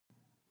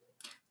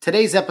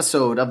Today's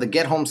episode of the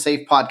Get Home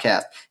Safe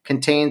podcast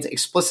contains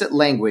explicit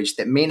language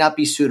that may not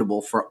be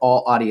suitable for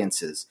all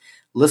audiences.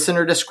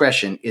 Listener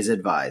discretion is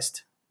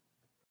advised.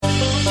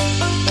 It's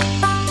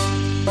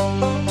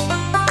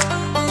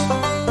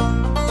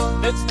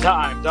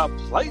time to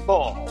play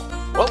ball.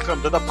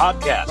 Welcome to the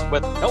podcast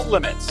with no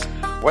limits.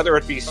 Whether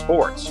it be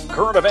sports,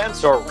 current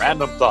events, or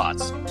random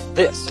thoughts,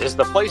 this is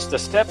the place to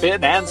step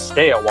in and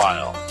stay a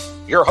while.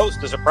 Your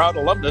host is a proud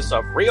alumnus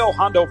of Rio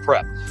Hondo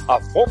Prep, a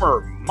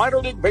former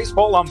minor league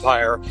baseball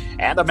umpire,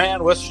 and a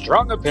man with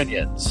strong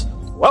opinions.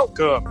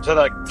 Welcome to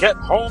the Get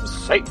Home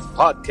Safe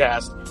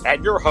podcast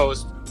and your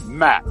host,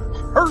 Matt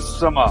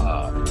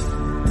Hersema.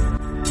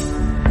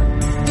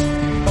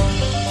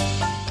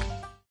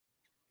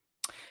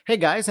 Hey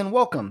guys, and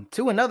welcome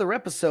to another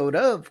episode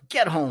of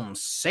Get Home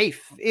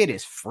Safe. It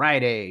is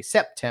Friday,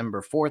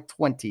 September 4th,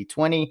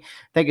 2020.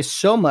 Thank you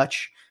so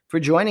much for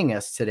joining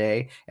us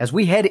today as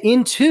we head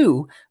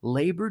into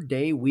Labor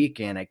Day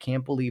weekend. I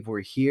can't believe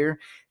we're here.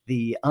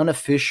 The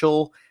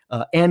unofficial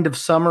end of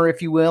summer,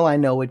 if you will. I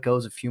know it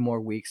goes a few more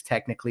weeks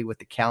technically with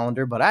the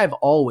calendar, but I've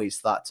always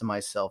thought to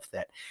myself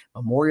that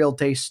Memorial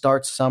Day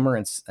starts summer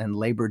and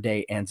Labor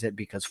Day ends it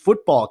because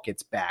football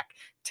gets back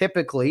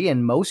typically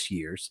in most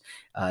years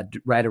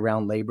right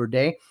around Labor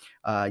Day.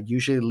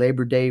 Usually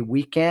Labor Day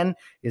weekend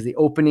is the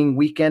opening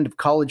weekend of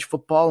college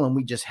football, and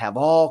we just have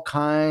all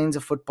kinds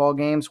of football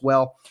games.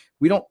 Well,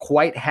 we don't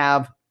quite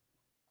have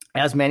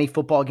as many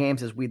football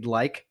games as we'd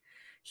like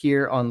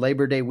here on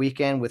Labor Day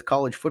weekend with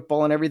college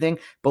football and everything,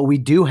 but we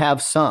do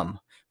have some.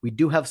 We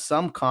do have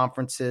some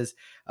conferences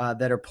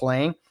that are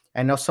playing.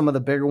 I know some of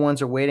the bigger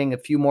ones are waiting a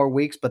few more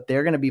weeks, but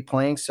they're going to be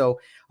playing. So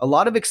a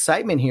lot of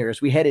excitement here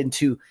as we head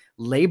into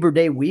Labor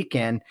Day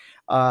weekend.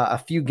 A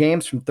few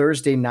games from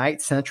Thursday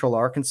night. Central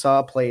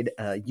Arkansas played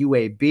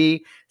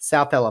UAB.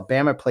 South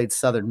Alabama played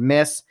Southern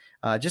Miss.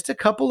 Just a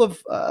couple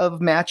of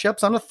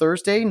matchups on a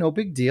Thursday. No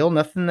big deal.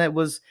 Nothing that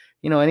was,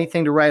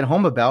 anything to write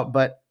home about.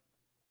 But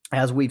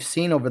as we've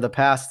seen over the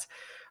past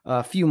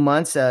few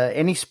months,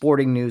 any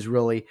sporting news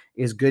really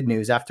is good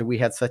news after we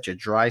had such a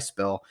dry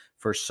spell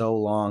for so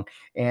long.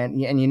 And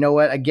you know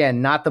what?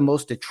 Again, not the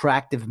most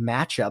attractive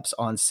matchups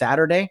on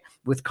Saturday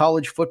with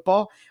college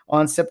football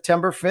on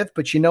September 5th.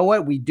 But you know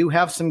what? We do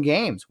have some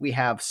games. We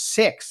have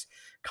 6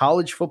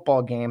 college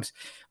football games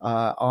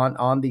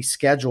on the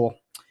schedule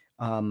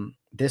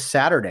this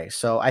Saturday.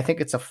 So I think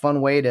it's a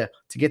fun way to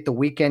get the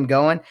weekend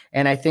going.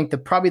 And I think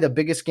probably the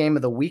biggest game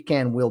of the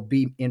weekend will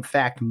be, in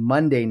fact,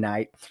 Monday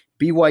night,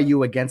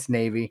 BYU against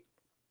Navy.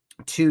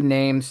 2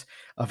 names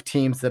of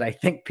teams that I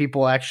think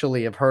people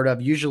actually have heard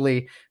of.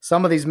 Usually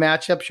some of these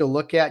matchups you'll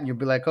look at and you'll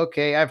be like,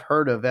 okay, I've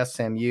heard of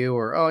SMU,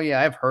 or, oh yeah,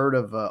 I've heard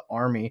of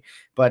Army,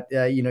 but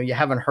you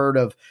haven't heard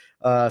of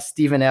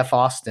Stephen F.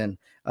 Austin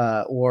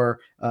or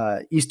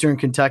Eastern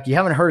Kentucky. You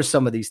haven't heard of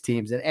some of these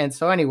teams. And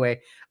so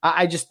anyway,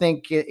 I just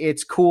think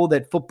it's cool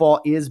that football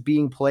is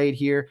being played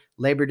here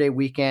Labor Day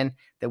weekend,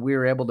 that we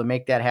were able to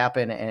make that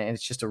happen. And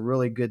it's just a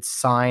really good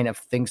sign of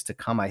things to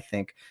come, I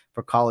think,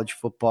 for college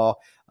football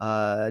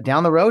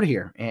down the road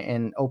here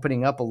and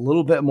opening up a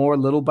little bit more,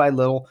 little by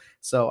little.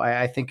 So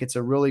I think it's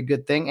a really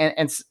good thing.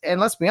 And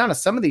let's be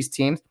honest, some of these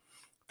teams,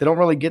 they don't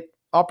really get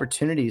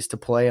opportunities to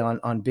play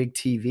on big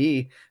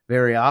TV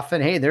very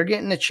often. Hey, they're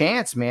getting a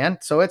chance, man.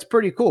 So it's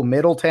pretty cool.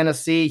 Middle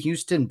Tennessee,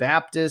 Houston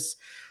Baptist,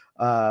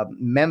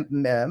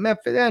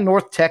 Memphis,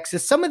 North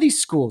Texas. Some of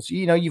these schools,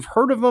 you've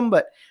heard of them,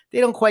 but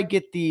they don't quite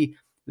get the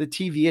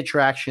TV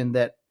attraction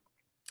that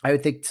I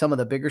would think some of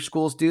the bigger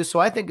schools do. So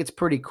I think it's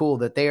pretty cool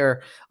that they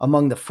are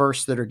among the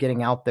first that are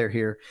getting out there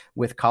here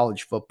with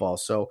college football.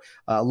 So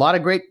a lot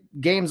of great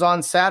games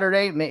on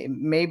Saturday.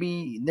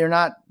 Maybe they're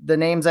not the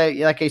names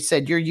like I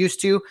said, you're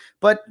used to,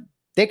 but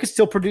they could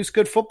still produce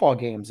good football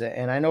games.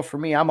 And I know for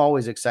me, I'm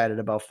always excited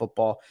about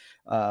football,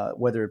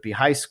 whether it be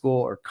high school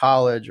or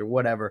college or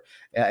whatever.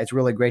 It's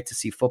really great to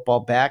see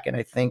football back. And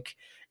I think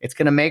it's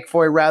going to make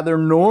for a rather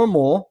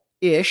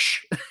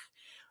normal-ish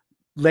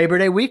Labor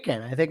Day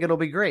weekend. I think it'll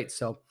be great.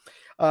 So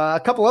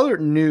a couple other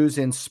news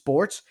in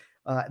sports.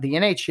 The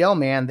NHL,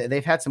 man,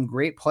 they've had some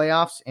great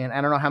playoffs, and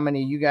I don't know how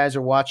many of you guys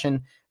are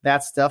watching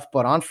that stuff,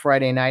 but on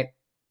Friday night,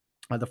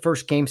 the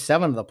first Game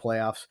 7 of the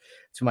playoffs,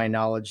 to my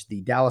knowledge, the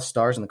Dallas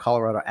Stars and the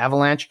Colorado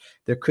Avalanche.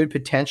 There could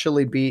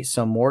potentially be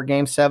some more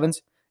Game 7s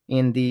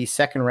in the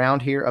second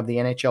round here of the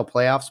NHL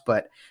playoffs,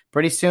 but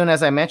pretty soon,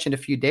 as I mentioned a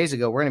few days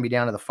ago, we're going to be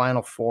down to the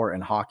Final Four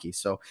in hockey.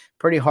 So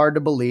pretty hard to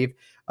believe.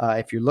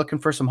 If you're looking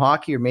for some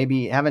hockey or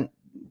maybe haven't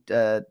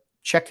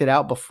checked it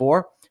out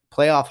before,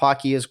 playoff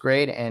hockey is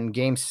great, and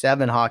Game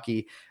 7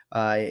 hockey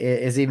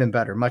is even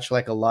better, much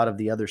like a lot of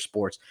the other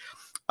sports.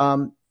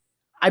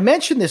 I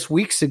mentioned this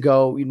weeks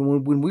ago,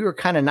 when we were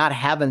kind of not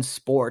having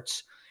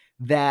sports,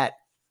 that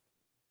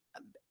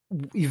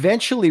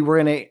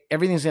eventually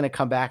everything's going to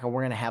come back and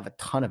we're going to have a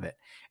ton of it.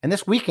 And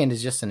this weekend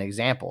is just an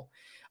example.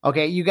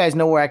 Okay, you guys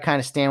know where I kind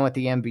of stand with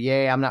the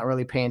NBA. I'm not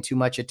really paying too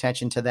much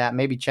attention to that,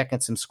 maybe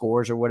checking some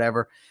scores or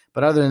whatever.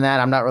 But other than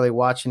that, I'm not really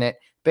watching it.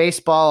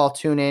 Baseball, I'll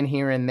tune in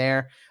here and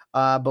there.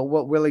 But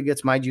what really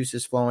gets my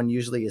juices flowing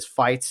usually is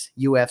fights,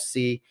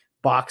 UFC,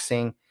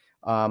 boxing,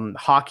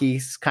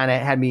 Hockey's kind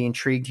of had me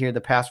intrigued here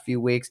the past few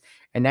weeks.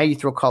 And now you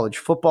throw college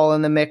football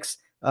in the mix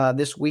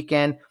this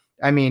weekend.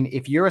 I mean,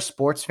 if you're a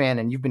sports fan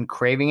and you've been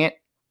craving it,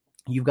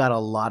 you've got a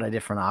lot of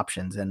different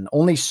options and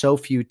only so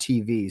few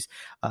TVs,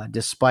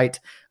 despite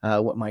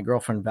what my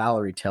girlfriend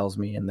Valerie tells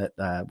me, and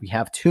that we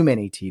have too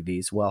many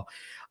TVs. Well,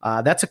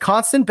 that's a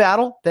constant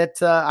battle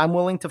that I'm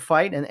willing to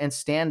fight and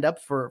stand up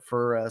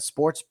for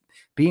sports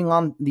being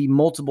on the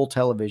multiple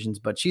televisions,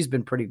 but she's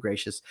been pretty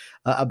gracious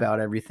about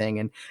everything.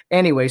 And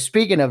anyway,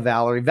 speaking of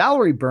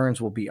Valerie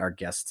Burns will be our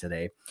guest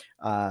today.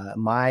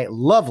 My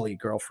lovely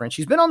girlfriend.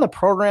 She's been on the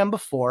program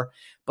before,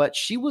 but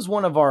she was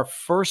one of our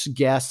first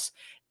guests.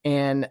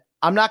 And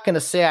I'm not going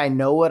to say I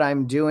know what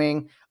I'm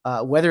doing,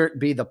 whether it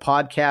be the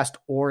podcast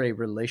or a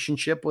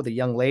relationship with a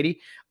young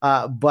lady,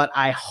 but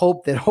I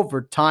hope that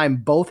over time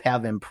both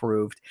have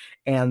improved,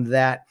 and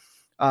that,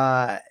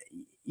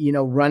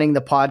 running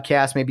the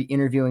podcast, maybe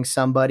interviewing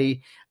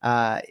somebody,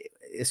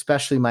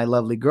 especially my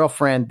lovely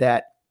girlfriend,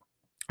 that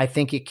I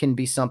think it can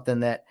be something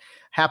that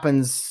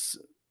happens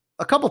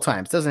a couple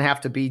times. It doesn't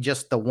have to be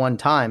just the one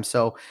time.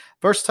 So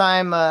first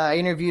time I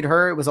interviewed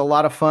her, it was a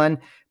lot of fun.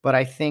 But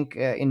I think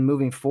in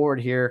moving forward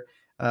here,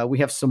 we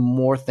have some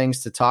more things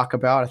to talk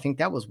about. I think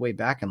that was way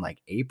back in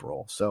like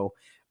April. So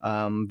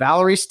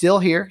Valerie's still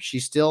here.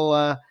 She still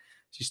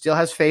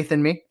has faith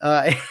in me,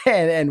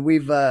 and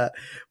we've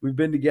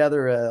been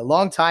together a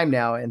long time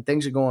now, and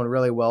things are going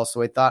really well.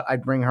 So I thought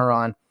I'd bring her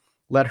on,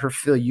 let her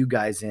fill you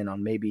guys in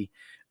on maybe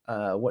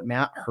what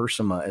Mount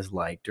Hersema is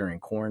like during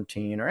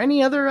quarantine, or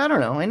any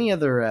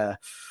other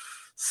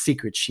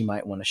secrets she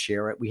might want to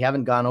share. We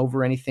haven't gone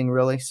over anything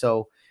really,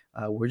 so.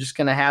 We're just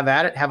going to have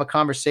a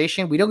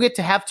conversation. We don't get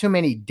to have too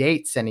many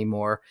dates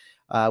anymore.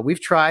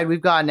 We've tried,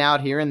 we've gotten out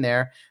here and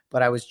there,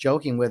 but I was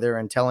joking with her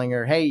and telling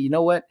her, hey, you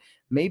know what?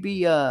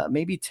 Maybe on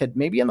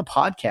the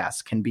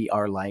podcast can be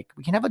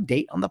we can have a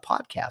date on the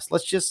podcast.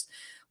 Let's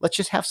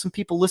just have some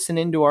people listen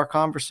into our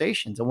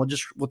conversations, and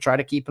we'll try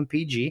to keep them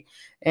PG,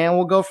 and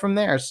we'll go from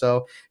there.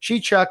 So she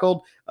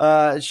chuckled.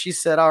 She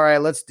said, all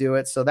right, let's do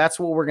it. So that's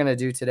what we're going to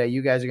do today.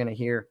 You guys are going to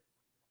hear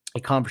a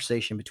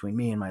conversation between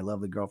me and my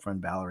lovely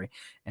girlfriend, Valerie.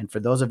 And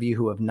for those of you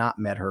who have not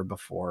met her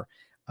before,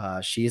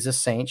 she is a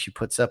saint. She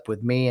puts up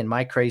with me and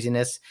my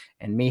craziness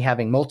and me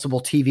having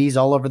multiple TVs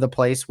all over the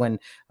place when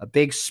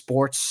big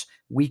sports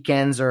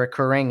weekends are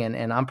occurring.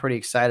 And I'm pretty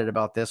excited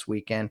about this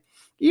weekend,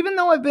 even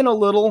though I've been a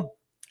little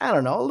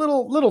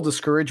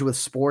discouraged with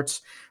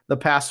sports the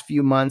past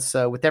few months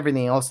with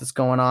everything else that's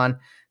going on.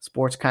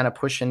 Sports kind of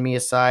pushing me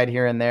aside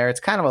here and there. It's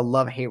kind of a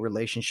love-hate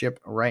relationship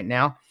right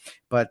now,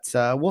 but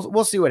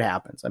we'll see what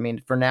happens. I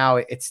mean, for now,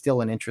 it's still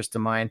an interest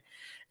of mine.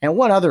 And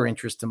one other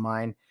interest of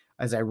mine,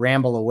 as I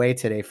ramble away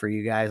today for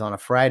you guys on a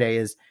Friday,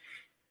 is,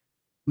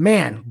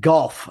 man,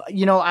 golf.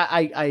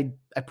 I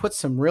put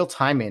some real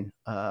time in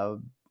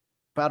about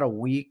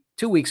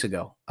 2 weeks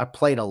ago. I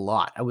played a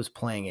lot. I was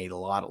playing a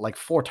lot, like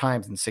 4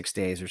 times in 6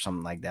 days or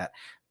something like that.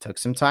 Took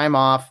some time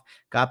off,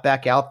 got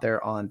back out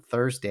there on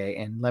Thursday.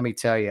 And let me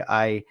tell you,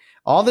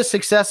 all the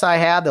success I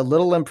had, the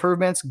little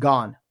improvements,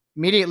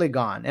 immediately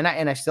gone. And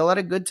I still had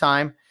a good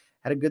time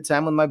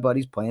with my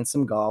buddies playing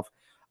some golf,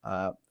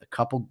 a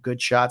couple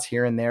good shots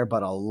here and there,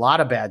 but a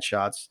lot of bad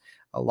shots,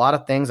 a lot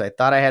of things I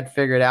thought I had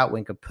figured out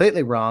went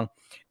completely wrong.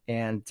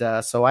 And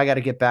so I got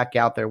to get back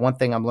out there. One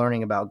thing I'm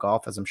learning about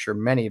golf, as I'm sure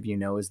many of you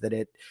know, is that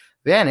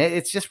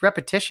it's just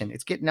repetition.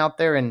 It's getting out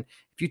there, and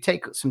if you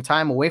take some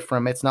time away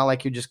from it, it's not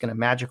like you're just going to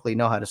magically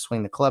know how to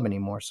swing the club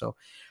anymore. So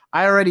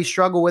I already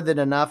struggle with it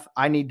enough.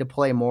 I need to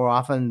play more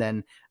often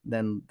than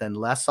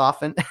less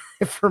often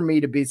for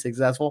me to be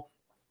successful.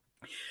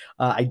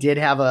 I did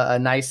have a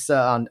nice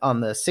on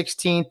the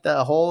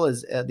 16th hole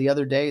is the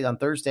other day on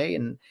Thursday,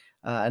 and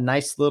a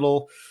nice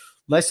little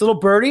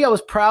birdie I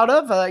was proud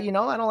of. I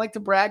don't like to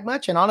brag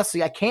much, and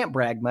honestly, I can't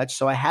brag much,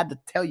 so I had to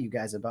tell you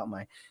guys about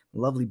my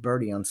lovely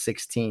birdie on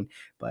 16.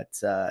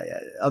 But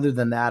other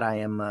than that, I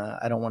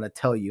don't want to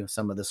tell you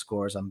some of the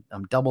scores. I'm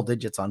double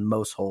digits on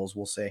most holes,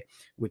 we'll say,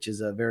 which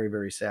is very,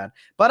 very sad.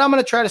 But I'm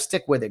going to try to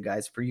stick with it,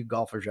 guys. For you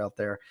golfers out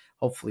there,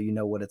 hopefully you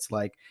know what it's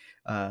like.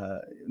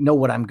 Know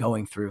what I'm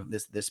going through,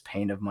 this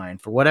pain of mine.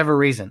 For whatever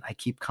reason, I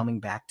keep coming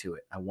back to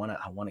it. I want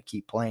to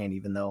keep playing,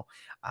 even though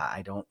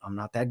I'm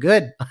not that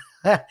good.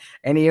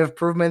 Any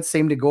improvements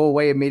seem to go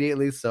away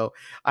immediately. So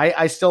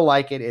I still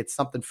like it. It's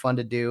something fun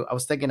to do. I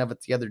was thinking of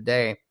it the other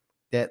day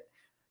that,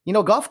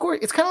 golf course,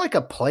 it's kind of like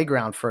a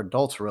playground for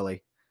adults,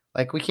 really.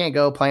 Like, we can't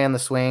go play on the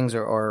swings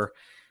or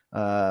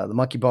the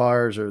monkey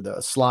bars or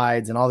the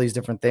slides and all these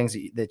different things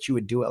that you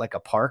would do at like a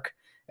park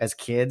as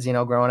kids,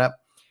 growing up.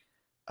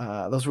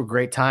 Those were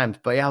great times.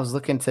 But yeah, I was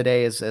looking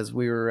today as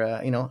we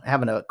were,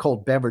 having a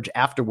cold beverage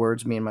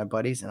afterwards, me and my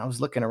buddies, and I was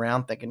looking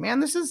around thinking, man,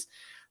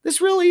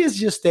 this really is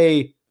just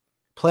a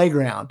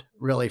playground,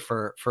 really,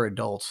 for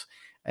adults.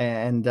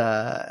 And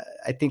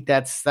I think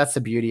that's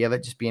the beauty of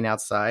it, just being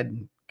outside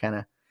and kind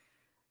of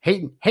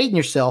hating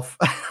yourself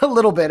a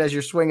little bit as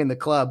you're swinging the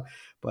club.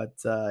 But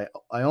I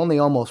only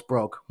almost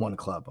broke one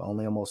club. I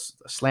only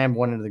almost slammed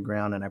one into the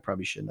ground, and I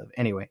probably shouldn't have.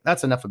 Anyway,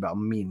 that's enough about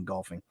me and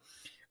golfing.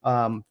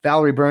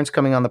 Valerie Burns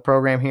coming on the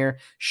program here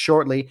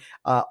shortly.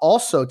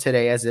 Also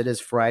today, as it is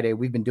Friday,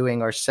 we've been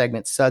doing our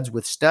segment Suds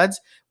with Studs,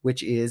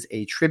 which is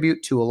a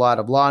tribute to a lot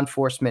of law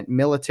enforcement,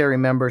 military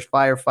members,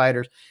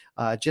 firefighters.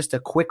 Just a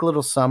quick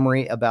little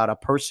summary about a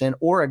person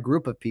or a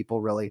group of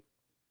people, really,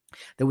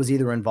 that was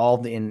either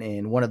involved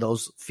in one of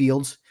those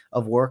fields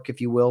of work, if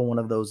you will, one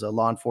of those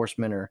law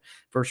enforcement or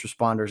first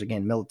responders,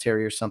 again,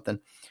 military or something.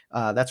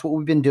 That's what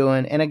we've been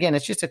doing. And again,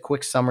 it's just a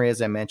quick summary,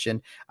 as I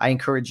mentioned. I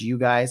encourage you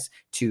guys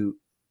to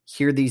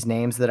hear these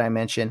names that I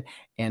mentioned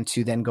and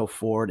to then go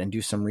forward and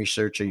do some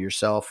research of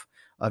yourself,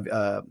 of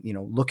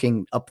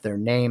looking up their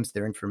names,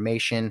 their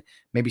information,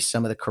 maybe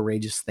some of the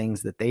courageous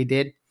things that they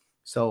did.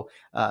 So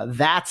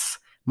that's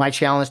my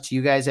challenge to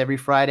you guys every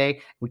Friday.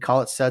 We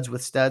call it Suds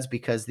with Studs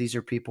because these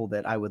are people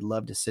that I would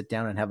love to sit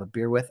down and have a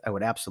beer with. I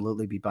would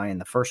absolutely be buying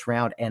the first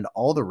round and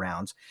all the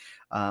rounds.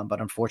 But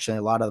unfortunately,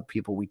 a lot of the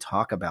people we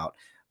talk about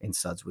in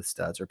Suds with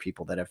Studs are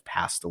people that have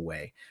passed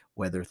away,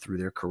 whether through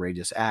their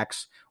courageous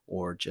acts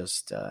or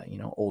just,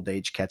 old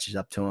age catches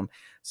up to them.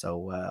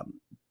 So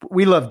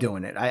we love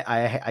doing it.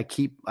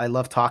 I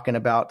love talking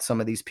about some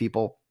of these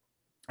people.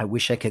 I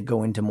wish I could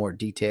go into more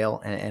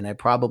detail, and I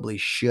probably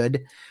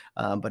should,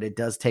 but it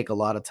does take a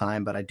lot of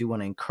time. But I do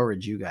want to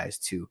encourage you guys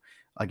to,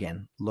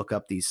 again, look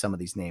up some of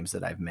these names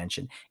that I've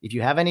mentioned. If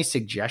you have any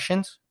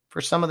suggestions for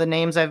some of the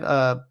names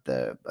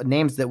the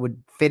names that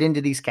would fit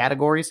into these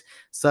categories,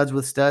 Suds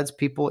with Studs,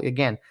 people,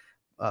 again,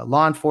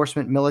 law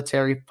enforcement,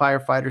 military,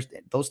 firefighters,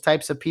 those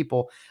types of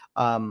people,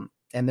 and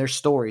their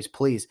stories,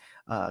 please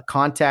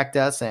contact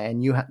us,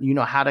 and you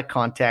know how to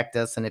contact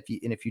us. And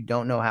if you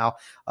don't know how,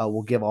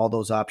 we'll give all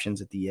those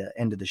options at the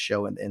end of the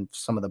show and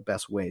some of the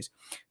best ways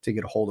to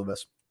get a hold of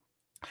us.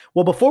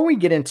 Well, before we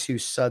get into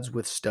Suds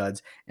with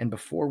Studs and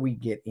before we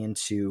get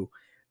into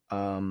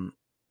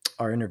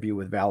our interview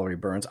with Valerie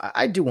Burns,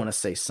 I do want to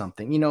say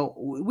something.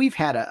 We've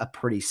had a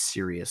pretty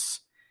serious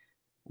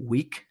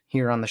week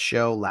here on the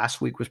show. Last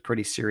week was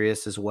pretty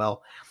serious as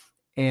well.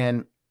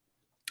 And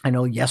I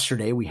know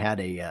yesterday we had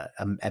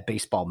a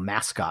baseball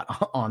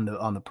mascot on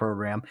the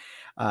program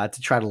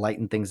to try to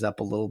lighten things up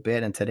a little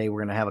bit. And today we're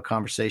going to have a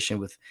conversation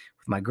with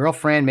my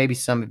girlfriend. Maybe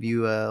some of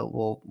you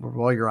will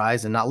roll your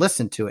eyes and not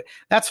listen to it.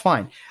 That's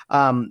fine.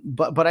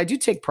 But I do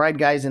take pride,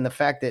 guys, in the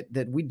fact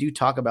that we do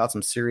talk about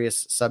some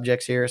serious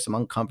subjects here, some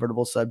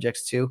uncomfortable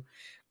subjects too.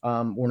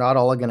 We're not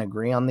all going to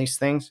agree on these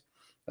things,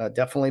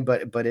 definitely.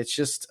 But it's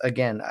just,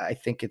 again, I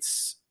think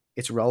it's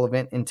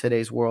relevant in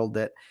today's world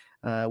that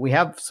we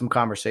have some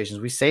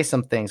conversations, we say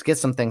some things, get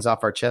some things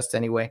off our chest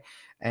anyway.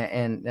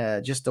 And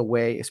just a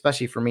way,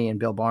 especially for me and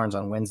Bill Barnes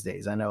on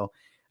Wednesdays. I know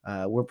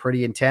we're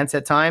pretty intense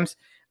at times,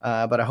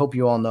 but I hope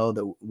you all know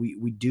that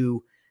we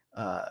do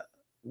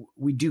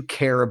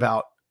care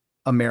about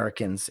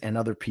Americans and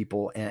other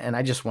people. And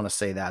I just want to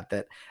say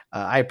that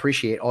I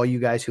appreciate all you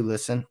guys who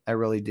listen. I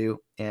really do.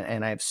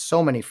 And I have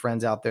so many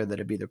friends out there that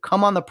have either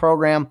come on the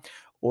program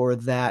or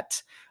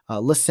that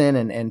listen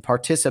and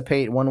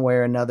participate one way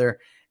or another.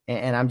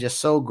 And I'm just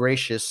so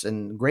gracious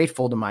and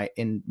grateful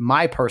in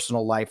my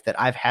personal life that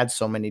I've had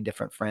so many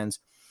different friends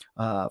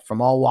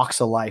from all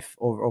walks of life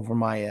over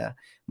my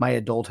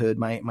adulthood,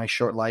 my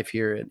short life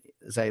here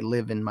as I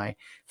live in my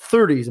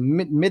 30s,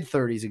 mid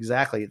 30s,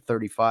 exactly at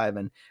 35.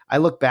 And I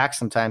look back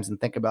sometimes and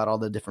think about all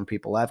the different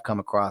people I've come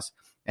across.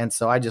 And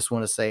so I just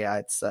want to say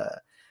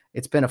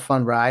it's been a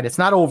fun ride. It's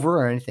not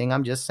over or anything.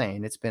 I'm just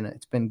saying it's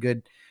been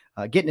good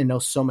getting to know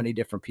so many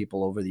different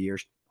people over the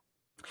years.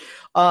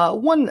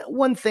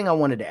 One thing I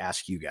wanted to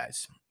ask you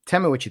guys, tell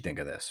me what you think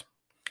of this.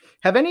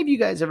 Have any of you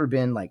guys ever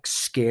been like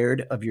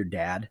scared of your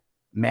dad,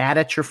 mad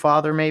at your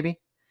father? Maybe.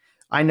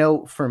 I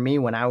know for me,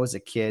 when I was a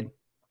kid,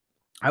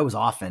 I was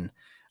often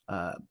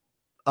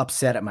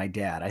upset at my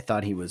dad. I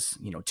thought he was,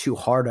 too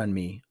hard on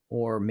me,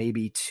 or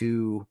maybe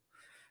too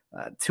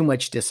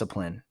much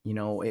discipline.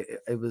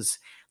 It was,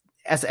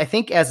 as I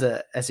think as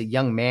a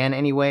young man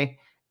anyway,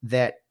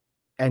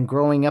 and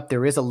growing up,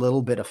 there is a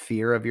little bit of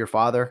fear of your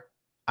father.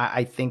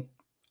 I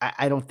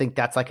don't think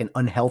that's like an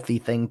unhealthy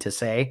thing to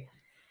say.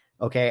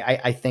 Okay.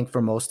 I think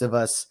for most of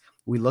us,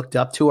 we looked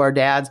up to our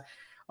dads.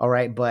 All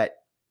right. But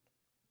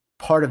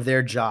part of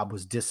their job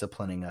was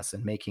disciplining us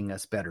and making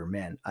us better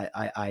men.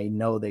 I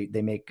know they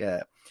make,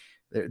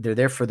 they're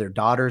there for their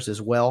daughters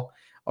as well.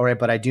 All right.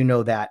 But I do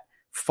know that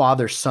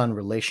father-son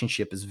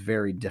relationship is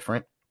very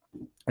different.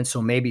 And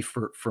so maybe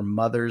for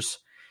mothers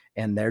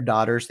and their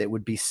daughters, it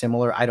would be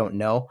similar. I don't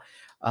know.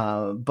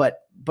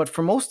 But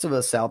for most of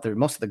us out there,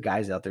 most of the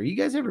guys out there, you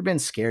guys ever been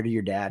scared of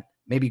your dad?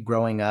 Maybe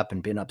growing up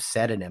and been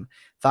upset at him,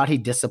 thought he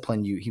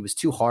disciplined you. He was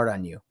too hard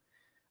on you,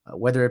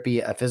 whether it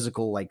be a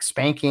physical like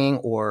spanking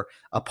or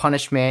a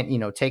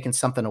punishment, taking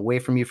something away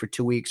from you for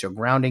 2 weeks or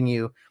grounding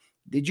you.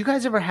 Did you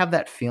guys ever have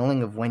that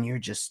feeling of when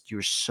you're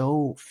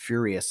so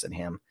furious at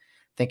him,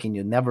 thinking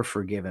you'll never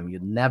forgive him? You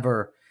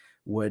never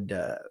would,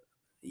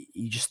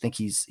 you just think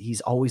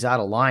he's always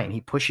out of line.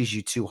 He pushes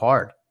you too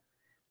hard.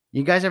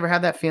 You guys ever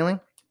have that feeling?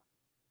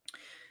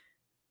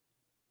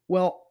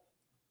 Well,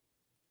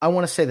 I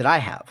want to say that I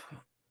have.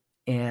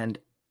 And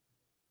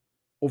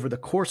over the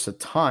course of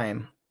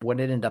time, what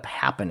ended up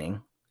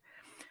happening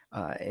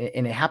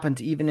And it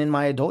happened even in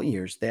my adult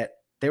years that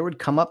there would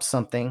come up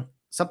something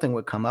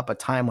would come up, a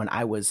time when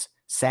I was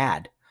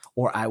sad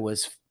or I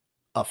was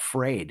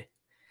afraid.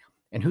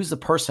 And who's the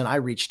person I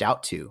reached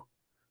out to?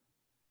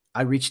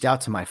 I reached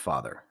out to my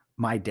father,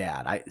 my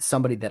dad,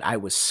 somebody that I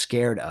was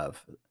scared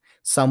of,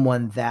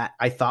 someone that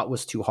I thought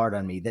was too hard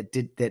on me, that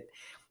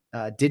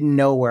didn't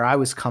know where I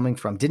was coming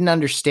from, didn't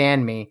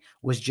understand me,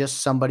 was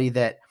just somebody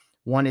that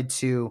wanted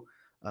to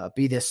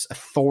be this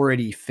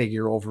authority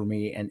figure over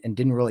me and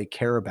didn't really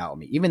care about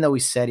me, even though he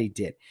said he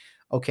did.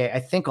 Okay, I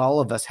think all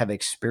of us have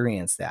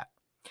experienced that.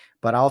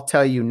 But I'll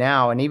tell you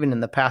now, and even in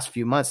the past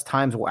few months,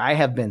 times where I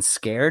have been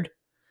scared,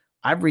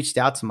 I've reached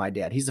out to my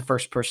dad. He's the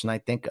first person I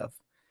think of.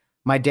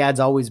 My dad's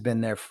always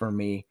been there for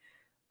me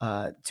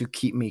to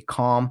keep me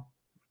calm,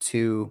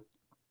 to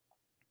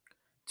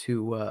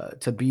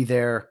be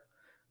there,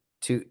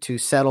 to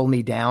settle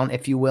me down,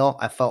 if you will.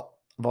 I've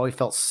always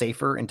felt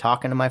safer in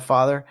talking to my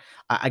father.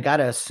 I got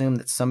to assume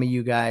that some of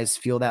you guys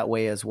feel that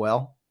way as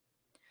well.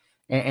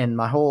 And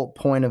my whole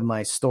point of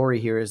my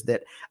story here is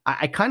that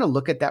I kind of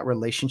look at that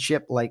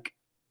relationship like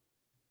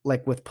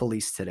with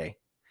police today.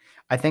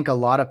 I think a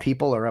lot of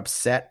people are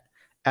upset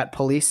at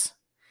police,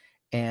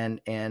 and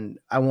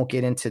I won't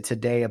get into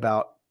today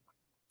about,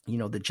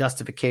 the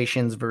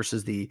justifications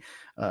versus the,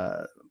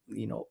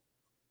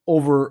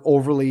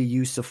 overly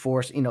use of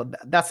force.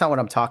 That's not what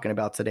I'm talking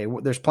about today.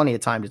 There's plenty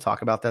of time to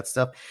talk about that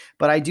stuff,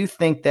 but I do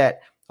think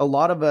that a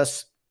lot of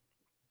us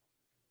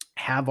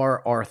have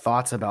our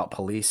thoughts about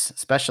police,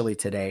 especially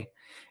today,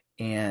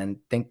 and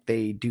think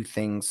they do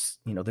things,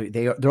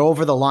 they're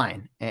over the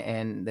line.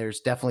 And there's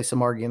definitely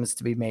some arguments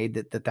to be made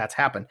that that's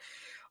happened.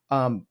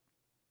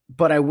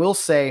 But I will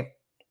say,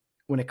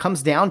 when it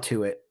comes down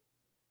to it,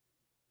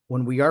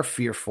 when we are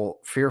fearful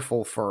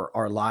for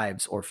our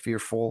lives, or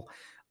fearful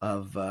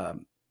of,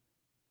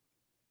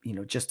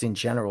 just in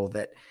general,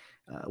 that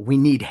we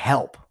need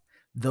help,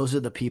 those are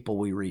the people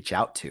we reach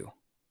out to.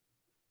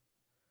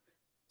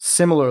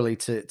 Similarly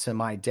to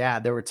my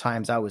dad, there were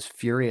times I was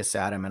furious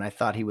at him and I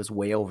thought he was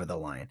way over the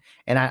line.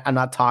 And I'm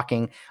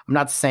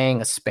not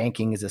saying a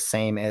spanking is the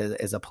same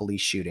as a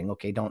police shooting.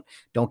 Okay. Don't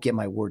get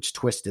my words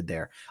twisted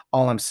there.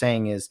 All I'm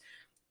saying is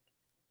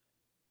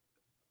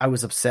I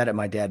was upset at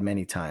my dad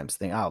many times,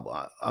 thinking,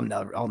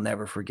 I'll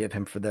never forgive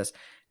him for this.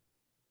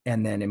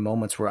 And then in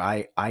moments where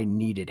I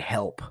needed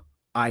help,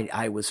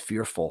 I was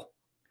fearful,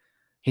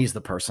 he's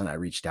the person I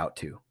reached out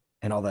to,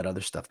 and all that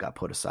other stuff got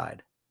put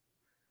aside.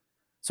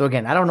 So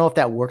again, I don't know if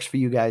that works for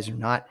you guys or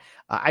not.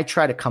 I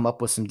try to come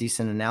up with some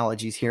decent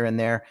analogies here and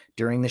there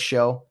during the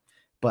show,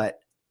 but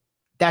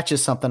that's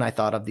just something I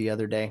thought of the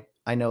other day.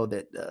 I know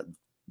that,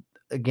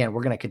 again,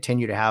 we're going to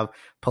continue to have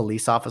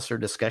police officer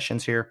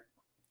discussions here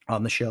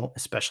on the show,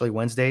 especially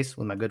Wednesdays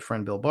with my good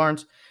friend Bill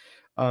Barnes.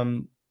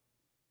 But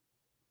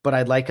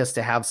I'd like us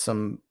to have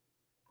some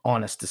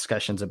honest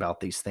discussions about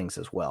these things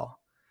as well.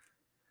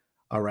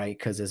 All right.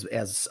 Because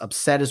as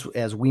upset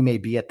as we may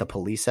be at the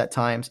police at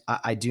times,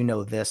 I do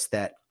know this,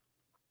 that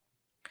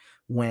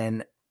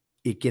when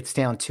it gets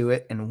down to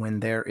it, and when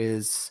there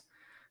is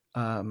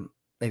a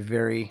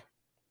very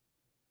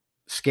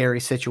scary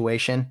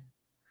situation,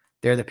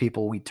 they're the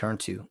people we turn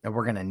to, and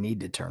we're going to need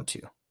to turn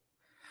to.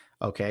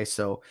 Okay.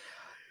 So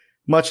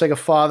much like a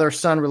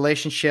father-son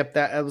relationship,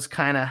 that was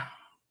kind of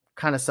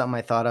something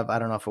I thought of. I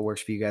don't know if it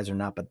works for you guys or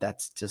not, but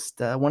that's just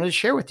wanted to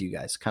share with you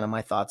guys kind of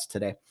my thoughts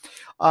today.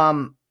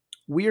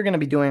 We are going to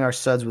be doing our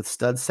Suds with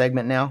Studs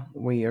segment now.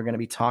 We are going to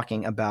be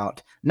talking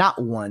about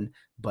not one,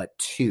 but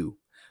two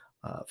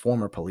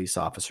former police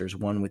officers,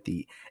 one with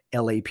the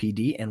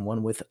LAPD and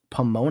one with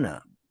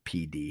Pomona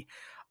PD.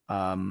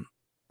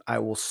 I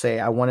will say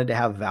I wanted to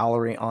have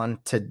Valerie on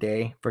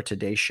today for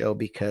today's show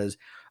because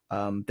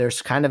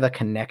there's kind of a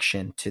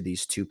connection to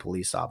these two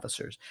police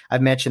officers.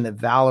 I've mentioned that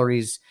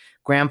Valerie's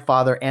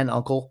grandfather and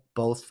uncle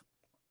both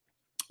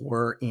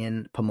were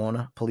in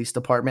Pomona Police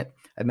Department.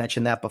 I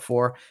mentioned that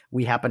before.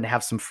 We happen to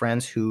have some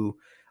friends who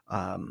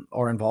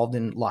are involved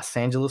in Los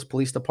Angeles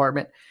Police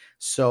Department.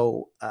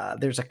 So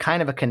there's a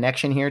kind of a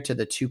connection here to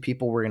the two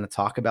people we're going to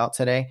talk about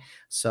today.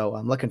 So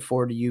I'm looking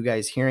forward to you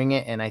guys hearing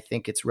it. And I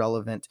think it's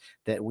relevant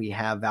that we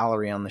have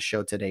Valerie on the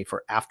show today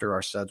for after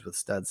our Suds with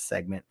Studs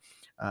segment,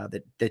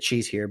 that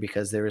she's here,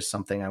 because there is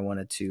something I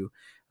wanted to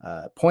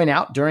point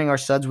out during our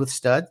Suds with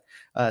Stud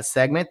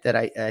segment that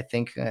I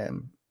think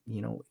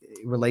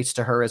relates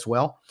to her as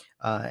well,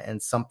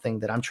 and something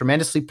that I'm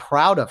tremendously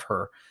proud of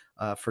her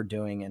for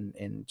doing.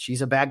 And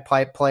she's a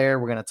bagpipe player.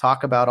 We're going to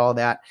talk about all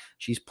that.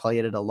 She's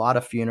played at a lot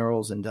of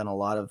funerals and done a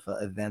lot of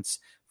events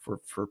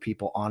for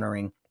people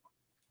honoring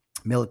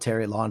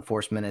military, law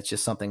enforcement. It's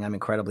just something I'm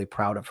incredibly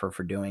proud of her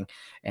for doing,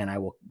 and I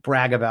will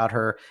brag about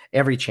her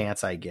every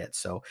chance I get.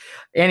 So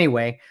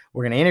anyway,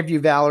 we're going to interview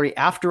Valerie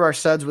after our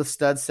Suds with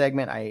Studs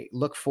segment. I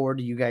look forward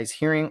to you guys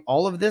hearing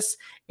all of this,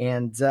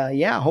 and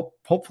hope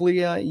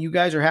hopefully you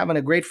guys are having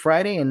a great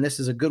Friday, and this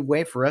is a good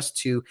way for us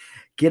to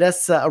get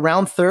us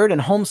around third and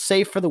home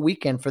safe for the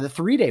weekend, for the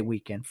 3-day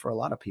weekend for a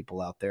lot of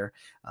people out there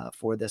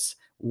for this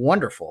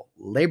wonderful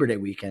Labor Day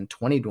weekend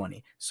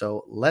 2020.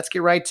 So let's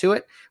get right to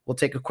it. We'll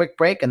take a quick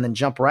break and then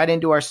jump right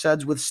into our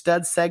Suds with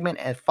Studs segment,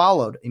 and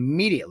followed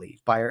immediately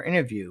by our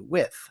interview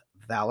with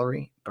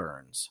Valerie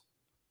Burns.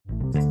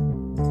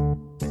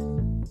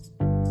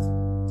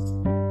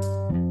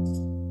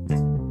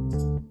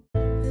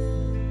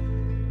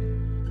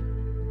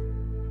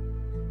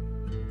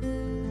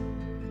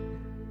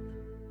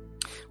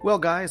 Well,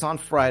 guys, on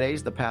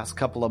Fridays, the past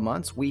couple of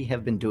months, we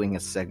have been doing a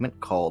segment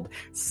called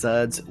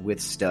Suds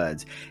with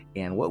Studs.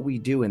 And what we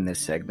do in this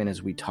segment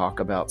is we talk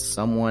about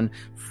someone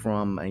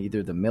from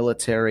either the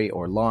military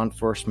or law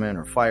enforcement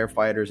or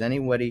firefighters,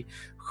 anybody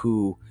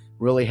who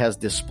really has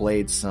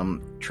displayed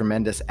some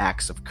tremendous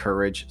acts of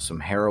courage, some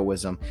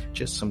heroism,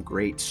 just some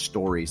great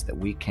stories that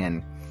we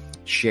can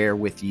share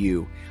with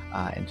you,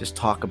 and just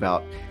talk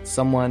about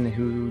someone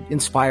who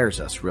inspires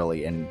us,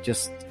 really, and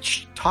just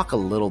talk a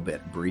little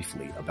bit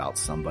briefly about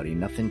somebody.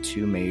 Nothing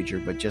too major,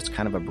 but just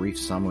kind of a brief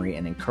summary,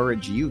 and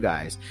encourage you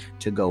guys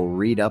to go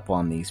read up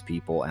on these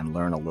people and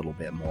learn a little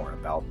bit more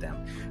about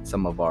them.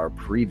 Some of our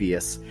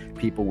previous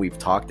people we've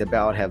talked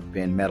about have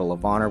been Medal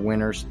of Honor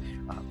winners,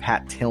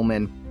 Pat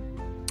Tillman,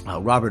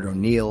 Robert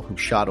O'Neill, who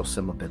shot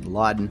Osama bin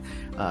Laden.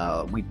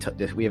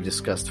 We have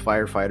discussed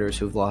firefighters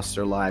who've lost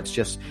their lives,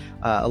 just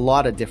a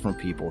lot of different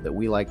people that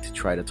we like to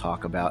try to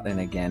talk about. And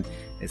again,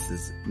 this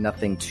is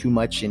nothing too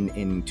much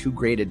in too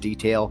great a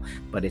detail,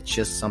 but it's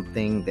just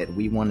something that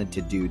we wanted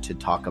to do, to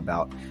talk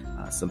about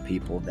some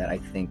people that I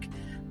think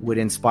would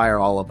inspire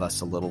all of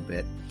us a little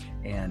bit.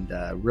 And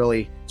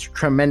really, it's a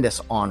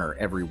tremendous honor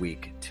every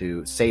week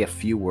to say a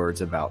few words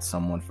about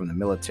someone from the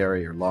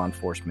military or law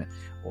enforcement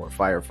or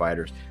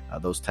firefighters,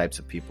 those types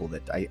of people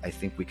that I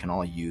think we can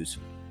all use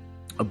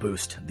a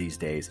boost these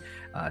days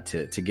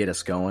to get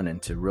us going,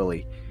 and to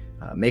really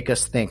make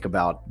us think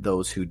about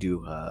those who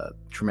do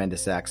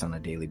tremendous acts on a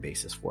daily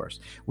basis for us.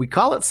 We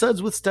call it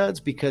Suds with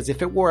Studs because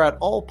if it were at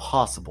all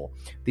possible,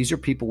 these are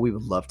people we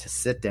would love to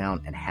sit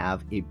down and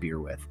have a beer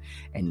with.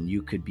 And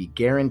you could be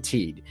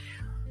guaranteed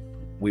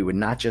we would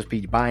not just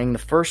be buying the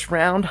first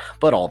round,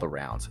 but all the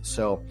rounds.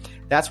 So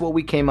that's what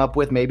we came up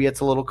with. Maybe it's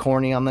a little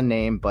corny on the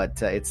name,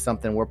 but it's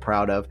something we're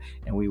proud of,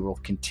 and we will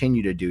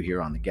continue to do here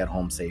on the Get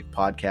Home Safe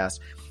podcast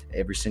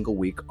every single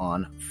week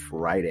on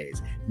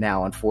Fridays.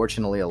 Now,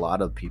 unfortunately, a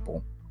lot of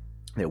people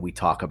that we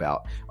talk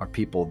about are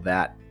people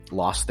that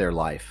lost their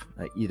life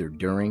either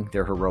during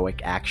their heroic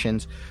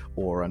actions,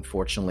 or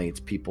unfortunately, it's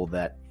people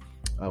that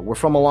were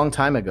from a long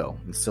time ago,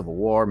 the Civil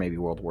War, maybe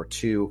World War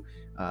II,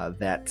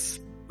 that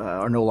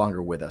are no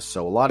longer with us.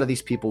 So a lot of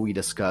these people we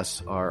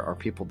discuss are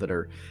people that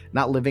are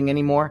not living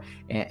anymore.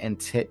 And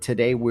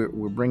today we're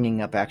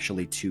bringing up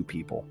actually two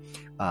people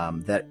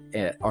that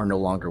are no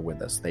longer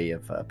with us. They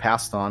have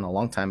passed on a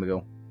long time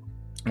ago.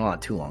 Well,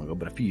 not too long ago,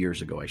 but a few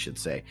years ago, I should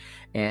say.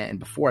 And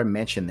before I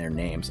mention their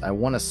names, I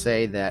want to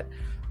say that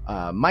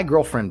my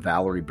girlfriend,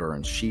 Valerie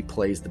Burns, she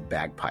plays the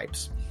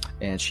bagpipes,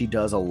 and she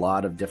does a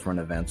lot of different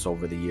events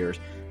over the years.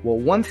 Well,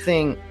 one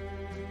thing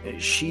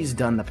she's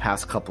done the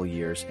past couple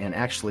years, and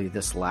actually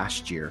this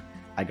last year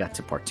I got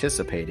to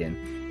participate in,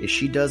 is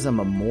she does a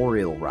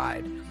memorial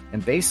ride.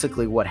 And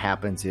basically what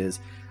happens is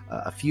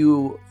a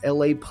few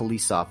LA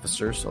police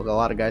officers, so a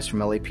lot of guys from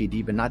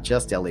LAPD, but not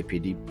just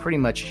LAPD, pretty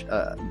much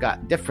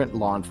got different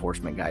law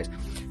enforcement guys.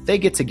 They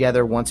get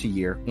together once a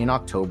year in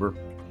October,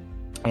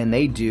 and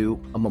they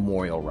do a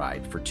memorial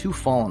ride for two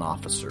fallen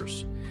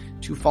officers.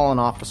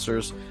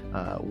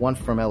 One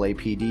from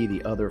LAPD,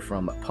 the other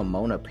from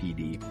Pomona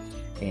PD.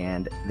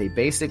 And they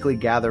basically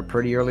gather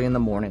pretty early in the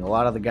morning. A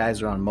lot of the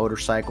guys are on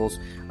motorcycles,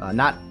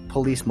 not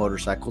police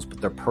motorcycles,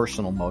 but their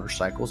personal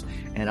motorcycles,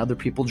 and other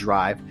people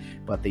drive.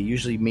 But they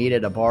usually meet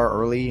at a bar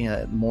early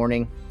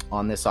morning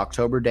on this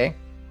October day,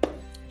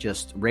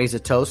 just raise a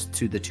toast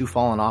to the two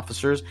fallen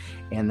officers,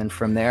 and then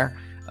from there,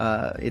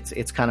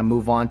 it's kind of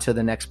move on to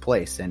the next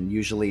place. And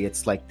usually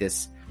it's like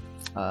this,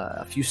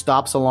 a few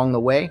stops along the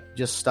way.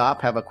 Just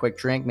stop, have a quick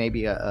drink,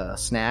 maybe a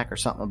snack or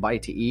something, a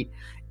bite to eat.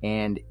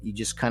 And you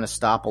just kind of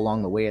stop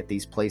along the way at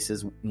these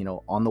places,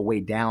 on the way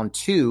down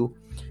to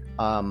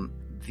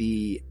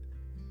the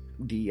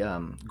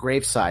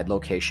graveside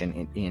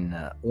location in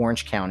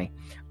Orange County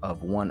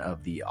of one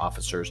of the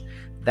officers.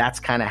 That's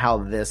kind of how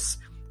this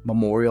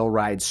memorial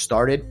ride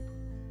started.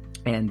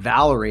 And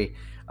Valerie,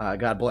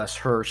 God bless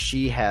her,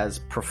 she has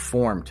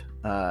performed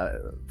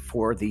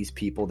for these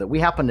people that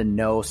we happen to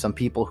know, some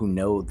people who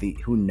know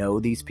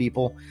these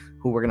people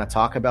who we're going to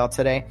talk about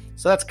today.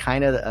 So that's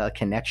kind of a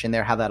connection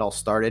there, how that all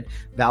started.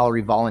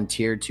 Valerie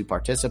volunteered to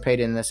participate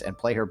in this and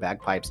play her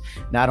bagpipes,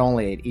 not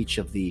only at each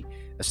of the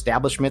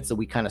establishments that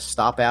we kind of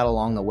stop at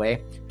along the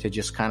way to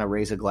just kind of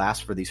raise a glass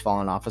for these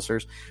fallen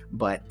officers,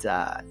 but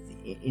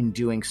in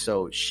doing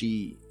so,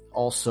 she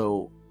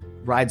also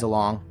rides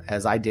along,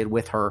 as I did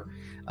with her,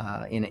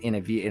 in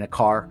a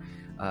car,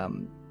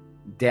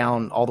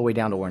 all the way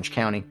down to Orange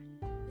County.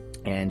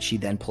 And she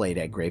then played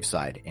at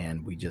graveside,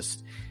 and we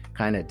just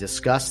kind of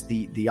discuss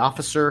the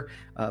officer,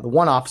 the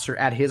one officer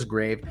at his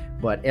grave.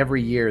 But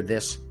every year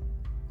this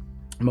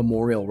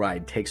memorial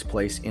ride takes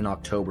place in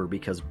October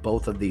because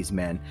both of these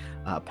men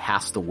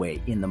passed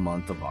away in the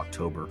month of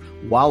October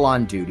while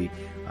on duty.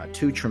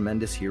 Two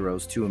tremendous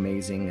heroes, two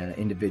amazing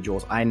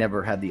individuals. I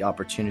never had the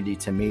opportunity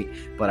to meet,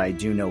 but I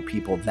do know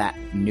people that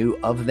knew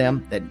of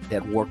them,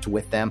 that worked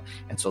with them.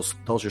 And so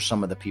those are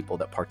some of the people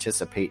that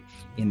participate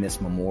in this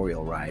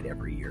memorial ride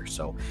every year.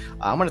 So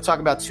I'm going to talk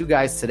about two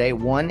guys today.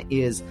 One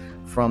is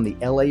from the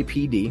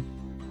LAPD.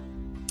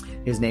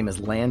 His name is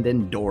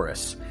Landon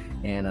Doris.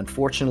 And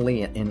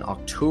unfortunately, in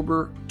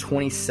October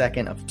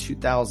 22nd of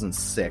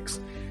 2006,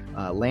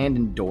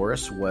 Landon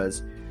Doris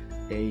was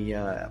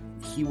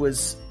he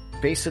was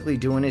basically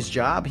doing his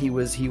job. He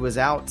was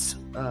out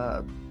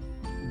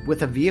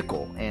with a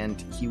vehicle, and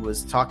he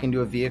was talking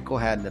to a vehicle,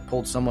 had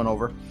pulled someone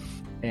over,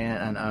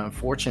 and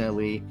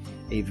unfortunately,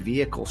 a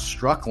vehicle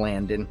struck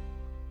Landon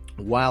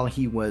while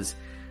he was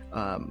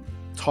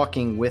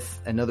talking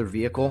with another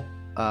vehicle.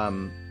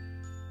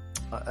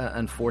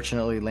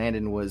 Unfortunately,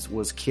 Landon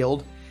was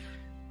killed.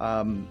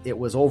 It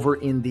was over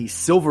in the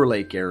Silver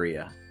Lake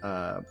area,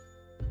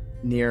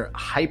 near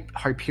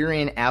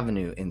Hyperion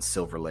Avenue in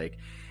Silver Lake.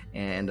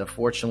 And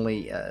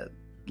unfortunately,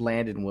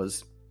 Landon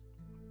was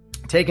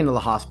taken to the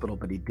hospital,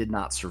 but he did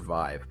not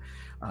survive.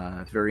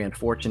 It's very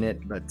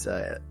unfortunate, but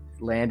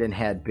Landon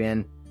had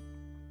been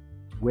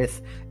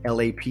with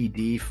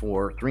LAPD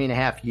for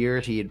 3.5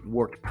 years. He had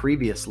worked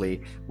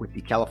previously with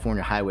the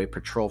California Highway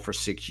Patrol for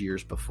 6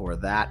 years before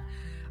that.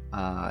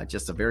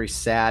 Just a very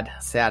sad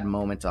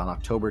moment on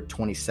October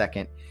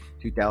 22nd,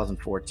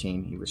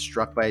 2014. He was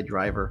struck by a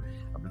driver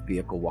of a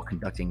vehicle while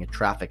conducting a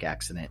traffic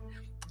accident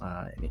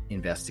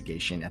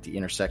investigation at the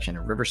intersection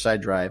of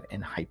Riverside Drive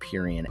and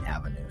Hyperion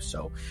Avenue.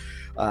 So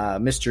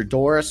Mr.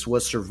 Doris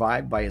was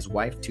survived by his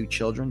wife, 2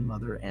 children,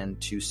 mother,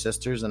 and 2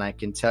 sisters. And I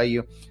can tell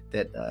you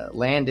that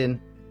Landon,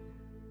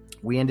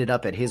 we ended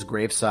up at his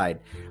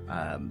graveside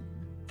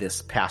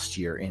this past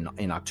year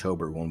in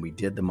October when we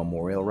did the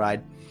memorial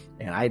ride.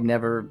 And I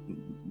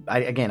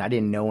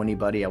didn't know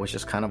anybody. I was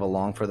just kind of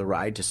along for the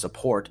ride to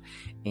support.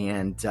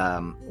 And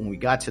when we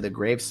got to the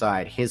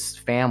graveside, his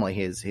family,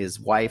 his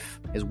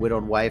wife, his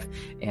widowed wife,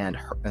 and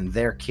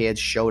their kids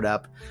showed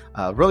up.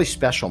 A really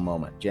special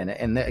moment, Jenna.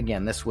 And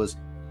again, this was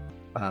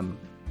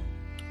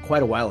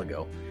quite a while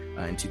ago,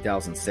 in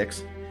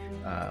 2006.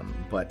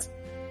 But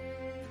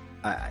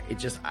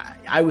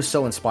I was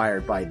so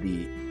inspired by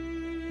the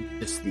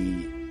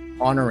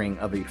honoring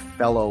of a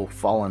fellow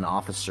fallen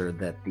officer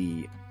that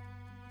the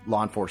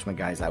law enforcement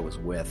guys I was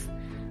with,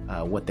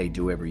 what they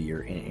do every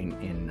year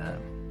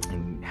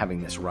in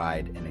having this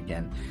ride, and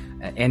again,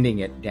 ending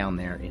it down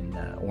there in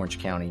Orange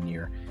County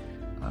near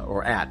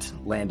or at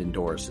Landon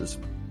Doris's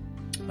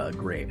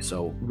grave.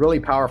 So really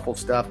powerful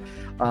stuff.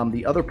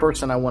 The other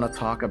person I want to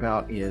talk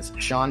about is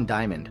Sean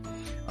Diamond.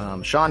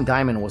 Sean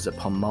Diamond was a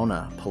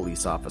Pomona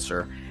police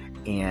officer,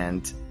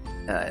 and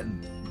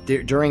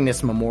during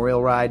this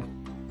memorial ride,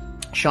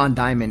 Sean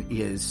Diamond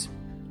is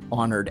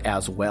honored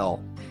as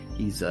well.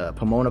 He's a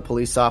Pomona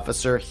police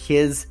officer.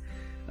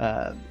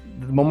 The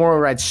memorial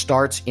ride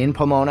starts in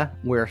Pomona,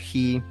 where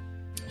he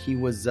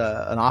was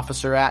an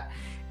officer at,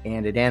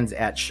 and it ends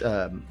at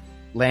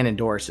Landon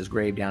Doris's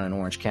grave down in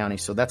Orange County.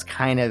 So that's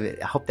kind of,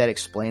 I hope that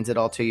explains it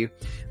all to you.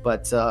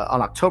 But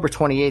on October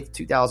 28th,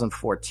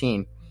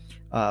 2014,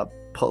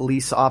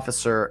 police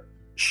officer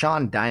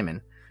Sean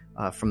Diamond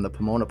from the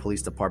Pomona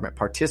Police Department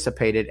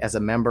participated as a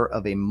member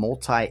of a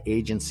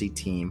multi-agency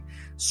team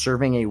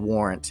serving a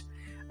warrant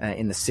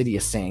in the city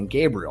of San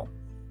Gabriel.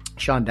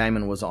 Sean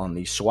Diamond was on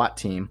the SWAT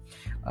team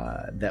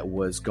that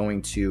was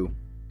going to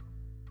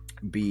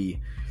be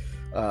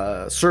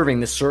serving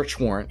the search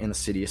warrant in the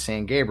city of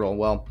San Gabriel.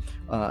 Well,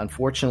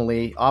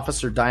 unfortunately,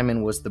 Officer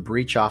Diamond was the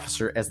breach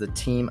officer as the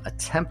team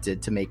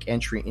attempted to make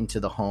entry into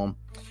the home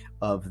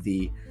of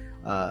the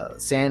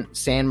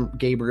San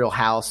Gabriel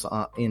house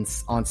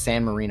on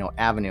San Marino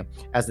Avenue.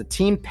 As the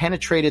team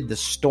penetrated the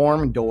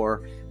storm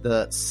door,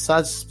 the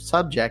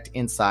subject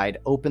inside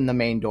opened the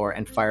main door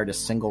and fired a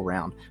single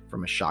round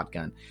from a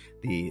shotgun.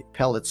 The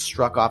pellets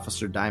struck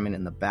Officer Diamond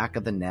in the back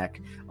of the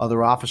neck.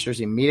 Other officers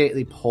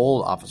immediately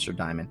pulled Officer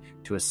Diamond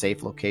to a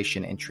safe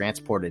location and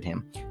transported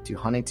him to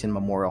Huntington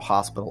Memorial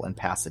Hospital in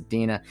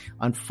Pasadena.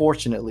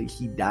 Unfortunately,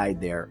 he died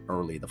there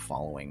early the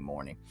following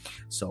morning.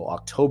 So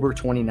October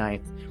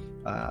 29th,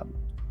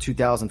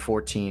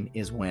 2014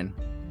 is when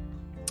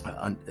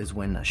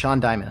Sean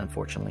Diamond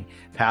unfortunately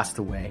passed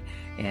away,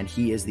 and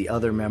he is the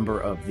other member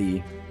of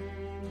the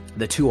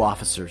 2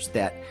 officers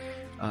that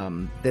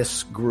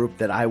this group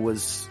that I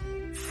was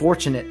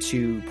fortunate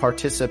to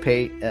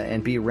participate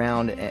and be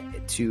around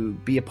to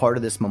be a part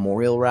of this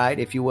memorial ride,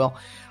 if you will,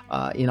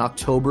 in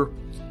October.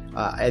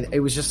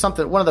 It was just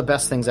one of the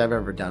best things I've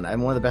ever done.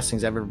 And one of the best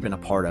things I've ever been a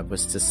part of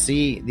was to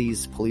see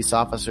these police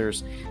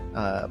officers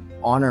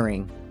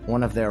honoring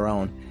one of their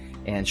own.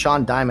 And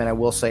Sean Diamond, I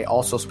will say,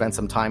 also spent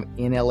some time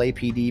in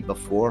LAPD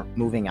before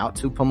moving out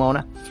to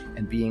Pomona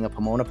and being a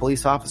Pomona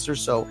police officer.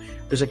 So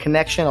there's a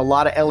connection, a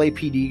lot of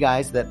LAPD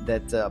guys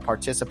that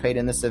participate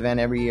in this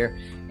event every year.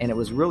 And it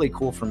was really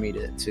cool for me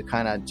to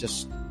kind of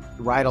just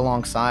ride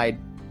alongside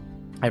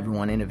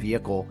everyone in a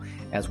vehicle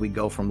as we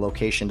go from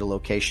location to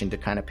location to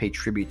kind of pay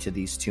tribute to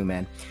these two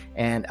men.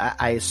 And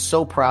I am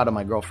so proud of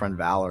my girlfriend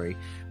Valerie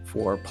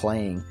for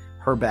playing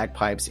her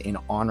bagpipes in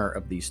honor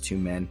of these two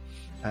men.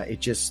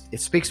 It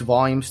speaks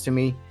volumes to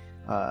me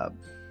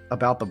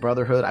about the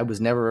brotherhood. I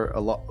was never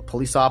a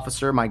police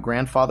officer. My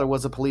grandfather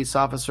was a police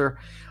officer.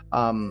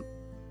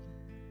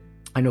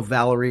 I know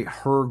Valerie,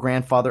 her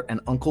grandfather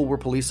and uncle were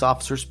police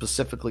officers,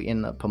 specifically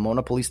in the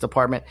Pomona Police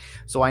Department.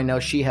 So I know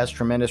she has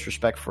tremendous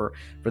respect for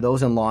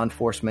those in law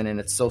enforcement. And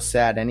it's so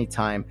sad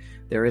anytime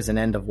there is an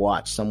end of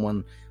watch,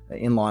 someone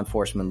in law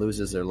enforcement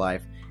loses their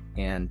life.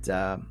 And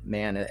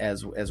man,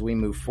 as we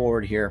move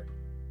forward here,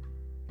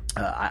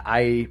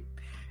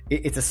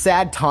 it's a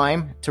sad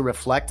time to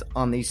reflect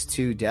on these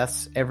two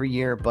deaths every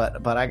year,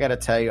 but I got to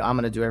tell you, I'm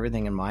going to do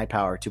everything in my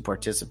power to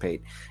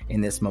participate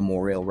in this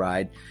memorial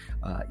ride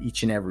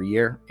each and every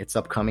year. It's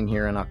upcoming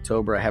here in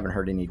October. I haven't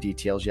heard any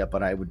details yet,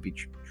 but I would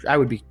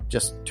be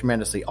just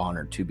tremendously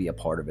honored to be a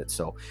part of it.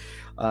 So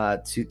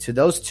to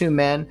those two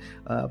men,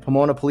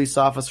 Pomona police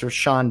officer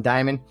Sean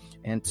Diamond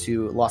and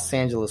to Los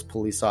Angeles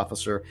police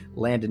officer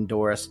Landon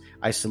Doris,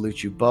 I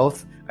salute you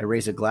both. I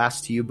raise a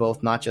glass to you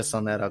both, not just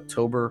on that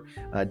October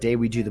day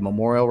we do the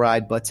memorial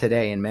ride, but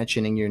today in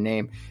mentioning your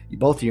name,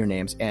 both of your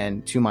names.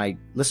 And to my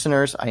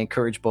listeners, I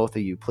encourage both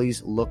of you,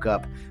 please look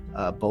up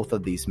both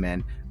of these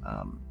men.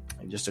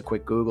 Just a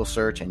quick Google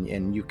search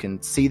and you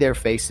can see their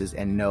faces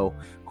and know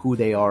who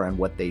they are and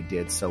what they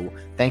did. So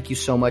thank you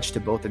so much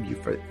to both of you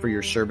for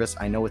your service.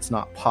 I know it's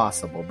not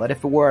possible, but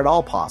if it were at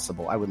all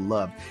possible, I would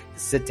love to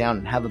sit down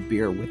and have a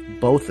beer with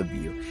both of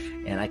you.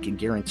 And I can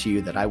guarantee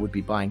you that I would be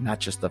buying not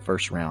just the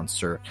first round,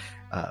 sir,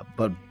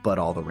 but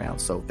all the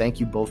rounds. So thank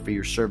you both for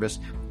your service.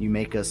 You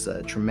make us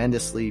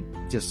tremendously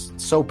just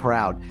so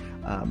proud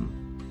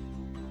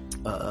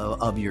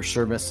of your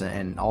service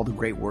and all the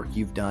great work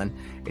you've done.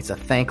 It's a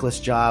thankless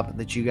job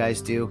that you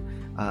guys do,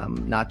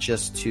 not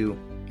just to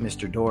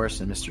Mr.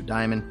 Doris and Mr.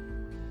 Diamond,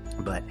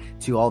 but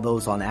to all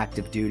those on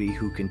active duty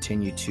who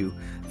continue to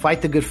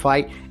fight the good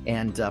fight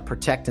and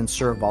protect and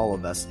serve all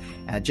of us.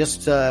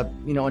 Just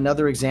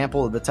another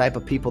example of the type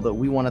of people that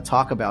we want to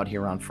talk about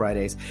here on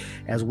Fridays,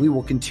 as we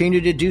will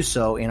continue to do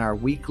so in our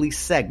weekly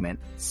segment,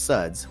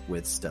 Suds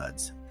with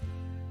Studs.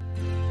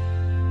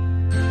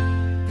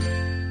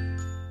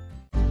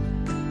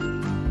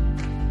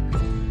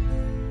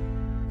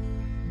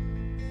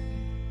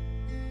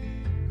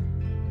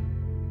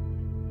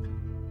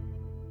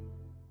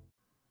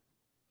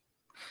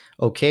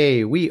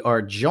 Okay, we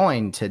are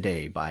joined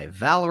today by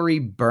Valerie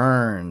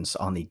Burns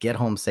on the Get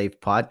Home Safe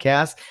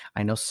podcast.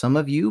 I know some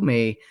of you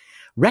may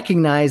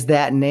recognize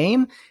that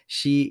name.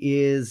 She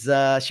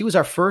was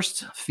our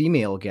first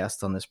female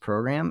guest on this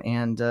program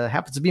and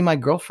happens to be my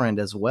girlfriend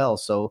as well.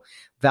 So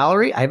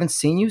Valerie, I haven't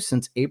seen you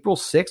since April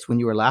 6th when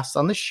you were last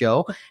on the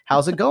show.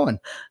 How's it going?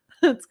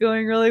 It's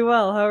going really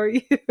well. How are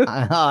you?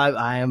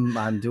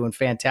 I'm doing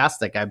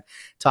fantastic. I'm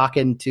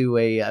talking to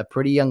a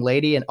pretty young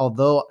lady, and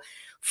although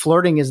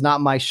flirting is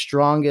not my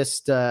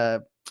strongest,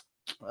 well,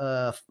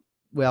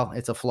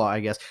 it's a flaw, I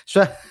guess.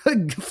 So,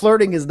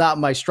 flirting is not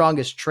my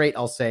strongest trait,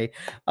 I'll say.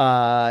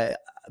 I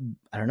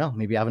don't know.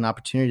 Maybe I have an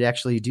opportunity to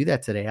actually do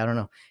that today. I don't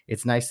know.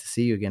 It's nice to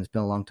see you again. It's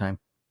been a long time.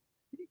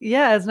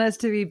 Yeah, it's nice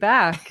to be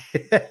back.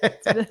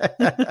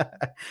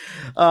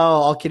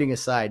 All kidding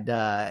aside,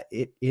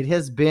 it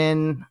has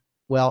been...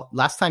 Well,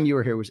 last time you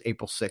were here was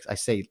April 6th. I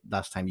say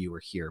last time you were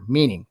here,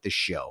 meaning the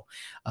show.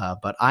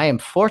 But I am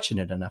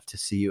fortunate enough to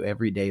see you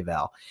every day,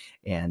 Val.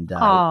 And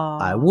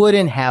I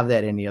wouldn't have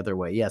that any other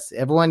way. Yes,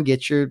 everyone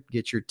get your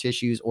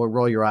tissues or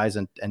roll your eyes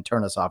and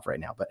turn us off right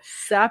now. But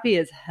sappy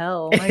as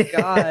hell. My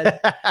God.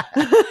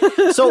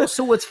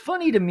 So what's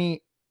funny to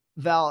me,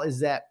 Val, is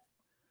that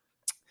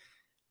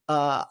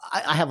I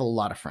have a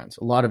lot of friends,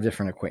 a lot of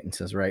different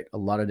acquaintances, right? A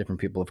lot of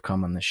different people have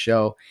come on the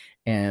show.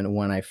 And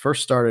when I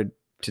first started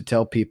to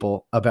tell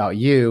people about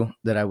you,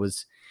 that I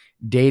was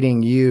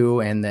dating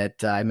you and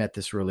that I met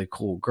this really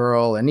cool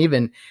girl. And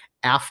even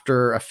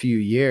after a few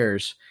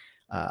years,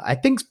 I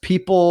think I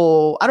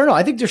don't know.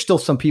 I think there's still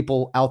some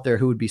people out there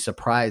who would be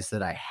surprised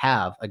that I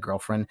have a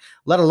girlfriend,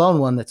 let alone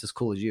one that's as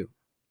cool as you.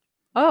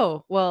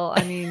 Oh, well,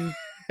 I mean,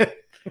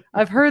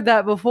 I've heard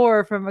that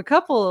before from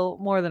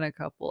more than a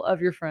couple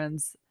of your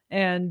friends.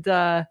 And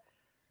I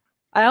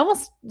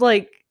almost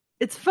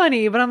it's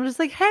funny, but I'm just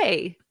like,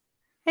 hey,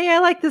 I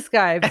like this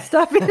guy.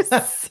 Stop being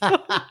so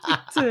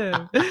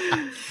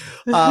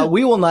cute.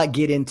 We will not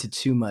get into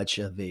too much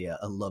of a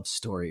love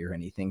story or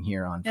anything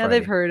here on Friday.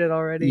 They've heard it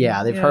already.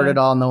 Yeah, they've heard it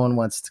all. No one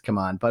wants to come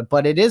on.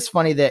 But it is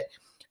funny that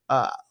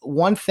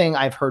one thing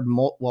I've heard,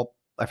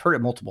 I've heard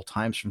it multiple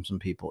times from some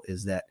people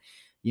is that,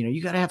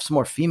 you got to have some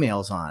more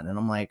females on. And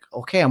I'm like,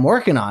 okay, I'm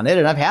working on it.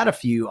 And I've had a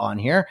few on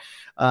here.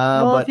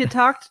 If you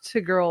talked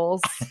to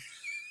girls...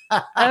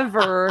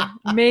 ever,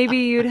 maybe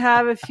you'd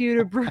have a few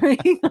to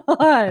bring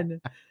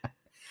on.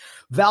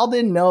 Val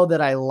didn't know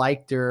that I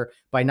liked her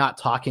by not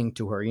talking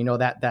to her. You know,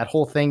 that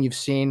whole thing you've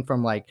seen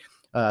from like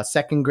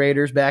second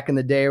graders back in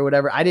the day or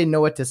whatever. I didn't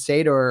know what to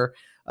say to her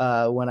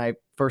when I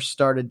first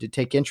started to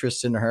take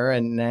interest in her,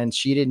 and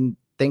she didn't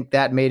think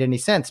that made any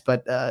sense.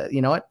 But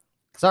you know what?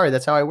 Sorry,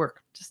 that's how I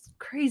work. Just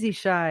crazy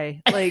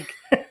shy, like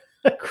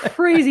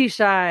crazy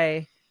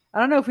shy. I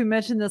don't know if we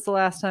mentioned this the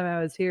last time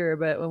I was here,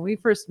 but when we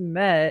first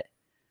met,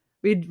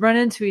 we'd run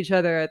into each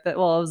other at it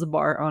was a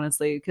bar,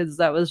 honestly, because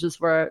that was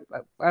just where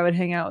I would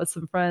hang out with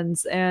some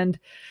friends, and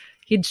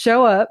he'd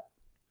show up,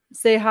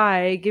 say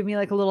hi, give me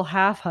like a little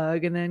half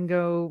hug, and then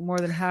go more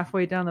than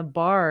halfway down the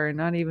bar and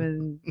not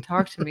even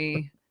talk to me.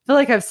 I feel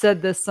like I've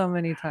said this so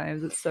many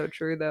times. It's so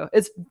true, though.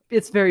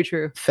 It's very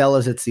true.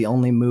 Fellas, it's the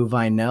only move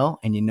I know,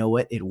 and you know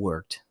what? It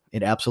worked.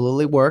 It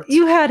absolutely worked.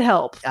 You had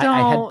help.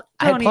 I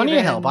had plenty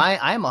of help.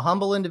 I am a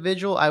humble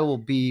individual. I will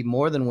be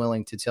more than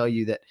willing to tell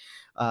you that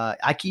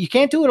you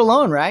can't do it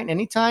alone, right?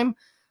 Anytime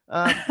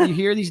you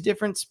hear these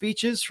different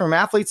speeches from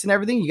athletes and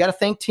everything, you got to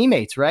thank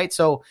teammates, right?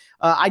 So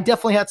I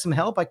definitely had some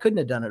help. I couldn't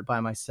have done it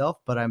by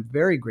myself, but I'm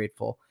very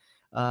grateful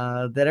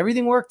that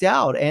everything worked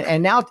out.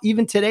 And now,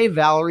 even today,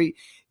 Valerie,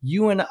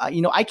 you and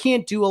I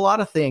can't do a lot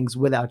of things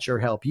without your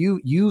help.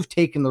 You've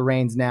taken the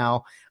reins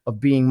now of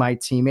being my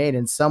teammate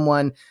and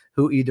someone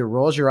who either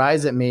rolls your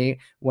eyes at me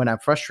when I'm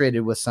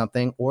frustrated with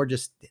something or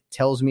just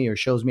tells me or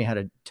shows me how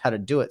to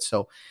do it.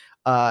 So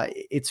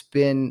it's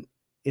been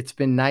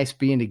nice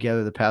being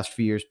together the past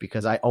few years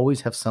because I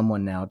always have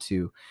someone now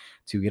to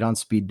get on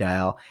speed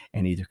dial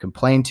and either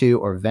complain to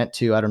or vent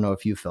to. I don't know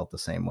if you felt the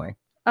same way.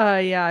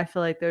 Yeah, I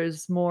feel like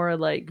there's more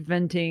like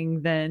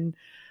venting than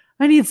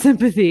I need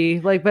sympathy.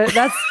 Like, but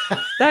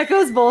that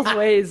goes both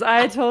ways.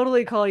 I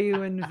totally call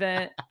you and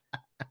vent.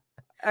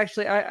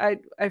 Actually, I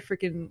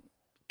freaking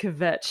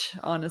kvetch,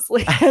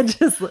 honestly.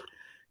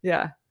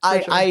 Yeah.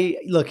 I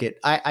look at,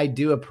 I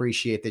do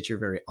appreciate that you're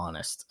very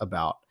honest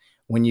about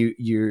when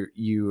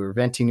you were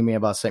venting to me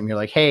about something. You're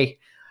like, hey,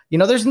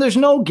 there's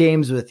no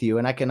games with you.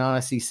 And I can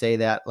honestly say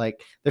that,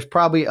 like, there's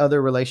probably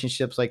other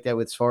relationships like that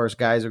with as far as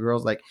guys or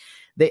girls, like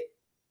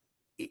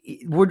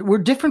we're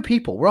different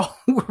people. We're all,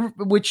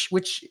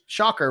 which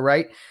shocker,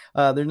 right?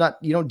 They're not,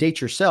 you don't date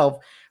yourself,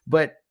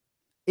 but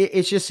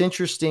it's just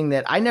interesting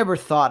that I never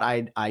thought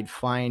I'd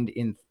find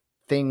in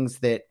things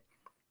that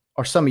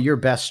are some of your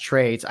best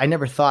traits. I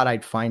never thought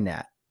I'd find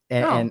that.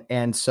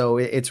 And so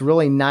it's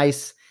really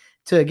nice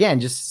to, again,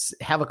 just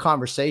have a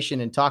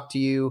conversation and talk to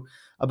you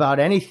about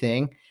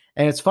anything.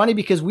 And it's funny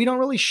because we don't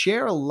really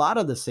share a lot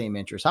of the same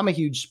interests. I'm a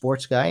huge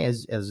sports guy,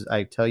 as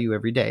I tell you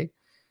every day.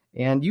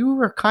 And you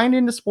were kind of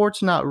into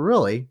sports, not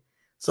really.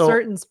 So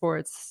certain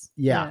sports.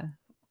 Yeah.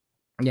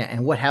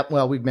 And what happened?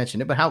 Well, we've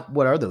mentioned it, but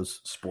what are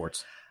those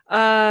sports?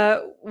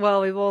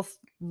 Well, we both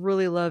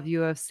really love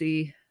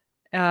UFC.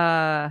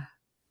 Or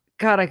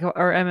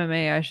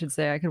MMA, I should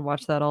say. I could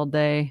watch that all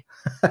day.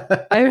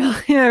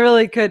 I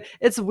really could.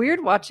 It's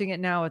weird watching it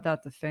now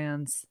without the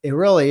fans. It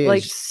really is.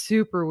 Like,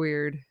 super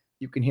weird.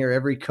 You can hear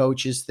every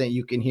coach's thing.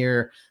 You can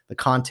hear the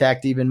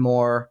contact even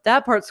more.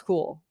 That part's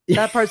cool.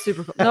 That part's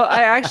super cool. No,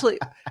 I actually,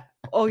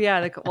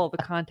 the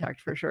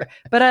contact for sure.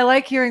 But I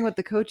like hearing what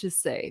the coaches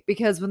say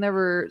because when there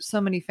were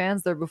so many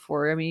fans there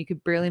before, I mean, you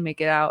could barely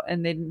make it out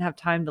and they didn't have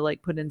time to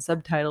like put in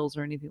subtitles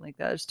or anything like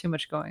that. There's too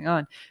much going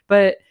on.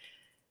 But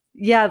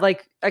yeah,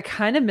 like I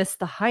kind of miss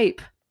the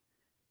hype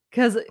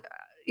because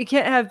you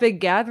can't have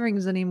big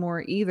gatherings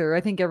anymore either.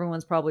 I think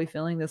everyone's probably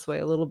feeling this way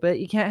a little bit.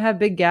 You can't have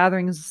big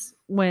gatherings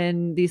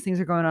when these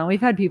things are going on.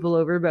 We've had people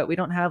over, but we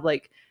don't have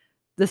like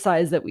the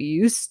size that we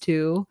used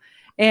to.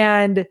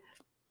 And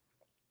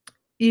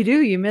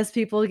you miss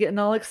people getting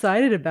all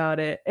excited about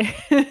it.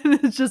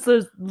 It's just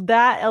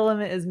that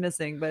element is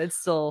missing, but it's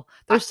still,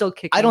 they're still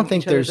kicking I don't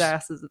think each other's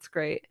asses. It's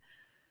great.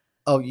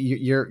 Oh,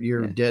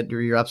 you're dead.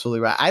 You're absolutely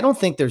right. I don't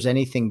think there's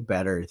anything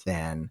better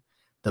than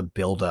the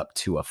build up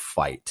to a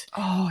fight.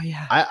 Oh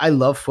yeah. I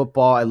love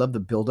football. I love the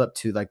build up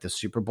to like the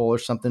Super Bowl or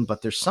something,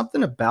 but there's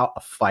something about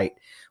a fight,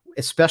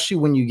 especially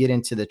when you get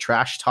into the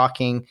trash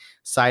talking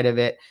side of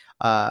it.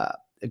 A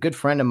good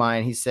friend of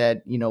mine, he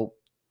said,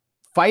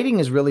 fighting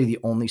is really the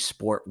only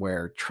sport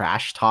where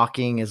trash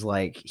talking is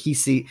like he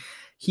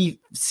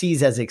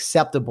sees as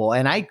acceptable.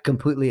 And I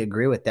completely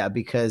agree with that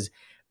because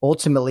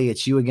ultimately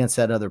it's you against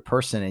that other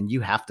person and you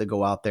have to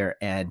go out there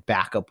and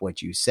back up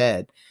what you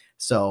said.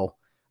 So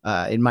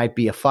it might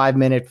be a 5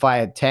 minute,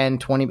 5, 10,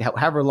 20,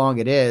 however long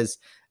it is.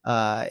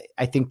 I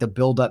think the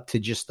build up to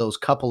just those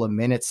couple of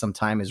minutes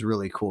sometime is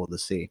really cool to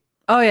see.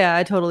 Oh yeah,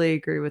 I totally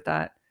agree with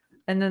that.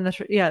 And then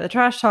the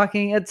trash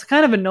talking, it's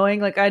kind of annoying.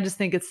 Like, I just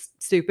think it's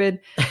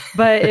stupid.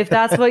 But if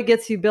that's what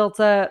gets you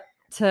built up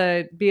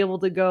to be able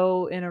to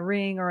go in a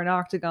ring or an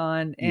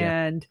octagon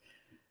and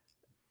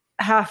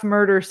half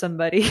murder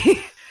somebody,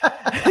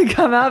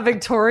 come out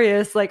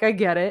victorious, like, I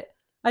get it.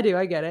 I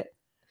get it.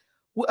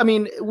 Well, I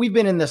mean, we've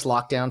been in this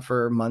lockdown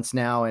for months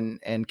now,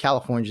 and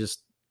California's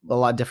just a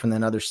lot different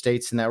than other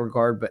states in that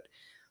regard. But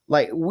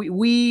like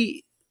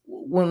we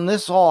when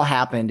this all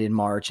happened in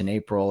March and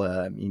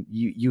April,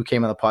 you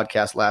came on the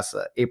podcast last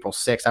April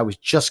 6th. I was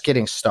just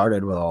getting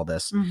started with all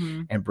this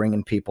and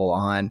bringing people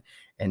on,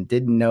 and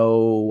didn't know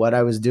what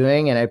I was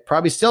doing, and I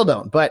probably still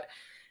don't. But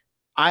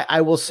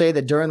I will say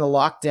that during the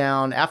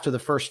lockdown, after the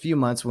first few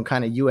months, when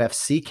kind of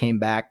UFC came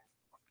back,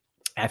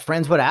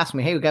 friends would ask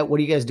me, "Hey, what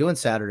are you guys doing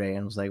Saturday?"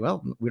 And I was like,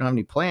 "Well, we don't have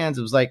any plans."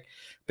 It was like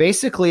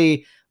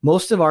basically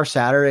most of our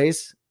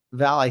Saturdays,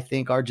 Val, I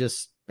think, are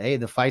just, hey,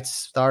 the fights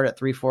start at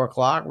 3-4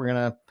 o'clock. We're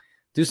gonna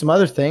do some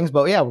other things,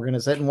 but yeah, we're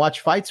gonna sit and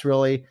watch fights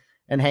really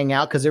and hang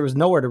out, because there was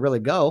nowhere to really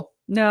go.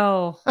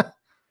 No.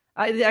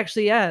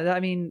 I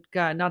mean,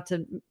 God, not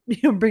to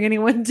bring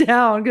anyone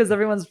down, because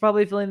everyone's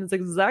probably feeling this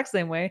exact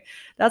same way.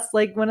 That's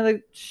like one of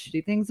the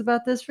shitty things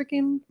about this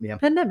freaking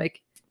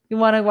pandemic. You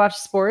want to watch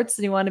sports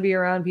and you want to be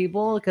around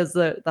people because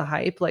the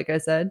hype, like I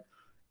said,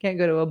 can't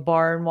go to a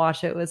bar and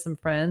watch it with some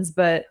friends.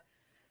 But,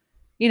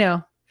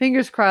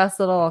 fingers crossed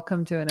it'll all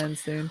come to an end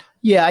soon.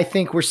 Yeah, I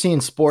think we're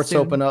seeing sports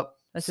open up.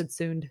 I said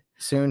soon.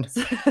 Soon.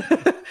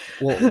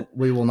 Well,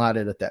 we will not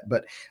edit that,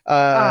 but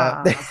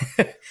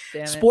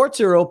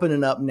sports are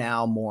opening up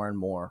now more and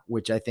more,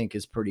 which I think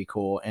is pretty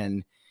cool.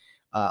 And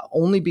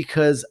only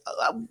because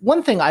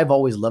one thing I've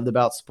always loved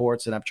about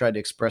sports, and I've tried to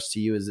express to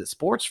you, is that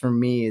sports for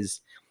me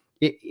is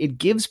it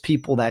gives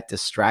people that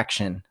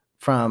distraction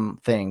from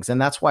things.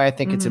 And that's why I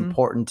think it's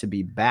important to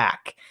be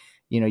back.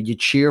 You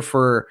cheer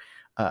for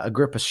a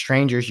group of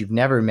strangers you've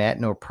never met,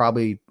 nor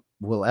probably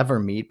will ever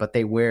meet, but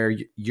they wear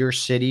your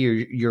city or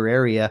your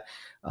area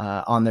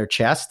on their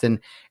chest.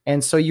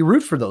 And so you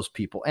root for those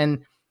people.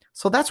 And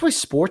so that's why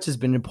sports has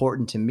been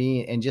important to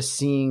me, and just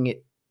seeing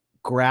it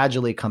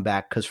gradually come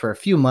back. Cause for a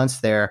few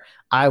months there,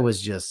 I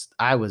was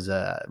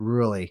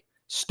really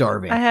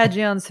starving. I had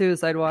you on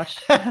suicide watch.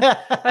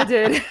 I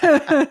did.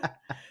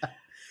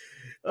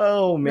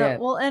 Oh man.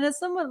 No, well, and as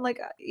someone like,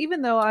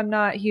 even though I'm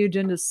not huge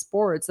into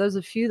sports, there's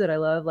a few that I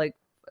love, like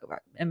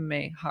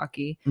MMA,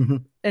 hockey,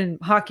 and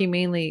hockey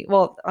mainly.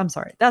 Well, I'm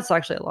sorry. That's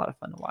actually a lot of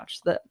fun to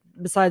watch.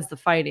 Besides the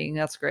fighting,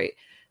 that's great.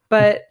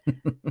 But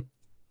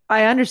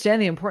I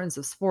understand the importance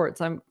of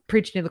sports. I'm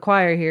preaching to the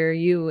choir here,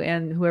 you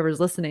and whoever's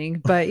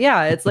listening. But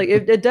yeah, it's like,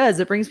 it does.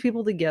 It brings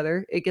people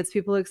together. It gets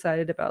people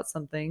excited about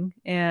something.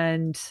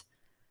 And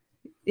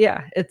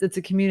yeah, it's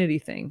a community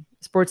thing.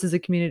 Sports is a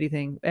community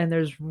thing. And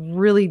there's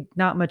really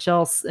not much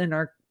else in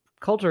our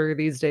culture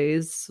these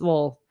days.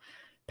 Well,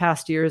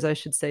 past years, I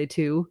should say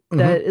too,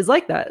 that is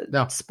like that.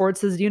 No.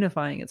 Sports is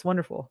unifying. It's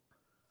wonderful.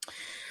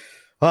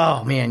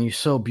 Oh man, you're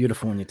so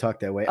beautiful when you talk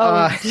that way.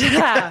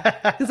 Yeah,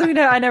 because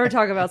I never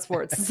talk about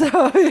sports.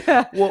 So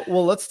yeah.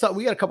 Well, let's talk.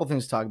 We got a couple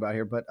things to talk about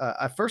here, but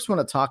I first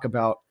want to talk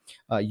about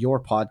your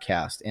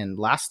podcast. And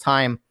last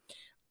time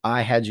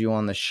I had you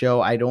on the show,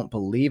 I don't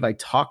believe I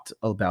talked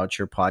about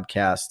your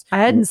podcast. I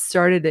hadn't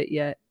started it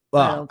yet.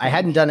 Well, I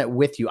hadn't done it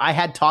with you. I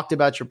had talked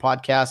about your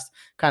podcast,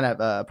 kind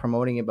of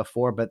promoting it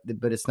before, but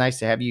it's nice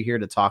to have you here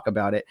to talk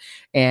about it.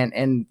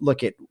 And look,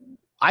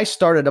 I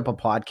started up a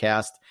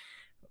podcast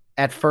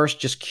at first,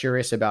 just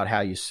curious about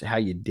how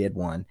you did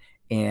one.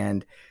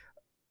 And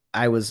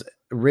I was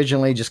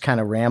originally just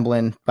kind of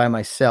rambling by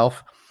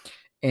myself.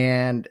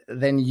 And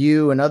then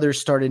you and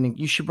others started, and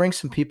you should bring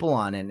some people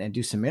on and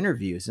do some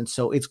interviews. And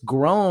so it's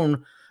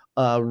grown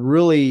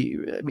really.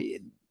 I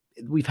mean,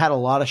 we've had a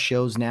lot of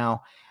shows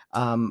now.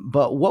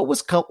 But what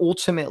was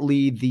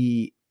ultimately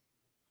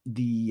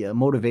the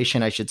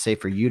motivation, I should say,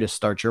 for you to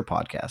start your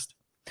podcast?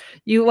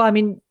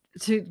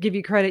 To give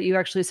you credit, you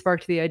actually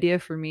sparked the idea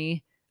for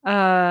me.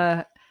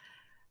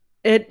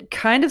 It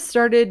kind of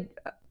started,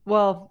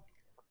 well,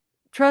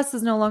 Tress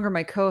is no longer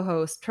my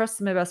co-host. Tress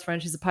is my best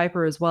friend. She's a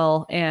piper as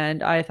well.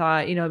 And I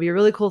thought, it'd be a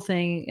really cool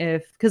thing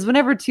because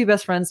whenever two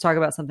best friends talk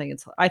about something,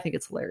 I think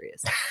it's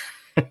hilarious.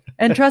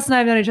 And Tress and I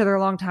have known each other a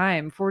long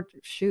time for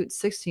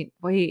 16.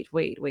 Wait.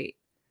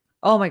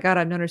 Oh my God,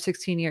 I've known her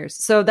 16 years.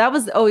 So that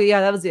was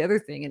the other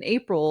thing. And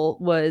April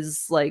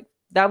was like,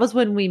 that was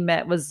when we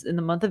met, was in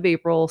the month of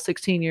April,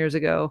 16 years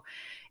ago.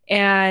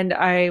 And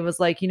I was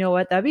like, you know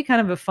what? That'd be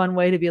kind of a fun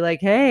way to be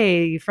like,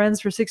 hey, friends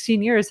for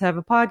 16 years have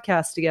a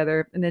podcast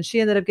together. And then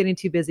she ended up getting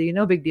too busy.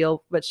 No big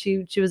deal. But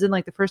she was in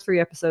like the first 3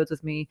 episodes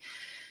with me.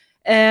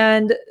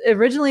 And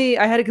originally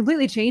I had to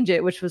completely change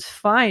it, which was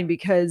fine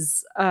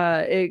because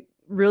it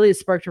really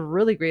sparked a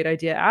really great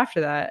idea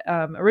after that.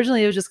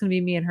 Originally it was just going to be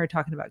me and her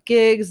talking about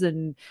gigs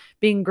and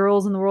being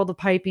girls in the world of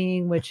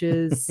piping, which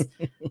is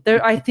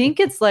there. I think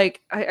it's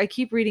like, I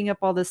keep reading up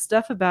all this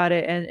stuff about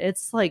it, and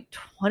it's like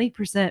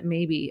 20%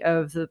 maybe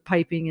of the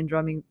piping and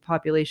drumming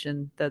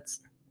population that's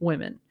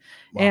women.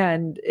 Wow.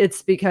 And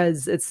it's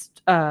because it's,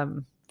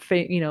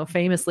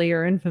 famously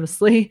or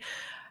infamously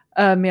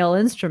a male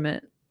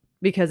instrument,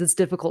 because it's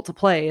difficult to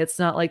play. It's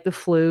not like the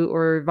flute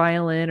or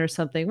violin or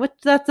something, which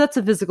that's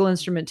a physical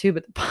instrument too,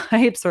 but the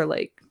pipes are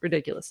like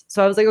ridiculous.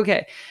 So I was like,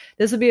 okay,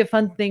 this would be a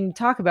fun thing to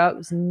talk about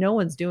because no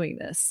one's doing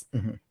this.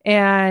 Mm-hmm.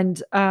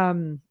 And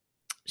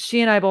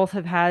she and I both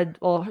have had,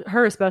 well,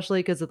 her especially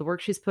because of the work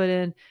she's put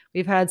in,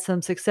 we've had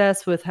some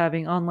success with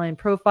having online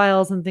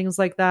profiles and things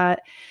like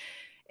that.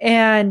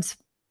 And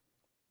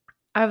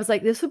I was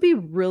like, this would be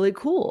really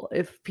cool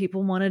if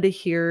people wanted to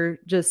hear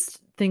just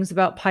things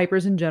about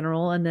pipers in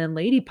general and then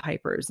lady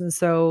pipers. And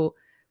so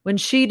when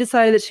she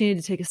decided that she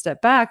needed to take a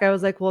step back, I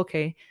was like, well,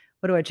 okay,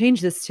 what do I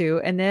change this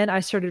to? And then I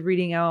started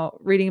reading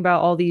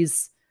about all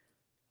these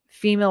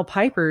female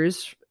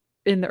pipers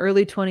in the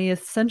early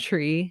 20th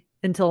century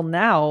until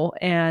now,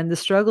 and the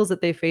struggles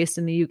that they faced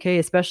in the UK,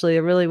 especially.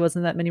 There really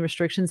wasn't that many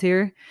restrictions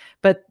here,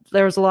 but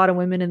there was a lot of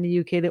women in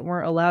the UK that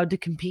weren't allowed to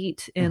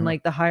compete in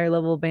like the higher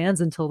level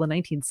bands until the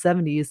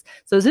 1970s.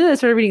 So as soon as I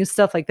started reading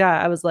stuff like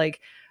that, I was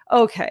like,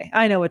 okay,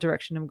 I know what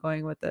direction I'm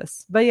going with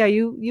this. But yeah,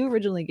 you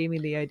originally gave me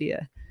the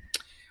idea.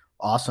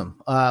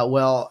 Awesome.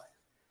 Well,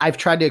 I've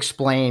tried to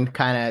explain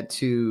kind of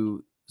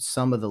to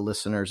some of the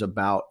listeners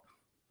about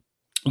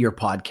your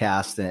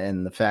podcast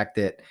and the fact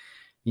that,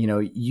 you know,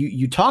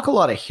 you talk a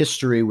lot of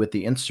history with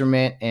the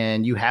instrument,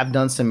 and you have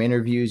done some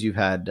interviews. You've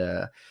had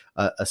a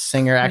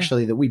singer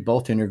actually that we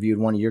both interviewed,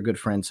 one of your good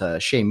friends,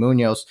 Shay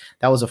Munoz.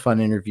 That was a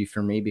fun interview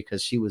for me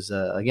because she was,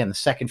 again, the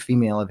second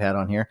female I've had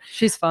on here.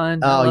 She's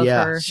fun. Oh,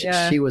 yeah. Her.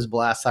 She was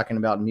blast talking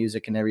about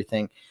music and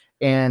everything.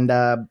 And,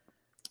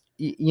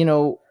 you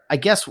know, I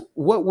guess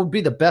what would be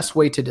the best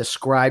way to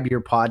describe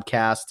your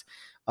podcast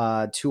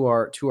to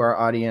our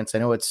audience? I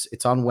know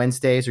it's on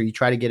Wednesdays, or you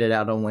try to get it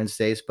out on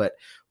Wednesdays, but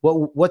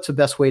what's the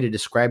best way to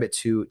describe it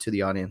to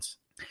the audience?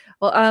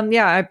 Well,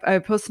 yeah, I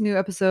post a new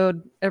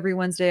episode every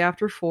Wednesday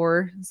after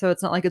 4, so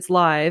it's not like it's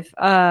live.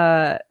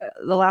 The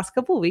last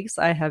couple of weeks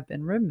I have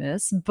been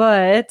remiss,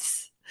 but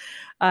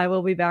I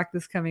will be back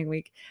this coming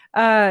week.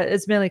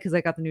 It's mainly because I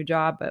got the new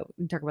job, but we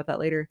can talk about that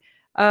later.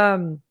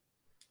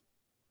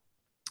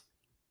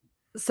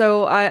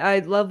 So I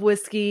love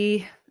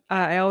whiskey.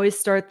 I always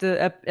start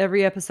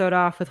every episode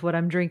off with what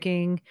I'm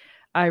drinking.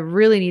 I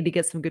really need to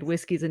get some good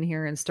whiskeys in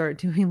here and start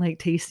doing like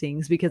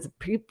tastings, because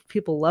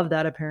people love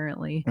that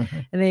apparently.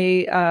 And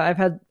I've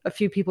had a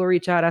few people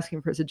reach out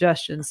asking for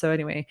suggestions. So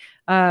anyway,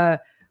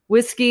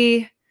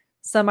 whiskey,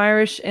 some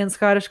Irish and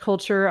Scottish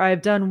culture.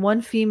 I've done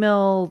one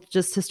female,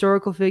 just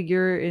historical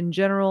figure in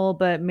general,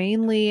 but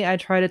mainly I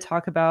try to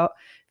talk about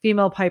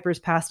female pipers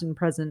past and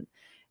present.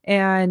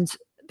 And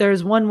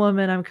there's one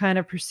woman I'm kind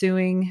of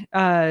pursuing.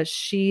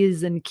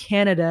 She's in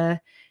Canada,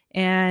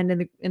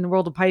 and in the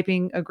world of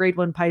piping, a grade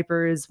 1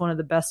 piper is one of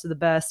the best of the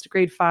best.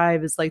 Grade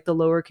 5 is like the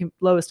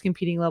lowest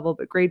competing level,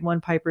 but grade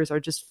 1 pipers are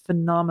just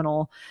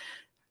phenomenal.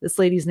 This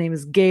lady's name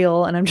is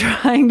Gail, and I'm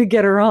trying to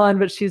get her on,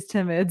 but she's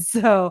timid.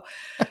 So,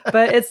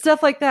 but it's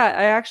stuff like that.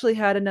 I actually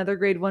had another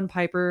grade 1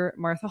 piper,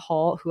 Martha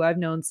Hall, who I've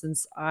known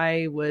since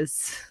I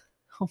was,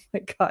 oh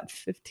my God,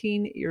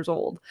 15 years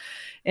old.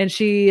 And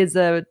she is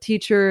a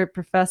teacher,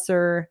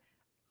 professor,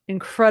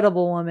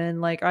 incredible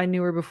woman. Like, I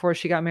knew her before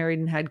she got married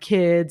and had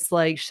kids.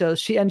 Like, so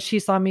she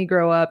saw me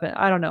grow up, and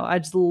I don't know, I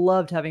just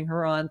loved having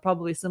her on.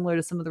 Probably similar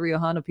to some of the Rio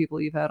Hondo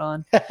people you've had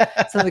on,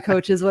 some of the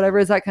coaches, whatever,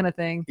 is that kind of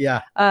thing.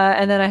 Yeah.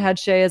 And then I had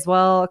Shay as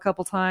well a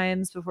couple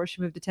times before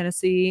she moved to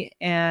Tennessee.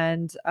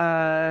 And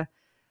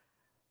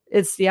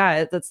that's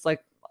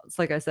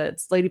like I said,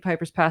 it's lady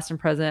pipers past and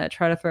present. I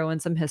try to throw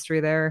in some history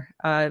there,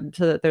 so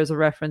that there's a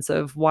reference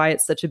of why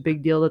it's such a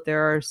big deal that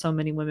there are so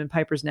many women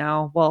pipers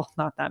now. Well,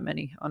 not that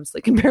many, honestly,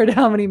 compared to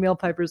how many male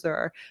pipers there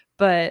are,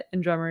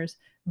 and drummers.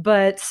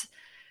 But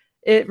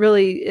it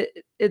really,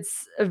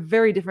 it's a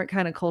very different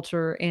kind of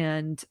culture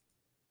and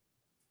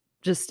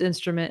just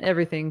instrument,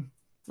 everything.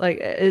 Like,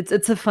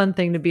 it's a fun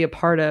thing to be a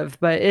part of,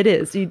 but it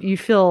is, you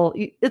feel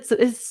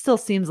it still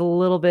seems a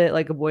little bit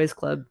like a boys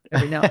club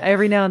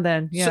every now and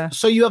then. Yeah.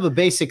 So you have a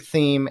basic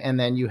theme, and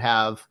then you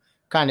have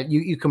kind of,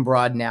 you can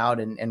broaden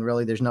out, and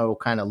really there's no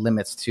kind of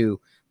limits to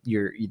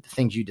the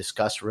things you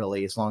discuss,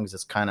 really, as long as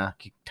it's kind of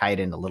tied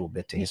in a little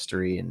bit to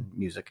history and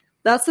music.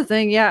 That's the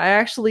thing. Yeah. I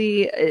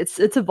actually, it's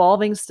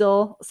evolving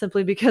still,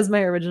 simply because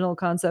my original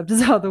concept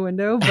is out the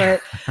window,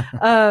 but,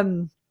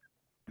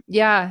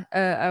 yeah,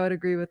 I would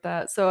agree with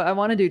that. So I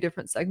want to do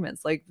different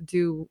segments, like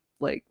do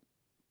like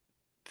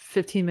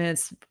 15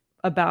 minutes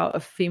about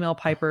a female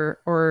piper,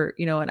 or,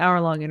 you know, an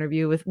hour-long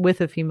interview with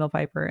a female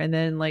piper, and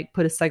then like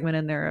put a segment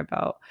in there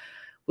about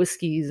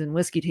whiskeys and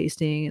whiskey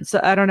tasting. And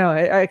so I don't know,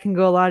 I can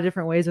go a lot of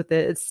different ways with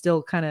it. It's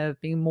still kind of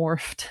being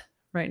morphed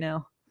right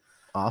now.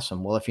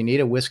 Awesome. Well, if you need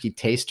a whiskey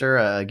taster,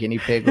 a guinea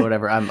pig, or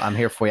whatever, I'm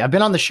here for you. I've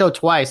been on the show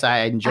twice.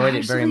 I enjoyed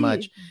it very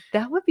much.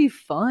 That would be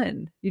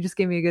fun. You just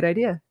gave me a good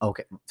idea.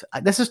 Okay.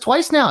 This is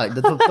twice now.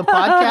 The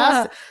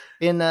podcast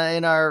in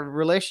our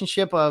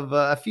relationship of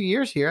a few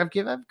years here, I've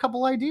a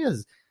couple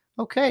ideas.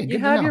 Okay. You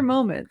have your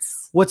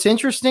moments. What's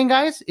interesting,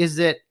 guys, is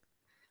that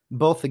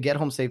both the Get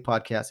Home Safe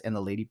podcast and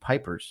the Lady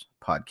Pipers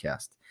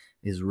podcast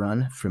is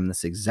run from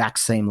this exact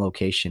same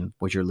location,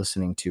 what you're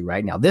listening to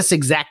right now. This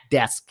exact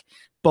desk.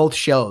 Both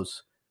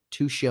shows,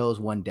 2 shows,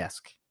 1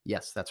 desk.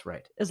 Yes, that's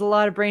right. There's a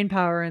lot of brain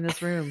power in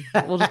this room.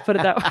 We'll just put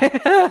it that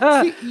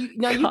way. See,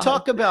 you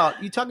talk about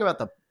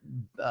the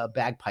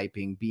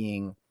bagpiping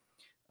being,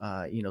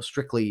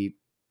 strictly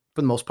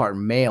for the most part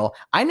male.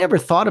 I never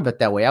thought of it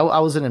that way. I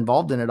wasn't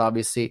involved in it,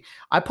 obviously.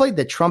 I played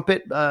the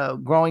trumpet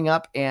growing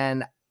up,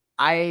 and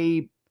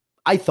I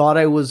I thought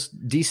I was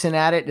decent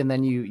at it. And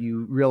then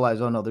you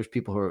realize, oh no, there's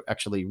people who are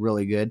actually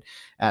really good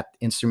at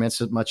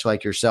instruments, much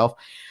like yourself.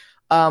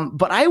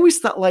 But I always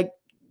thought like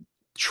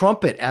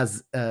trumpet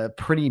as a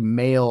pretty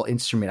male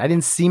instrument. I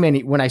didn't see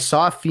many. When I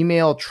saw a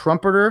female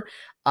trumpeter,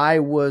 I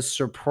was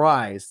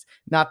surprised.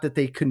 Not that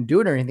they couldn't do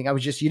it or anything. I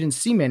was just, you didn't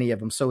see many of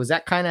them. So is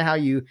that kind of how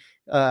you,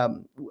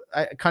 kind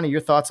of your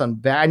thoughts on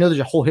that? I know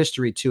there's a whole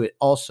history to it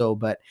also,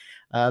 but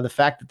the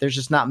fact that there's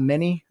just not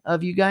many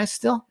of you guys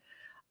still?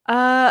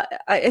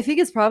 I think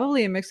it's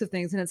probably a mix of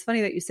things. And it's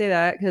funny that you say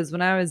that, because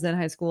when I was in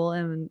high school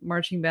and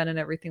marching band and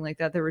everything like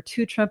that, there were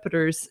 2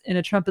 trumpeters in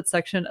a trumpet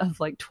section of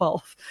like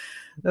 12.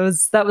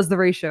 That was the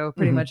ratio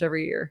pretty much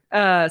every year.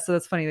 So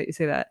that's funny that you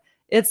say that.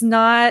 It's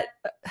not,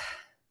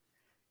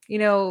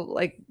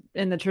 like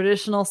in the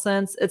traditional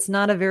sense, it's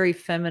not a very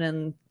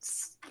feminine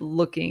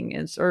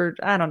looking, or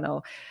I don't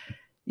know.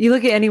 You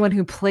look at anyone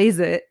who plays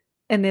it,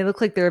 and they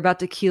look like they're about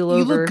to keel over.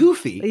 You look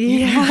goofy.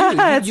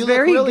 Yeah, it's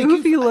very really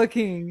goofy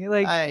looking.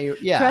 Like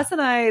yeah. Tress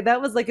and I,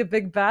 that was like a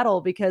big battle,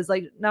 because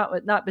like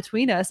not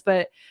between us,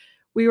 but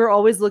we were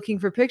always looking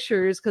for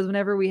pictures, because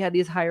whenever we had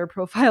these higher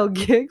profile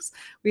gigs,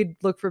 we'd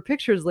look for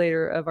pictures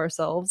later of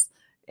ourselves,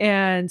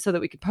 and so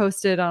that we could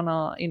post it on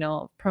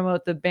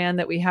promote the band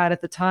that we had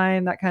at the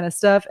time, that kind of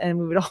stuff. And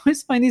we would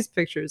always find these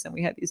pictures, and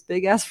we had these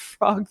big ass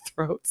frog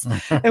throats,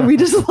 and we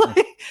just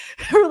like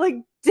we're like,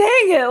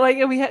 dang it, like,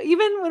 and we had,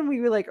 even when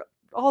we were like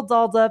all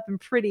dolled up and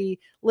pretty,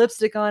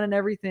 lipstick on and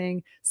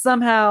everything,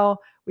 somehow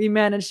we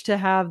managed to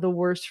have the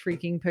worst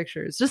freaking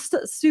pictures. Just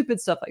stupid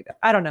stuff like that.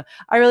 I don't know.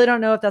 I really don't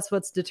know if that's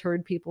what's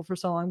deterred people for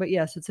so long, but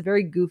yes, it's a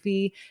very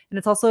goofy, and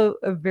it's also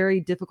a very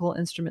difficult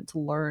instrument to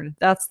learn.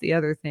 That's the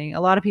other thing.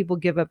 A lot of people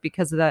give up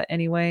because of that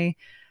anyway.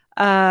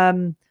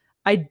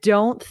 I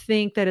don't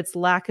think that it's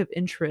lack of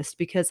interest,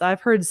 because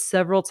I've heard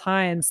several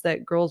times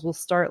that girls will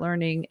start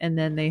learning and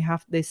then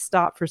they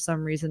stop for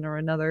some reason or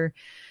another.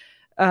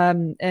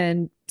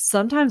 And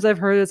sometimes I've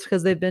heard it's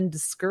because they've been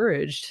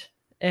discouraged,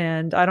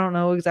 and I don't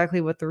know exactly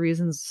what the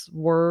reasons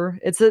were.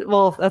 That's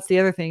the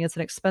other thing. It's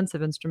an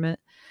expensive instrument,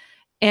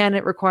 and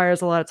it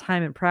requires a lot of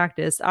time and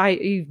practice.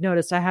 You've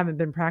noticed I haven't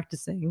been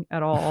practicing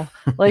at all.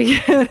 Like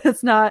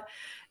it's not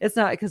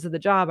because of the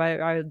job.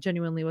 I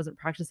genuinely wasn't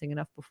practicing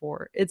enough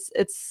before. It's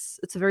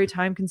a very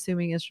time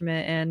consuming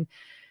instrument, and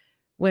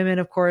women,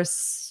 of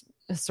course,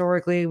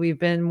 historically, we've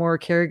been more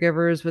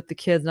caregivers with the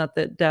kids. Not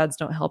that dads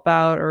don't help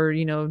out or,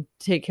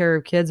 take care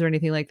of kids or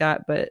anything like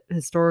that. But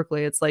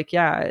historically, it's like,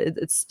 yeah,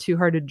 it's too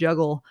hard to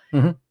juggle.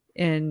 Mm-hmm.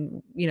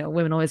 And,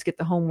 women always get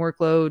the home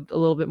workload a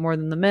little bit more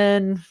than the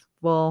men.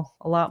 Well,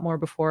 a lot more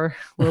before,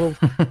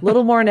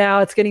 little more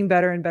now. It's getting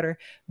better and better.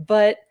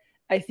 But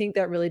I think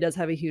that really does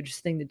have a huge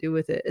thing to do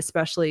with it,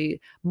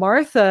 especially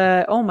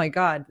Martha. Oh my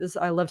God.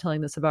 I love telling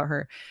this about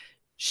her.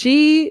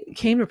 She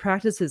came to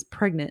practice as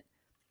pregnant.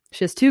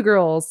 She has 2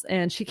 girls,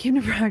 and she came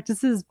to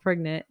practice as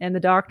pregnant, and the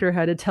doctor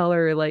had to tell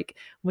her, like,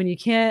 when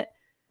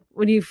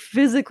you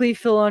physically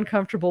feel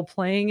uncomfortable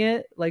playing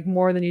it, like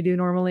more than you do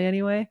normally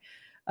anyway,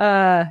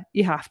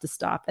 you have to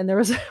stop. And there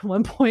was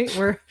one point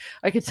where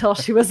I could tell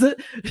she wasn't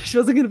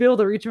going to be able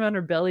to reach around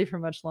her belly for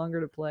much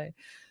longer to play.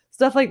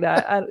 Stuff like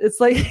that. It's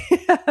like,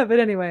 but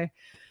anyway,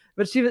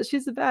 but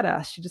she's a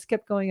badass. She just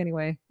kept going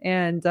anyway.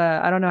 And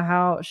I don't know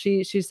how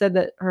she said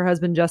that her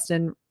husband,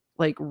 Justin,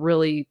 like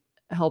really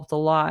helped a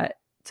lot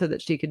so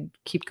that she could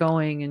keep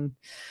going. And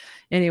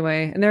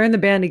anyway, and they're in the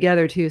band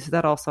together too, so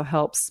that also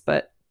helps.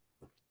 But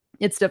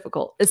it's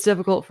difficult. It's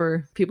difficult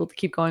for people to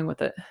keep going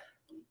with it.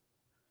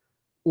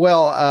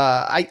 Well,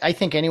 I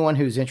think anyone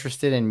who's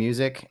interested in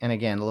music, and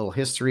again, a little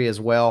history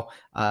as well,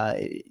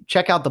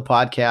 check out the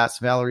podcast,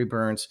 Valerie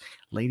Burns,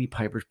 Lady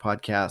Piper's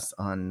podcast,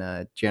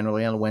 on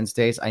generally on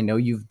Wednesdays. I know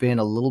you've been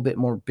a little bit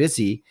more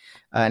busy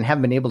and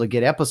haven't been able to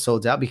get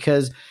episodes out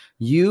because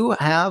you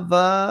have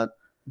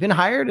been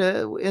hired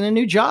in a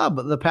new job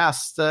the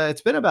past,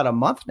 it's been about a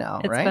month now,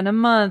 right? It's been a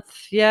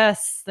month.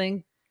 Yes.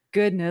 Thank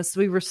goodness.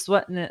 We were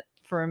sweating it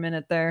for a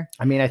minute there.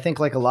 I mean, I think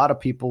like a lot of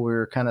people, we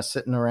were kind of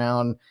sitting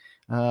around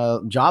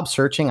job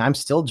searching. I'm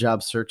still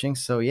job searching.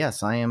 So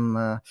yes, I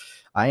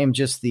am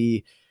just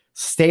the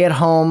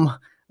stay-at-home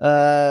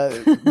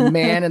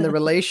man in the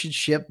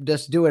relationship,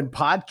 just doing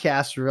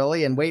podcasts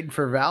really and waiting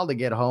for Val to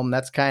get home.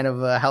 That's kind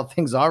of how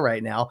things are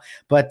right now.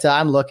 But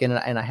I'm looking,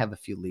 and I have a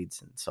few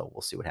leads, and so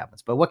we'll see what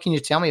happens. But what can you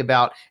tell me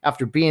about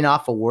after being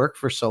off of work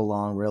for so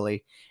long,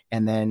 really,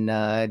 and then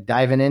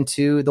diving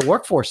into the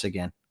workforce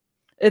again?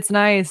 It's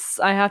nice,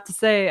 I have to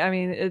say. I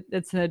mean,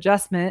 it's an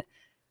adjustment.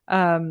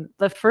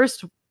 The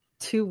first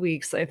 2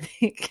 weeks, I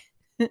think,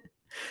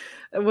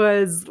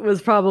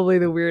 was probably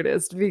the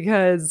weirdest,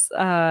 because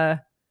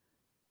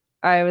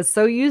I was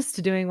so used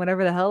to doing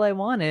whatever the hell I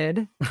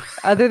wanted,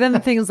 other than the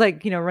things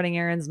like, running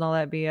errands and all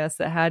that BS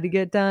that had to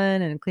get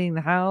done, and cleaning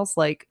the house.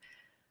 Like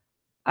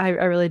I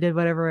really did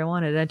whatever I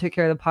wanted. I took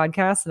care of the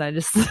podcast, and I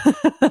just,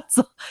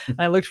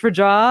 I looked for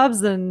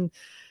jobs, and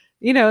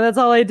that's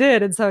all I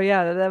did. And so,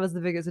 yeah, that was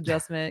the biggest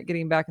adjustment,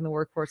 getting back in the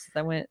workforce.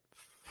 I went,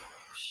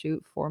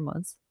 4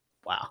 months.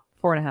 Wow.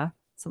 4.5.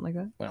 something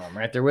like that. Well, I'm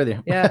right there with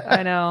you. Yeah,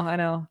 I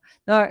know.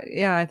 No,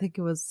 yeah, I think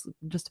it was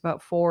just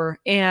about 4.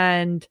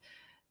 And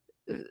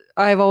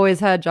I've always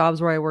had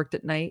jobs where I worked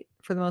at night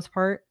for the most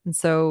part. And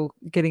so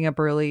getting up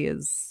early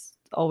has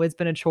always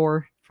been a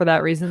chore for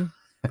that reason.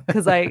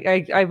 Because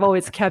I've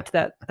always kept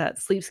that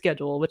sleep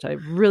schedule, which I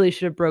really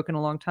should have broken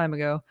a long time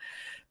ago.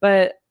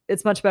 But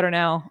it's much better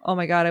now. Oh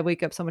my God, I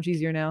wake up so much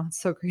easier now. It's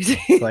so crazy.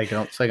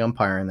 It's like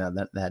umpiring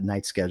that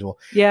night schedule.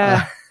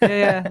 Yeah.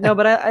 No,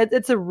 but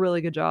it's a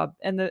really good job.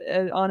 And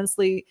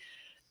honestly,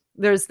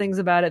 there's things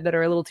about it that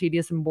are a little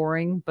tedious and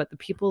boring, but the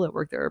people that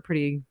work there are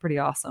pretty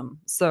awesome.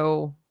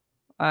 So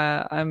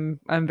I'm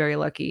very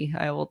lucky.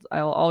 I'll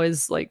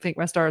always like thank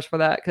my stars for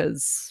that,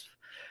 because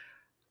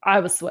I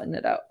was sweating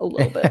it out a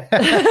little bit.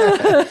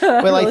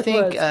 Well, I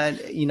think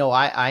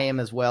I am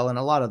as well, and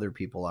a lot of other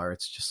people are.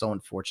 It's just so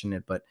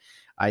unfortunate, but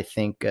I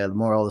think the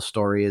moral of the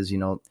story is,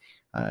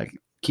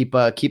 keep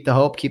the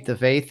hope, keep the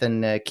faith,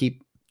 and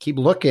keep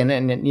looking,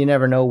 and you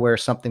never know where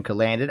something could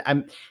land.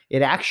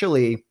 It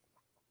actually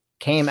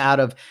came out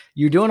of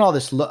you doing all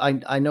this.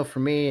 I know for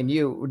me and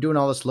you, we're doing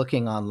all this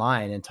looking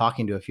online and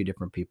talking to a few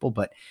different people,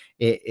 but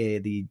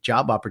the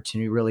job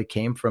opportunity really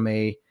came from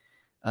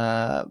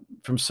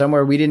from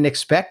somewhere we didn't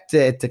expect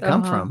it to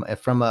come from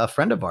a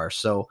friend of ours.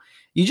 So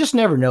you just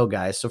never know,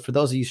 guys. So for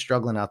those of you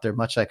struggling out there,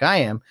 much like I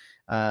am,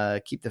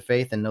 keep the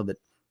faith and know that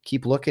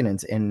keep looking,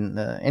 and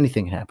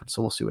anything can happen.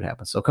 So we'll see what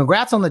happens. So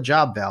congrats on the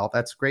job, Val.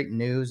 That's great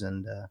news.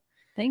 And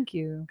thank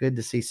you. Good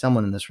to see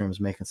someone in this room is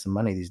making some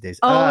money these days.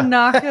 Oh,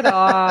 knock it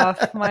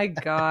off. My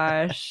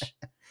gosh.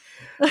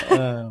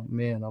 Oh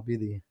man, I'll be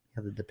the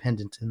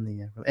dependent in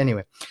the,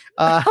 anyway.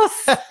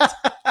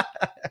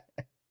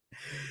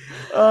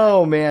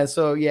 Oh man.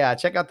 So yeah,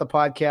 check out the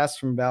podcast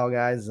from Val,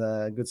 guys.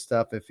 Good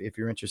stuff. If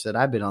you're interested,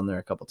 I've been on there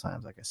a couple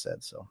times, like I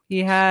said, so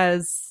he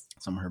has.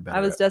 Some of her better. I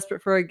was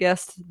desperate for a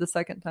guest the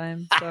second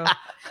time. So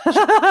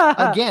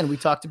again, we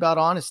talked about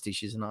honesty.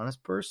 She's an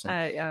honest person.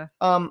 Yeah.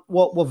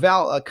 Well,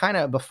 Val, kind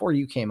of before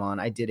you came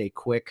on, I did a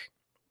quick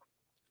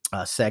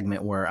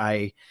segment where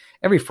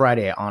every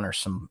Friday I honor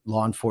some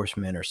law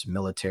enforcement or some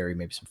military,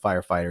 maybe some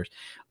firefighters.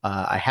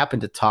 I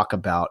happened to talk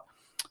about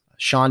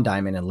Sean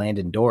Diamond and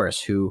Landon Doris,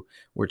 who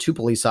were 2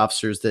 police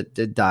officers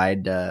that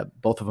died,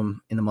 both of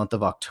them in the month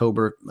of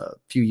October, a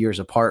few years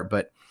apart.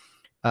 But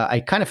I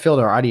kind of filled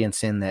our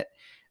audience in that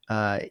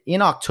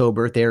in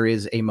October, there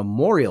is a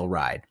memorial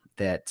ride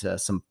that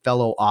some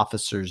fellow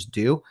officers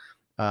do,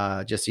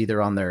 just either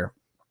in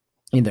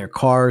their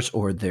cars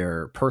or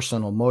their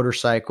personal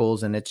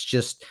motorcycles. And it's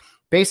just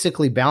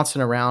basically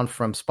bouncing around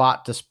from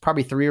spot to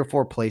probably 3 or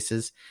 4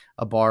 places,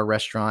 a bar,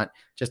 restaurant,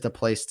 just a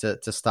place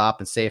to stop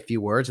and say a few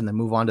words and then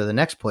move on to the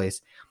next place.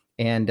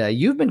 And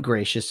you've been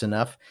gracious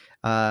enough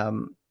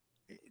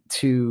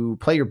to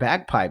play your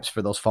bagpipes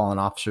for those fallen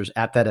officers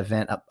at that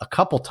event a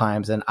couple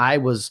times. And I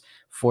was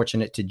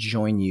fortunate to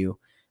join you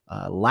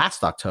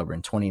last October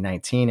in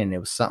 2019, and it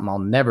was something I'll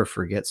never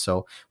forget.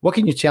 So what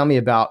can you tell me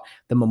about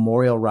the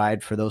memorial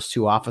ride for those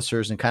 2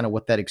 officers and kind of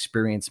what that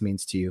experience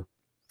means to you?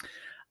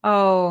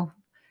 Oh,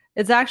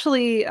 it's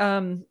actually,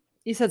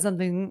 you said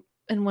something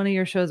in one of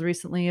your shows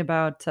recently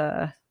about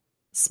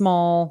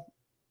small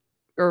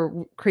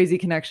or crazy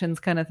connections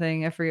kind of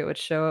thing. I forget which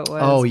show it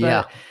was. Oh,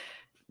 yeah.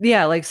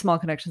 Yeah, like small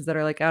connections that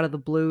are like out of the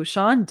blue.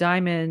 Sean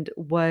Diamond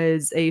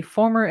was a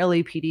former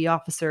LAPD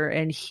officer,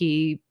 and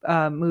he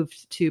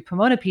moved to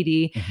Pomona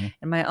PD. Mm-hmm.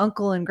 And my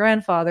uncle and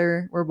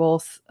grandfather were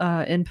both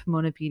in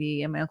Pomona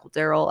PD, and my uncle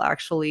Daryl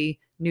actually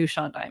knew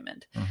Sean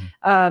Diamond.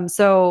 Mm-hmm.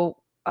 So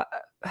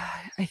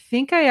I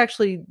think I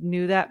actually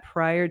knew that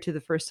prior to the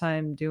first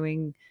time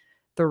doing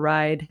the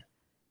ride,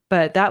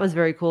 but that was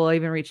very cool. I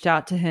even reached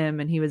out to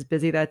him, and he was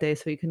busy that day,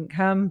 so he couldn't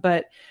come.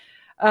 But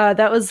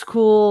that was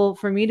cool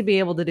for me to be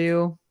able to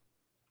do.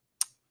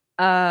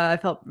 I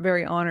felt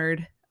very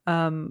honored.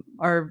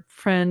 Our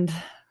friend,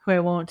 who I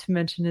won't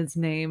mention his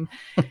name,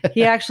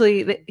 he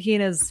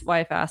and his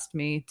wife asked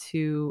me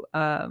to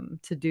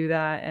do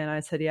that. And I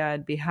said, yeah,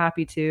 I'd be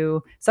happy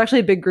to. It's actually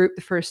a big group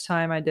the first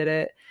time I did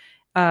it.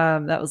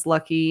 That was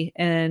lucky.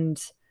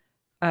 And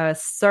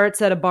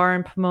starts at a bar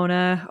in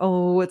Pomona.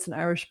 Oh, it's an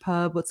Irish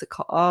pub. What's it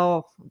called?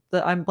 Oh,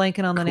 I'm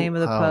blanking on the name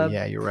of the pub.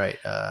 Yeah, you're right.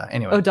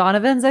 Anyway.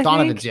 O'Donovan's, I think.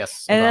 Donovan's,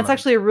 yes. And that's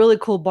actually a really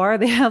cool bar.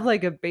 They have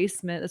like a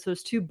basement. So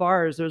there's 2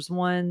 bars. There's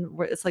one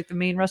where it's like the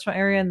main restaurant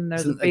area, and then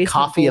there's a basement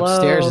coffee below.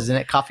 Upstairs, isn't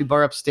it? Coffee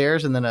bar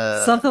upstairs, and then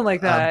something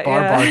like that.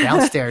 Bar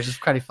downstairs. It's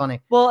pretty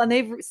funny. Well, and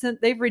they've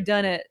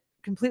redone it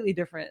completely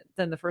different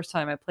than the first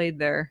time I played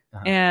there.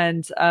 Uh-huh.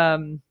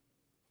 And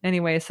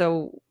anyway,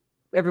 so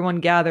everyone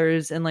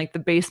gathers in like the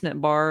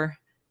basement bar.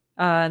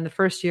 And the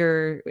first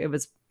year it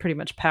was pretty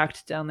much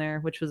packed down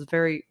there, which was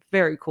very,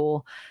 very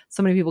cool.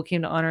 So many people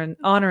came to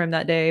honor him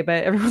that day,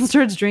 but everyone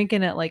starts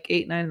drinking at like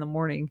 8, 9 in the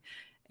morning.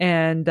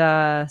 And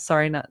I'm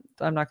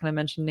not going to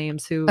mention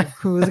names who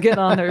was getting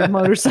on their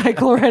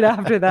motorcycle right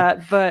after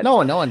that, but no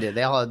one did.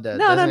 They all had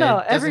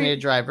designated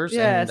drivers.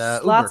 Yes, and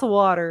Uber. lots of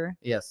water.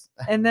 Yes.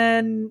 And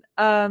then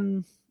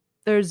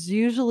there's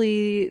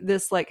usually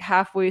this like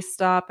halfway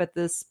stop at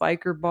this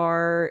biker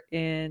bar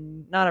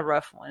in, not a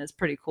rough one. It's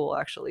pretty cool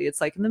actually.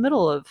 It's like in the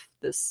middle of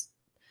this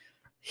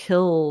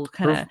hill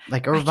kind of,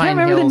 like I Irvine can't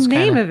remember Hills, the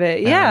name kinda. of it.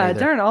 I don't Yeah, either.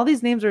 darn, all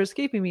these names are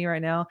escaping me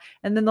right now.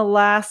 And then the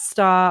last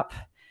stop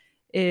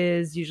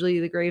is usually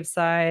the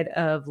graveside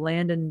of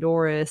Landon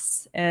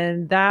Doris,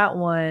 and that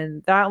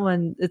one,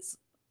 it's,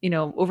 you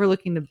know,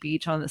 overlooking the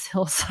beach on this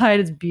hillside.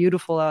 It's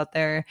beautiful out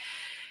there.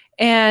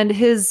 And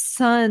his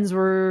sons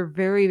were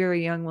very,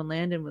 very young when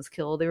Landon was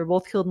killed. They were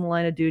both killed in the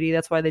line of duty.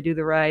 That's why they do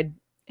the ride.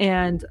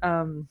 And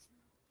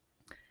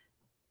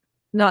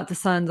not the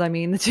sons, I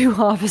mean the two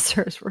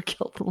officers were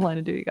killed in the line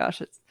of duty. Gosh,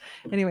 it's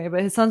anyway,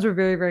 but his sons were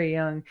very, very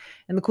young.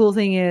 And the cool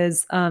thing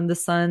is the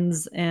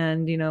sons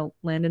and, you know,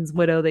 Landon's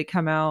widow, they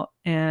come out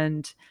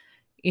and,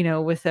 you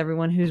know, with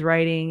everyone who's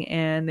writing,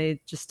 and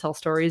they just tell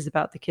stories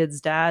about the kid's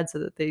dad so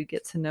that they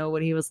get to know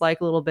what he was like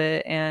a little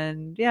bit.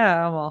 And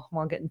yeah, well, I'm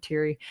all getting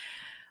teary.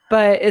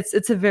 But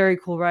it's a very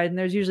cool ride. And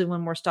there's usually one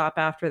more stop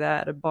after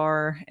that, a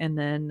bar, and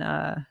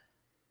then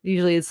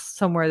usually it's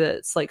somewhere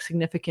that's like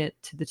significant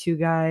to the two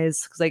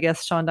guys, because I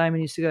guess Sean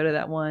Diamond used to go to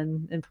that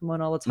one in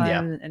Pomona all the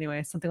time. Yeah.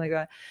 Anyway, something like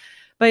that.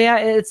 But yeah,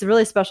 it's a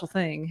really special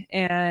thing.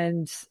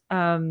 And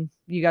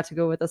you got to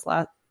go with us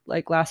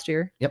last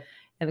year. Yep.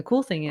 And the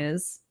cool thing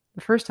is,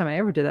 the first time I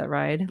ever did that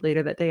ride,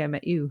 later that day I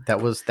met you. That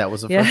was the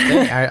first Yeah.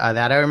 thing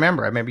that I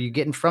remember. I remember you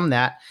getting from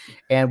that,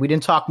 and we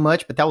didn't talk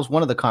much, but that was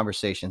one of the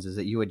conversations, is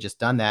that you had just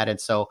done that.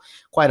 And so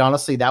quite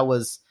honestly, that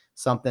was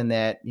something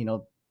that, you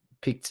know,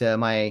 piqued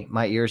my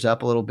ears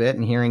up a little bit,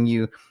 and hearing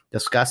you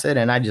discuss it.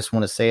 And I just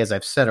want to say, as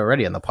I've said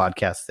already on the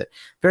podcast, that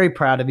very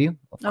proud of you,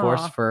 of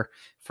course, for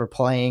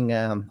playing,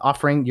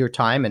 offering your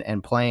time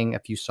and playing a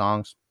few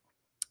songs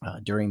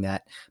during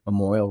that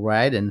memorial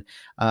ride. And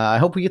I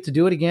hope we get to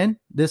do it again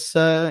this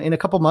in a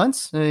couple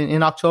months,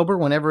 in October,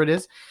 whenever it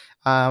is.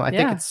 I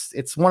think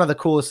it's one of the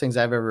coolest things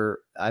I've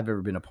ever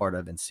been a part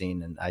of and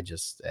seen. And I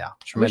just, I wish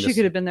tremendous. you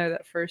could have been there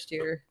that first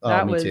year. Oh,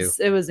 That me was too.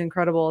 It was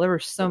incredible. There were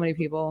so many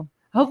people.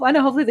 I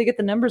know hopefully they get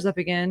the numbers up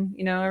again.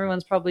 You know,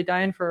 everyone's probably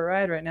dying for a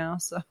ride right now.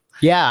 So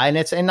Yeah,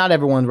 and not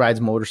everyone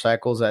rides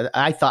motorcycles.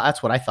 I thought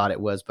that's what I thought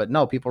it was, but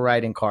no, people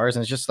ride in cars,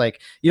 and it's just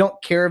like, you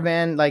don't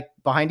caravan like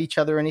behind each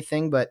other or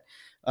anything, but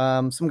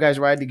some guys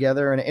ride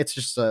together, and it's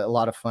just a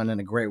lot of fun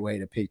and a great way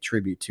to pay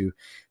tribute to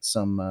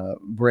some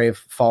brave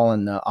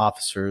fallen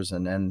officers.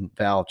 And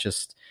Val,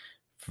 just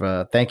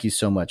thank you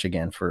so much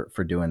again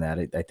for doing that.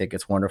 I think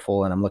it's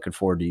wonderful, and I'm looking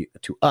forward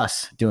to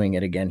us doing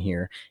it again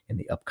here in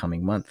the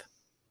upcoming month.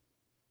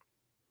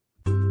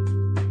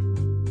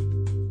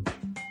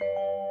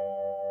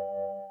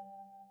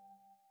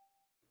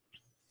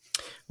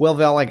 Well,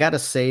 Val, I got to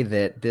say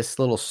that this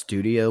little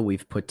studio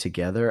we've put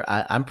together,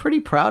 I'm pretty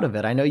proud of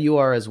it. I know you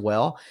are as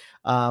well.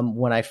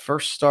 When I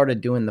first started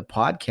doing the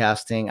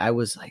podcasting, I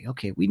was like,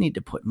 okay, we need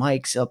to put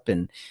mics up,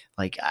 and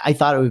like, I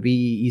thought it would be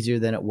easier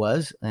than it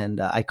was. And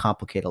I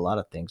complicate a lot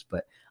of things,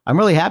 but I'm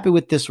really happy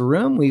with this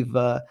room we've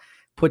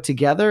put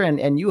together,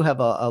 and you have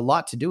a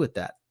lot to do with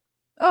that.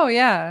 oh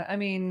yeah, I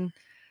mean,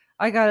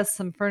 I got us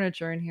some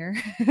furniture in here.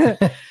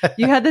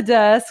 You had the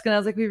desk, and I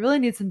was like, we really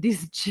need some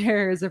decent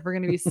chairs if we're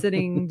going to be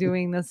sitting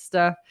doing this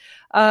stuff.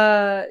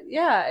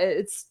 Yeah,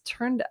 it's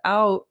turned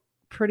out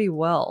pretty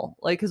well.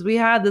 Like, because we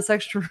had this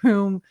extra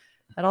room,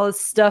 had all this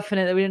stuff in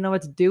it that we didn't know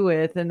what to do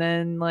with, and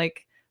then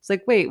like it's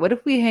like, wait, what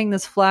if we hang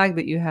this flag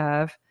that you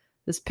have,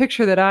 this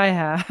picture that I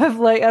have?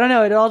 Like, I don't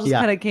know, it all just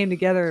kind of came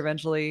together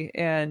eventually.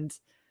 And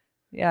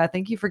yeah,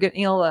 thank you for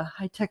getting all the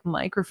high-tech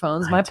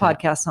microphones. My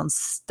podcast sounds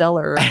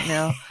stellar right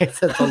now.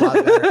 It's a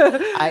lot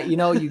better.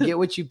 You get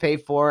what you pay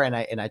for, and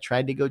I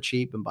tried to go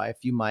cheap and buy a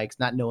few mics,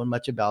 not knowing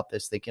much about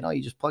this, thinking, oh,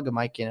 you just plug a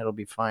mic in, it'll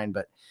be fine.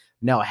 But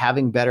no,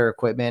 having better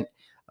equipment,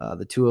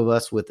 the two of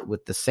us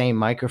with the same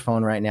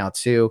microphone right now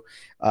too,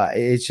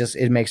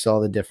 it makes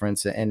all the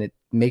difference, and it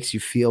makes you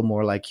feel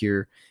more like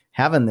you're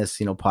having this,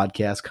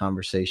 podcast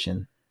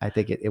conversation. I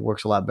think it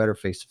works a lot better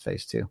face to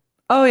face too.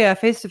 Oh yeah,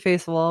 face to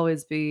face will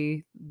always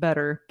be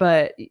better.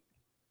 But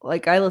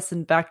like, I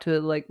listened back to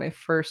like my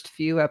first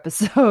few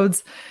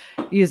episodes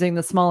using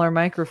the smaller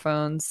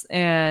microphones,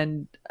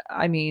 and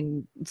I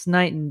mean, it's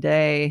night and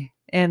day.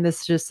 And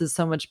this just is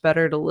so much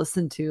better to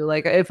listen to.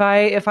 Like, if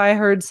I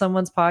heard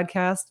someone's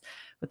podcast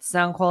with the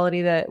sound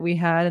quality that we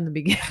had in the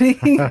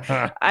beginning,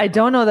 I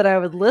don't know that I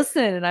would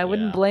listen, and I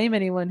wouldn't blame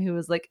anyone who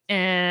was like,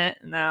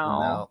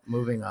 no,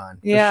 moving on.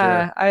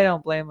 Yeah, sure. I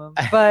don't blame them,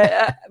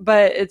 but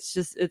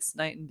it's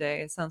night and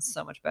day. It sounds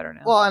so much better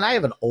now. Well, and I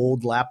have an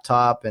old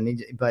laptop,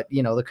 but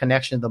the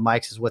connection to the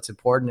mics is what's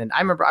important. And I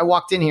remember I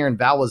walked in here, and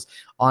Val was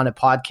on a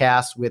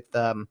podcast with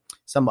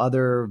some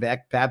other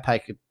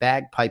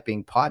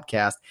bagpiping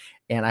podcast.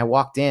 And I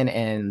walked in,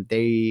 and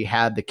they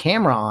had the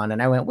camera on,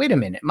 and I went, wait a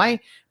minute, my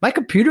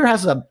computer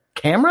has a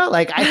camera?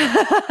 Like,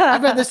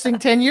 I've had this thing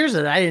 10 years,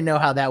 and I didn't know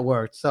how that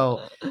worked.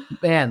 So,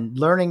 man,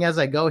 learning as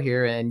I go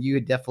here, and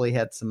you definitely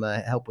had some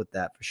help with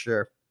that for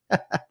sure.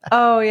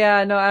 Oh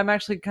yeah, no, I'm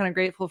actually kind of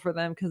grateful for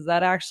them because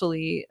that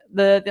actually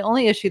the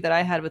only issue that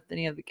I had with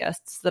any of the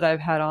guests that I've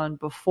had on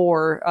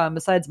before,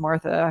 besides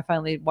Martha, I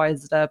finally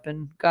wised up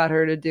and got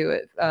her to do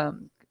it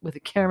with a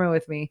camera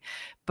with me.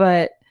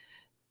 But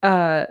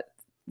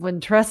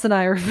when Tress and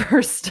I were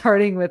first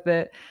starting with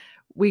it,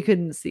 we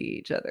couldn't see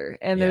each other,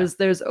 and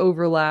there's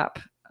overlap.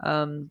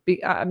 I'm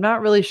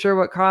not really sure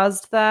what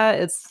caused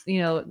that. It's,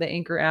 the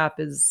Anchor app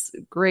is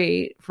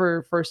great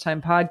for first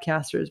time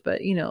podcasters,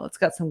 but it's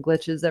got some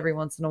glitches every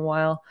once in a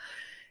while.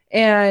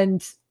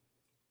 And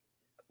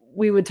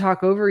we would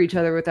talk over each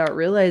other without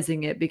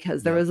realizing it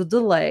because there was a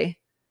delay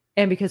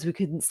and because we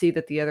couldn't see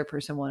that the other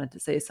person wanted to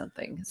say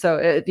something. So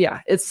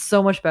it's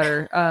so much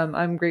better.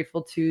 I'm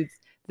grateful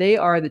they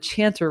are the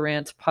Chanter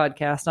Rant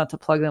podcast, not to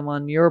plug them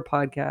on your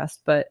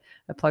podcast, but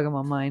I plug them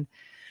on mine.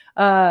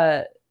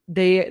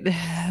 Theirs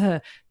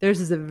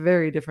is a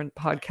very different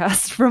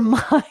podcast from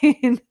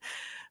mine.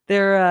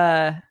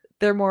 They're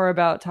more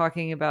about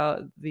talking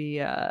about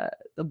the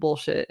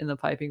bullshit in the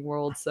piping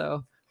world,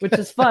 so which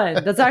is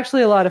fun. That's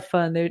actually a lot of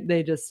fun.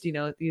 They just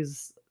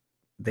use.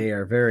 They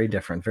are very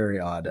different, very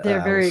odd.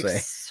 They're very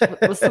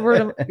what's the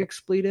word?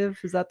 Expletive?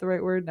 Is that the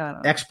right word? No, I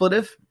don't know.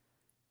 Expletive?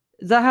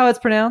 Is that how it's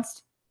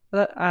pronounced?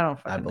 I don't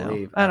I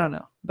believe. know. I don't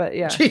know, but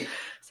yeah. Gee.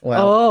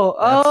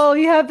 Well,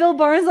 you have Bill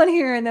Barnes on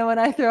here, and then when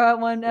I throw out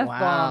one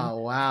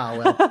F-bomb.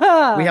 Wow.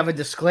 Well, we have a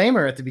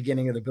disclaimer at the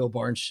beginning of the Bill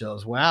Barnes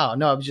shows. Wow.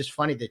 No, it was just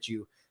funny that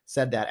you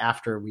said that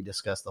after we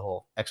discussed the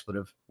whole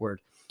expletive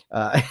word.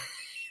 It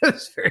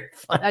was very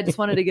funny. I just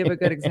wanted to give a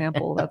good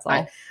example. That's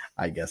all.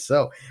 I guess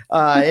so.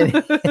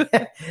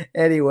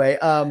 Anyway,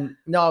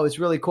 no, it was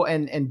really cool.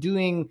 And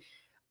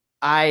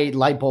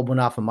light bulb went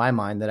off in my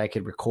mind that I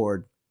could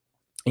record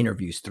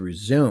interviews through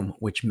Zoom,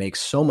 which makes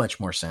so much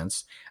more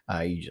sense.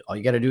 All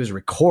you got to do is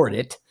record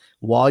it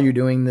while you're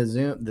doing the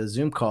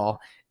Zoom call,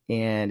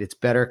 and it's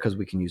better because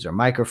we can use our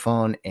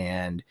microphone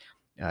and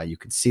you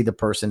can see the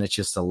person. It's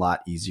just a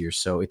lot easier.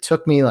 So it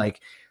took me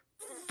like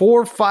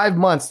 4 or 5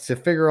 months to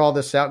figure all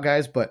this out,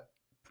 guys. But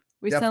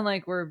we sound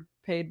like we're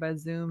paid by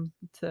Zoom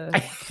to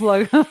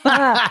plug.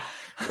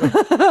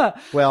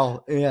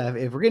 Well, yeah,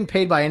 if we're getting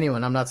paid by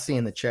anyone, I'm not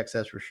seeing the checks.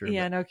 That's for sure.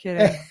 Yeah, no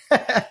kidding.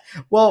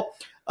 Well.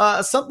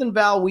 Something,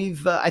 Val,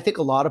 I think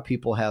a lot of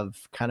people have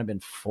kind of been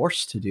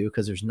forced to do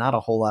because there's not a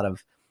whole lot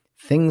of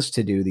things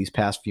to do these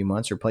past few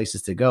months or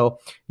places to go.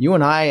 You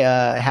and I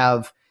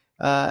have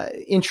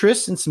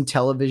interests in some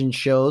television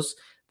shows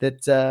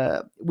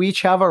that we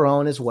each have our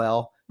own as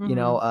well,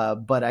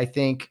 but I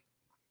think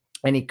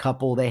any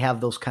couple, they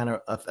have those kind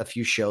of a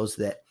few shows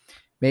that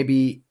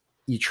maybe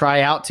you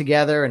try out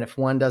together. And if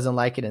one doesn't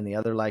like it and the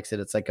other likes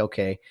it, it's like,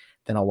 okay,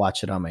 then I'll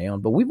watch it on my own.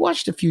 But we've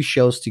watched a few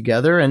shows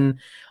together, and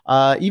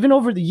even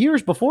over the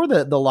years before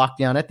the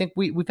lockdown, I think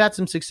we've had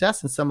some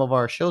success in some of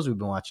our shows we've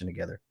been watching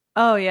together.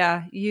 Oh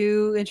yeah,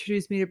 you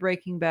introduced me to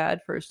Breaking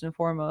Bad first and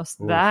foremost.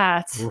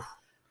 Oof.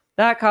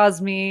 That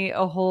caused me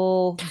a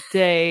whole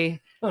day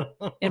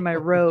in my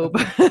robe.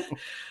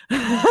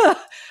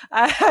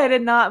 I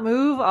did not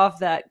move off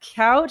that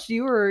couch.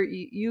 You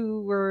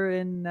were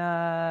in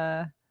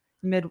the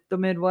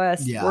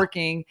Midwest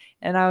working,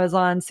 and I was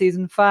on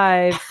season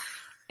 5.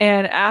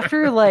 And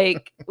after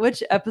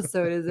which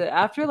episode is it?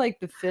 After the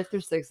 5th or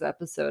 6th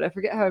episode, I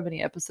forget how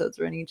many episodes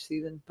are in each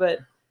season, but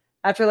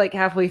after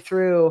halfway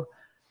through,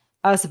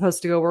 I was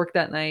supposed to go work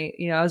that night.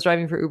 I was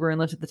driving for Uber and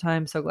Lyft at the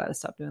time. So glad I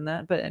stopped doing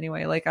that. But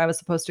anyway, I was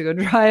supposed to go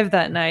drive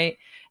that night,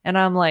 and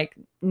I'm like,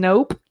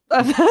 nope.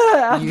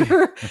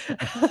 After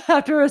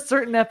a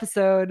certain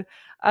episode,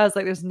 I was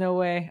like, there's no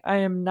way I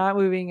am not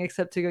moving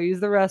except to go use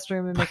the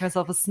restroom and make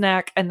myself a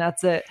snack. And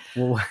that's it.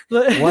 Well,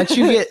 once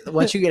you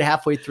get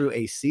halfway through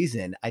a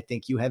season, I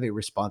think you have a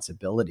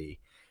responsibility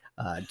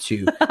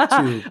to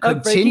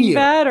continue.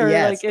 Bad or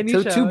any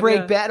show, to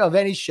break bad of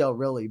any show,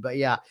 really. But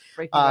yeah,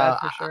 Breaking Bad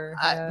for sure.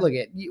 Look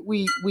at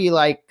we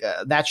like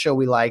that show.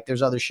 We like.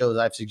 There's other shows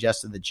I've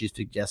suggested that you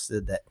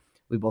suggested that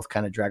we both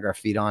kind of drag our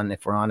feet on,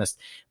 if we're honest.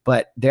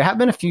 But there have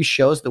been a few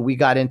shows that we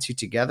got into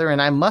together.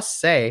 And I must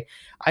say,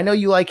 I know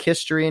you like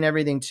history and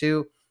everything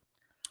too.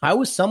 I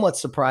was somewhat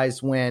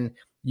surprised when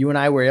you and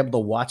I were able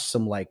to watch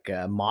some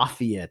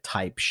mafia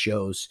type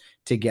shows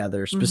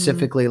together,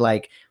 specifically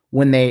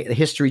when the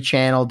History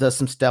Channel does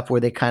some stuff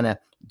where they kind of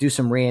do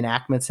some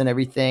reenactments and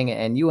everything.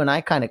 And you and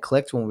I kind of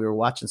clicked when we were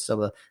watching some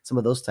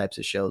of those types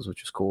of shows,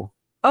 which was cool.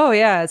 Oh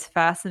yeah, it's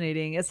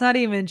fascinating. It's not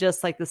even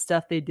just the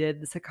stuff they did.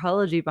 The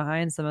psychology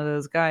behind some of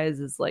those guys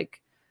is I'm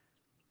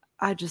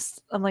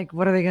like,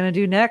 what are they going to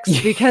do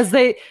next? Because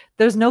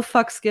there's no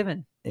fucks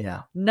given.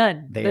 Yeah.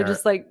 None. They're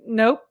just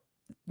nope.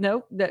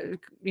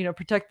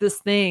 Protect this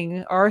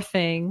thing, our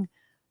thing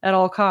at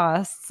all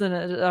costs. And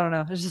I don't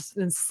know. It's just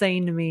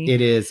insane to me.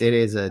 It is.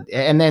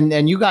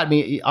 And you got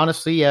me,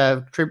 honestly,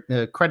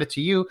 credit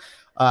to you.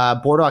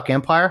 Boardwalk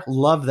Empire,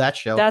 love that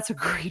show. That's a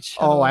great show.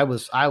 Oh, I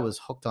was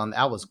hooked on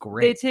that. Was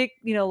great. They take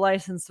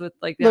license with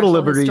the little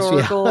liberties,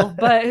 historical,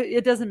 but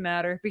it doesn't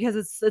matter because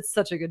it's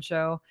such a good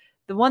show.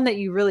 The one that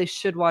you really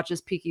should watch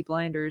is Peaky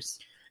Blinders.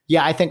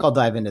 Yeah, I think I'll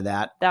dive into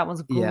that. That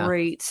one's Yeah.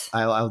 great.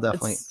 I'll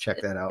definitely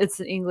check that out. It's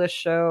an English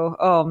show.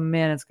 Oh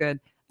man, it's good.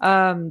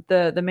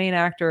 The main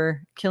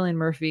actor, Cillian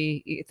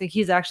Murphy, I think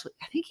he's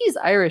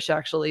Irish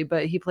actually,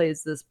 but he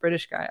plays this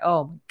British guy.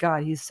 Oh my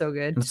God, he's so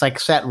good. It's like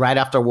set right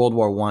after World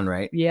War I,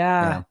 right?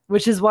 Yeah,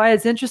 which is why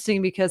it's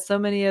interesting because so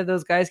many of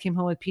those guys came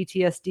home with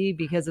PTSD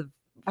because of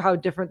how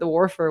different the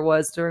warfare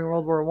was during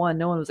World War I.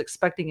 No one was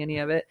expecting any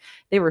of it.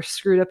 They were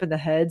screwed up in the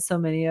head. So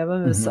many of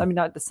them. It was, I mean,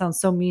 not to sound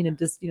so mean and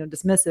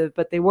dismissive,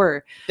 but they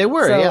were.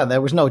 Yeah. There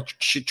was no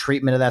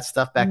treatment of that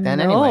stuff back then.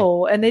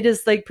 No, and they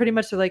just like pretty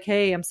much are like,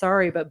 "Hey, I'm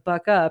sorry, but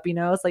buck up."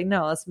 It's like,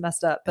 no, that's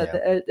messed up. But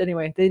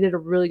anyway, they did a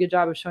really good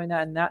job of showing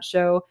that in that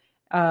show.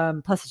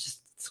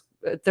 Plus,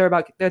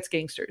 it's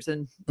gangsters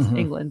in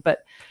England,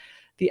 but.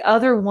 The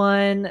other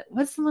one,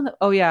 what's the one that,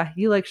 oh yeah,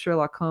 you like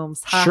Sherlock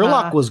Holmes.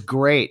 Sherlock was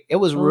great. It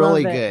was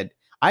really good.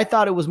 I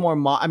thought it was more,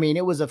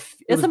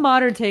 it's a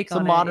modern take on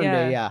it. It's a modern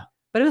day, yeah.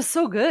 But it was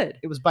so good.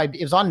 It was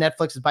on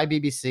Netflix. It's by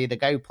BBC. The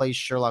guy who plays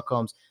Sherlock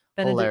Holmes,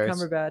 Benedict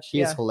Cumberbatch. He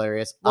is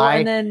hilarious. Well,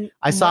 and then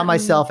I saw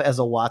myself as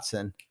a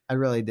Watson. I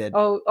really did.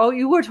 Oh,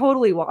 you were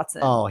totally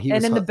Watson. Oh, he was.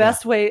 And in the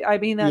best way, I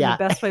mean that in the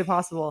best way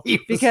possible.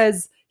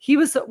 Because he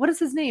was, what is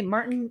his name?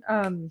 Martin,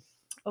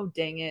 oh,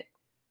 dang it.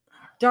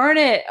 Darn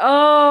it.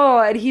 Oh,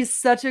 and he's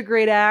such a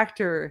great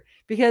actor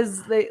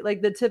because they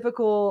like the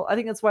typical, I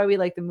think that's why we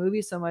like the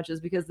movie so much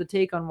is because the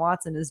take on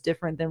Watson is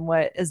different than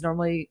what he's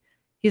normally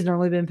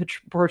been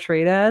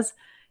portrayed as.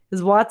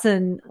 Because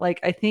Watson, like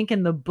I think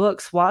in the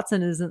books,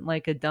 Watson isn't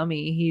like a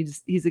dummy.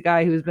 He's a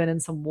guy who's been in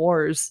some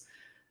wars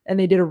and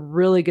they did a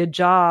really good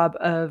job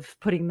of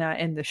putting that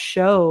in the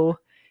show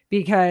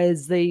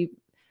because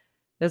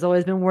there's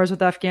always been wars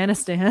with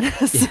Afghanistan.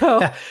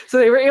 So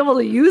they were able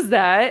to use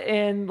that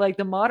in like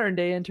the modern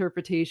day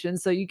interpretation.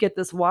 So you get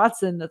this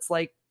Watson that's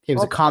like, he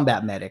was a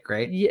combat medic,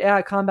 right? Yeah,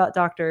 combat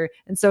doctor.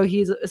 And so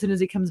as soon as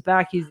he comes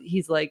back,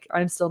 he's like,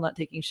 I'm still not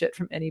taking shit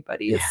from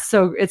ananybody.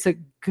 Yeah. It's a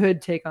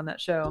good take on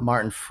that show.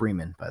 Martin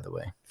Freeman, by the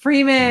way.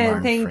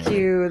 Thank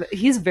you.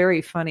 He's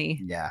very funny.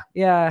 Yeah.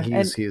 Yeah.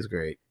 He was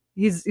great.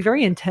 He's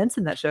very intense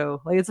in that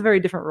show. Like it's a very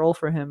different role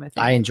for him. I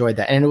think I enjoyed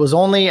that, and it was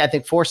only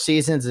 4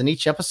 seasons, and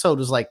each episode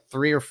was like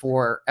 3 or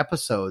 4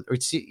 episodes, or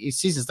each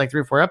season's like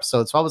 3 or 4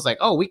 episodes. So I was like,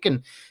 oh, we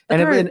can,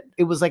 and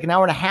it was like an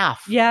hour and a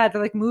half. Yeah,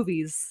 they're like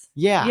movies.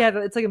 Yeah,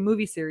 it's like a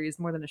movie series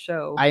more than a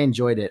show. I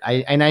enjoyed it.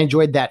 I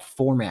enjoyed that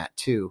format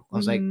too. I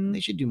was like, they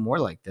should do more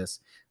like this,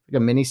 like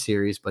a mini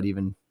series, but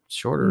even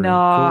shorter. No,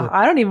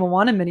 I don't even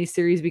want a mini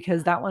series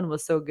because that one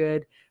was so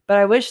good. But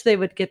I wish they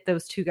would get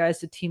those two guys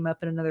to team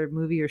up in another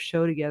movie or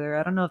show together.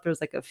 I don't know if there's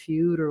like a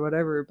feud or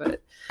whatever,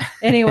 but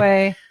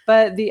anyway.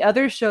 But the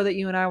other show that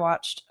you and I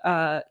watched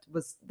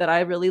was that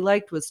I really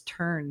liked was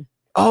Turn.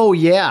 Oh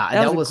yeah,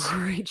 that was a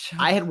great show.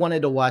 I had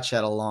wanted to watch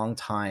that a long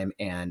time,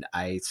 and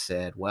I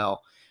said,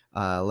 well,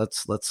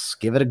 let's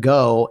give it a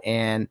go.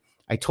 And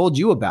I told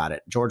you about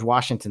it. George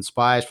Washington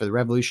Spies for the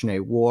Revolutionary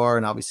War,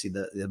 and obviously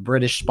the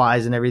British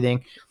spies and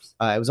everything.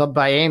 It was up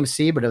by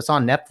AMC, but it was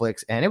on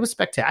Netflix, and it was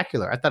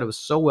spectacular. I thought it was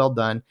so well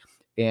done.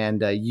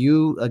 And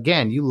you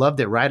loved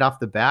it right off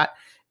the bat.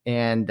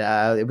 And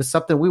it was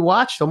something we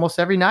watched almost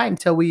every night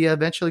until we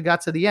eventually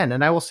got to the end.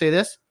 And I will say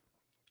this,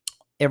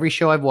 every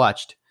show I've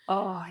watched.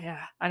 Oh,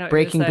 yeah. I know.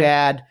 Breaking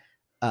Bad,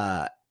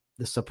 The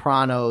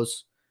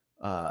Sopranos,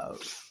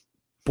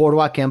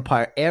 Boardwalk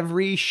Empire,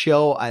 every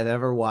show I've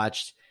ever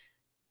watched,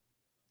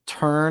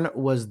 Turn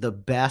was the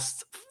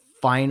best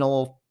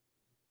final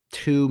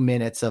 2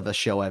 minutes of a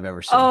show I've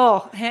ever seen.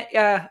 Oh,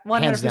 yeah,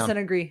 100%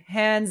 agree.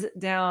 Hands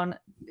down,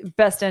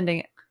 best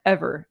ending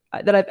ever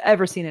that I've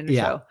ever seen in a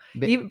show.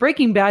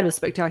 Breaking Bad was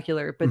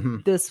spectacular,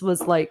 but this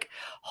was like,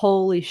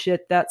 holy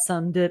shit, that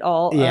summed it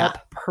all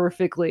up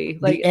perfectly.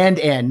 Like the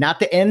end, not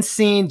the end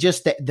scene,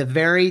 just the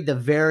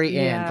very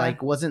end.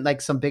 Like wasn't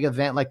like some big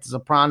event like The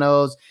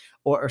Sopranos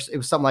or it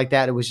was something like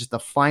that. It was just the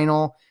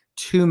final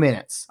 2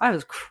 minutes. I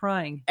was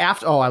crying. I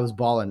was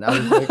bawling. I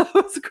was like,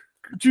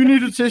 do you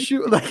need a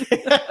tissue?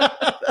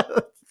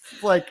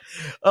 Like,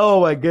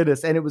 oh my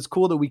goodness. And it was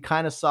cool that we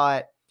kind of saw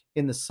it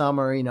in the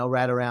summer,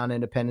 right around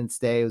Independence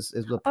Day is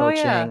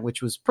approaching,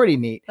 which was pretty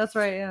neat. That's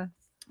right. Yeah.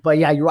 But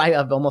yeah, you're right.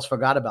 I've almost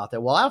forgot about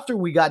that. Well, after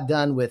we got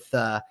done with,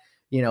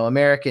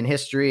 American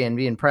history and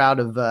being proud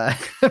of,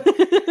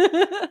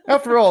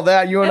 after all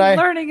that, you and I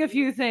learning a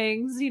few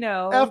things,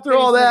 after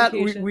all that,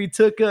 we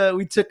took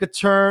a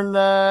turn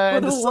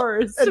and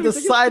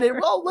decided,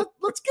 well,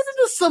 let's get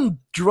into some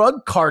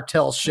drug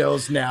cartel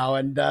shows now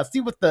and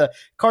see what the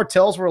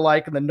cartels were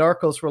like and the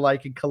narcos were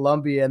like in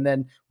Colombia, and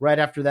then right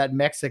after that,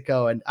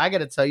 Mexico. And I got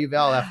to tell you,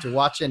 Val, after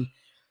watching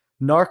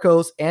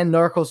Narcos and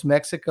Narcos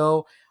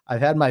Mexico,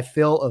 I've had my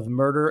fill of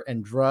murder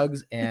and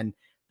drugs and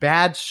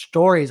bad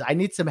stories. I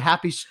need some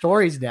happy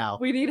stories now.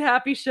 We need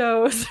happy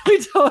shows. We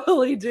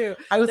totally do.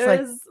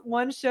 There's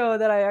one show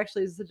that I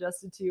actually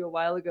suggested to you a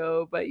while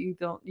ago, but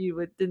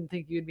didn't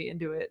think you'd be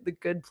into it. The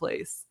Good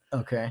Place.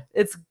 Okay.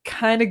 It's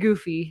kind of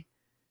goofy,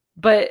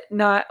 but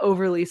not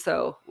overly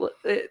so.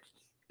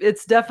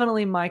 it's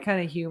definitely my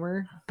kind of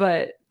humor,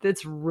 but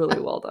it's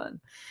really well done.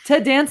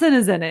 Ted Danson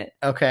is in it.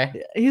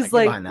 Okay. He's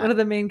like one of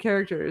the main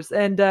characters,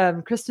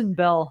 and Kristen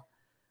Bell.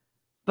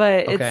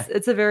 But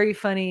it's a very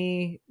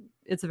funny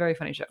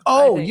show.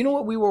 Oh, you know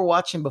what we were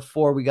watching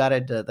before we got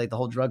into like the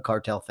whole drug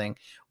cartel thing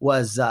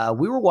was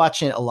we were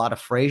watching a lot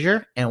of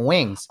Frasier and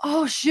Wings.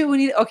 Oh shit,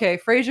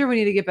 Frasier we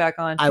need to get back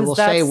on. I will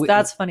say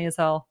that's funny as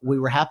hell. We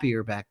were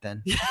happier back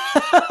then.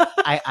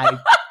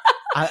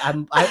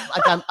 I'm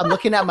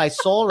looking at my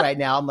soul right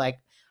now. I'm like,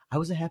 I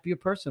was a happier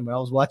person when I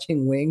was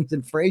watching Wings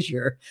and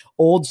Frasier,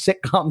 old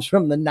sitcoms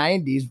from the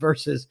 90s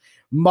versus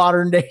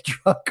modern day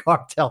drug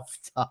cartel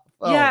stuff.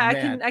 Oh, yeah,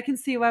 man. I can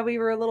see why we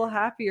were a little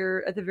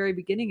happier at the very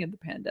beginning of the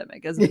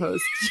pandemic as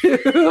opposed to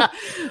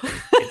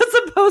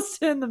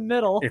in the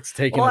middle. It's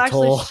taking a toll.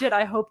 Actually, shit,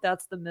 I hope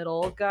that's the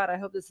middle. God, I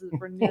hope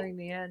we're nearing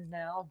the end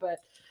now. But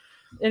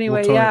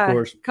anyway,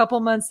 a couple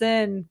months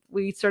in,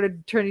 we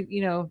started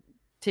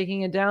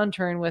taking a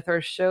downturn with our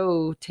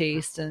show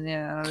taste, and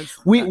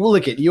we'll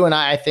look at you and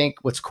I think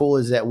what's cool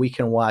is that we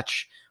can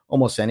watch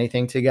almost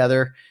anything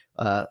together.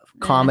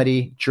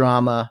 Comedy,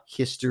 drama,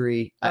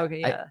 history.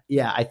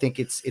 I think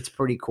it's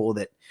pretty cool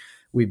that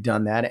we've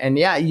done that. And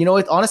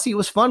honestly, it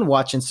was fun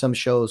watching some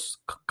shows,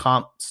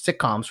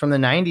 sitcoms from the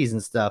 90s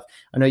and stuff.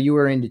 I know you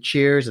were into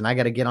Cheers, and I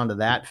got to get onto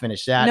that,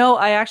 finish that. No,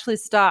 I actually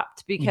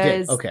stopped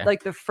because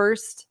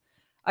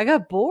I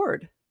got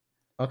bored.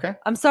 Okay.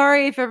 I'm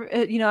sorry if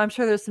I'm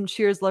sure there's some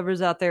Cheers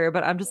lovers out there,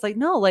 but I'm just like,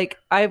 no, and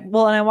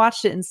I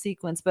watched it in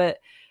sequence, but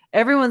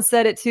everyone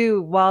said it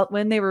too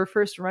when they were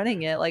first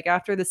running it, like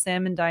after the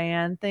Sam and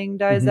Diane thing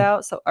dies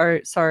out. So,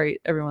 sorry,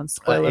 everyone,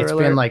 spoiler alert. It's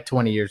been like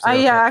 20 years.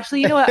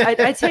 Actually, you know what?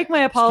 I take my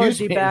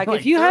apology back.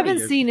 If you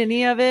haven't seen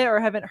any of it or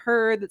haven't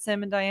heard that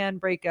Sam and Diane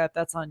break up,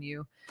 that's on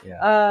you.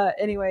 Yeah.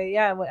 Anyway,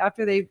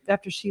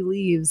 after she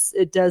leaves,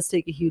 it does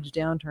take a huge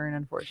downturn,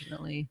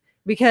 unfortunately.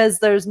 Because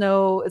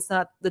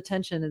the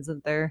tension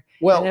isn't there.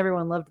 Well, and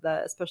everyone loved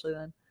that, especially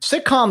then.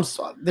 Sitcoms,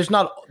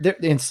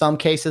 in some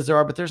cases there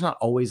are, but there's not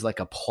always like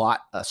a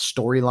plot, a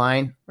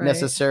storyline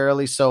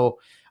necessarily. So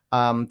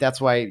that's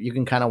why you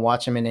can kind of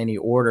watch them in any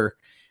order.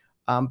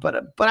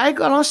 But I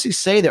can honestly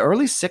say the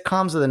early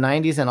sitcoms of the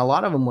 90s, and a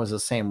lot of them was the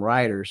same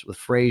writers with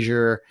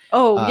Frasier.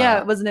 Oh,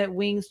 wasn't it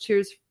Wings,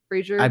 Cheers,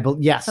 Frasier?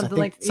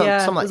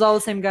 It was all the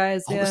same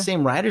guys. All the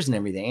same writers and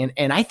everything.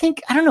 And I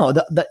think, I don't know,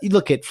 you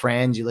look at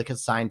Friends, you look at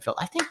Seinfeld.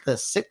 I think the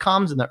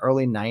sitcoms in the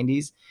early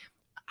 90s,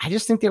 I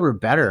just think they were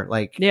better.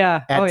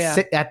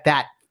 At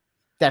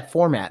that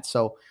format.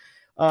 So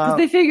because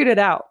they figured it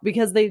out,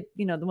 because they,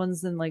 the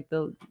ones in like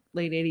the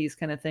late 80s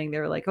kind of thing, they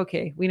were like,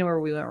 okay, we know where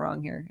we went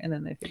wrong here. And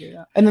then they figured it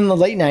out. And then the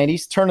late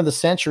 90s, turn of the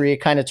century, it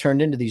kind of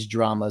turned into these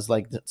dramas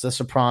like The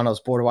Sopranos,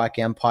 Boardwalk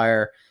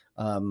Empire,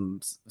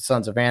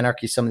 Sons of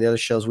Anarchy, some of the other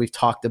shows we've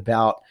talked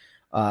about.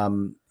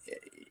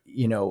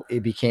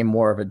 It became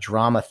more of a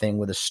drama thing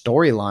with a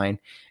storyline.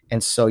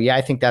 And so,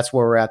 I think that's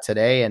where we're at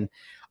today. And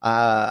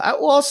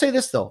I'll say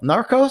this though,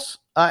 Narcos,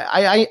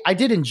 I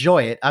did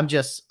enjoy it.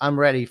 I'm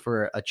ready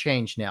for a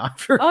change now.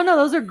 Oh no,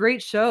 those are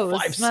great shows.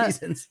 5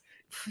 seasons.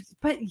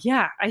 But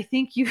I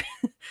think you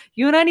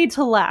and I need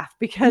to laugh,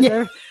 because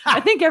I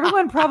think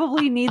everyone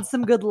probably needs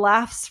some good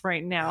laughs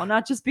right now.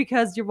 Not just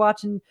because you're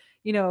watching,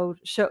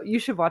 show. You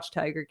should watch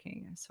Tiger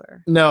King, I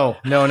swear. No.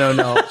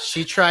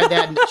 She tried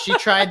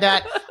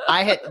that.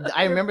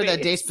 I remember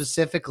that day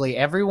specifically.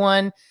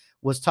 Everyone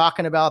was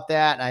talking about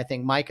that. And I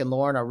think Mike and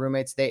Lauren, our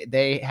roommates,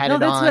 they had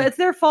it on. It's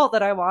their fault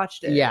that I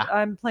watched it.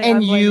 Yeah.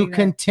 And you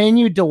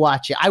continued to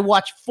watch it. I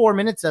watched 4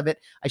 minutes of it.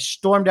 I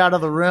stormed out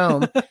of the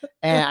room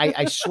and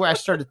I swear I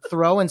started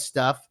throwing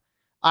stuff.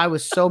 I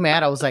was so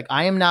mad. I was like,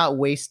 I am not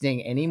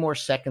wasting any more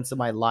seconds of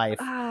my life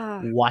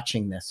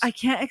watching this. I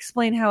can't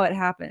explain how it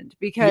happened,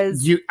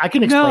 because I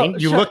can explain.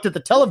 You looked at the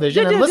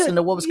television and listened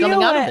to what was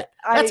coming out of it.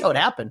 That's how it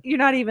happened. You're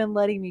not even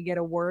letting me get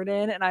a word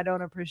in, and I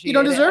don't appreciate it. You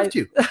don't deserve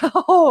to.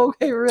 Oh,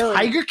 okay, really?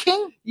 Tiger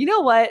King? You know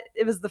what?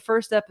 It was the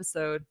first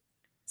episode.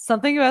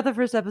 Something about the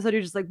first episode,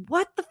 you're just like,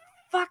 what the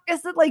fuck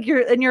is it? Like, you're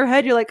in your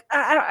head, you're like,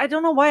 I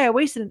don't know why I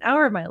wasted an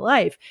hour of my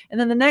life. And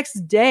then the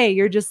next day,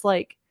 you're just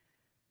like,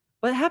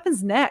 what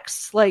happens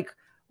next? Like,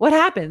 what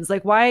happens?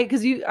 Like, why?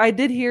 Because I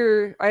did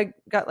hear, I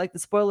got like the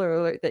spoiler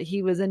alert that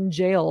he was in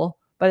jail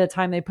by the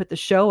time they put the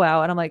show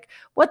out. And I'm like,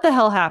 what the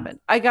hell happened?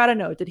 I got to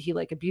know. Did he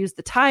like abuse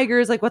the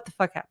tigers? Like, what the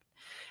fuck happened?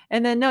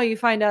 And then no, you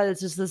find out it's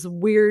just this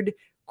weird,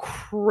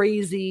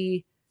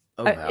 crazy,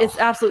 it's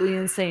absolutely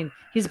insane.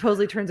 He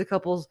supposedly turns a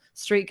couple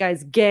straight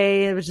guys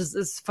gay. It was just,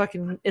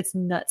 it's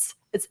nuts.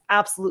 It's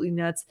absolutely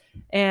nuts.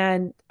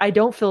 And I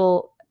don't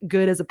feel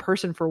good as a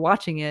person for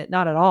watching it.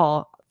 Not at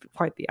all.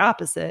 Quite the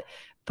opposite.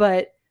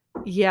 But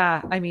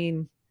yeah, I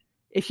mean,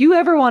 if you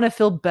ever want to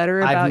feel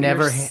better about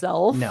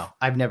yourself,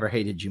 I've never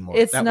hated you more.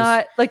 It's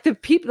like the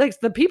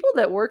people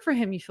that work for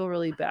him, you feel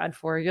really bad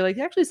for. You're like,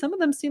 actually, some of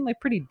them seem like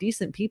pretty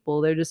decent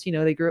people. They're just,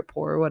 they grew up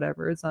poor or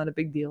whatever. It's not a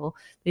big deal.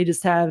 They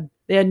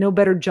had no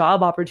better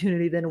job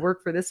opportunity than to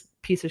work for this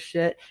piece of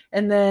shit.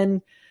 And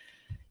then,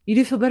 You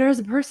do feel better as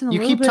a person.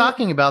 You keep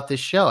talking about this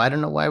show. I don't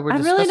know why we're I'm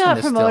discussing really not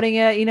this promoting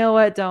it. You know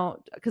what?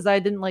 Don't, because I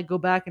didn't like go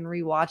back and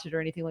rewatch it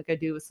or anything like I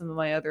do with some of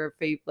my other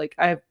I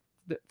have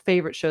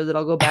favorite shows that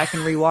I'll go back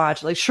and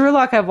rewatch. Like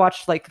Sherlock, I've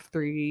watched like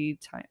 3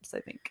 times, I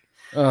think.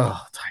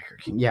 Oh, Tiger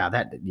King. Yeah,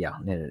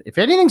 if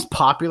anything's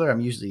popular, I'm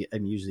usually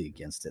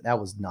against it. That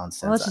was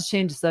nonsense. Well, let's just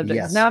change the subject.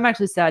 Yes. Now I'm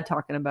actually sad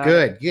talking about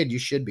it. Good. You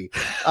should be.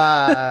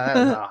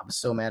 I'm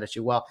so mad at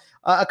you. Well,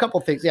 a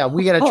couple things. Yeah,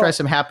 we got to try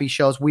some happy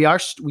shows. We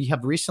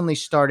have recently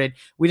started.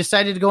 We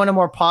decided to go in a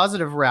more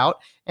positive route,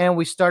 and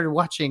we started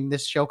watching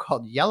this show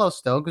called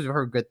Yellowstone because we've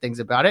heard good things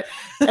about it.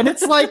 And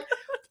it's like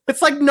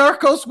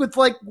Narcos with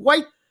like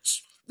white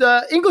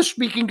English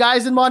speaking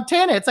guys in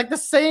Montana. It's like the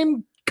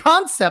same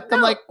concept. No,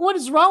 I'm like, what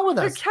is wrong with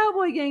us? They're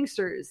cowboy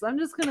gangsters. I'm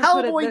just gonna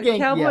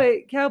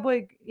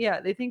cowboy. Yeah,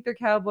 they think they're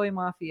cowboy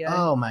mafia.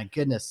 Oh my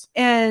goodness.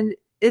 And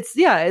it's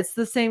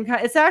the same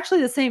kind. It's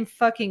actually the same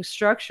fucking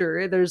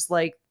structure. There's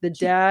like the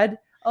dad.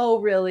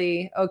 Oh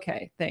really?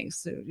 Okay, thanks.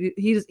 So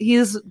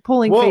he's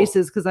pulling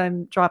faces because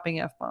I'm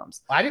dropping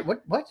F-bombs. I did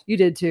what? You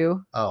did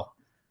too. Oh,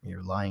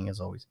 you're lying as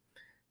always.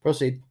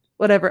 Proceed.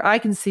 Whatever. I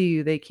can see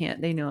you. They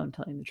can't. They know I'm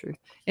telling the truth.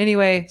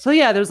 Anyway, so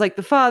yeah, there's like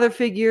the father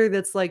figure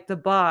that's like the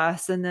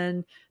boss, and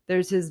then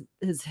there's his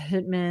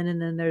hitmen,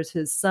 and then there's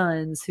his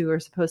sons who are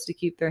supposed to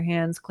keep their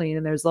hands clean,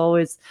 and there's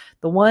always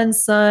the one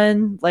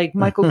son, like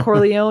Michael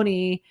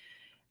Corleone.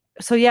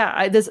 So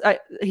yeah,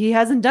 he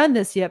hasn't done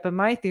this yet, but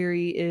my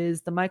theory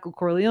is the Michael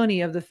Corleone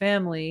of the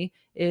family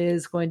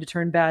is going to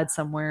turn bad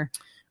somewhere.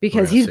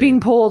 Because he's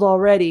being pulled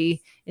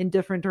already in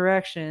different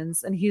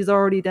directions, and he's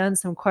already done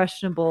some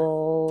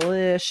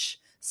questionable-ish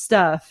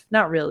stuff.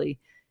 Not really.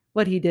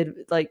 What he did,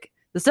 like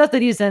the stuff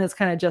that he's done is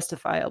kind of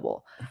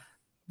justifiable.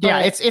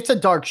 Yeah, it's a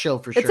dark show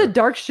for sure. It's a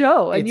dark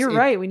show, and you're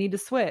right. We need to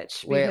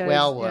switch.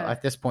 Well,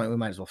 at this point, we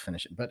might as well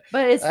finish it. But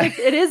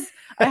it is.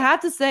 I have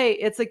to say,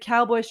 it's a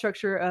cowboy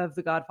structure of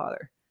The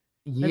Godfather.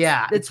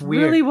 It's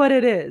weird. Really what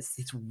it is.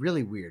 It's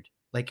really weird.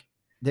 Like.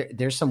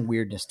 There's some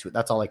weirdness to it.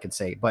 That's all I can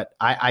say. But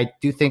I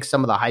do think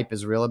some of the hype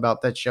is real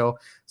about that show.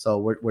 So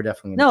we're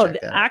definitely going to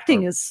check that. The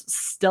acting is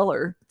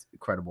stellar. It's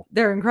incredible.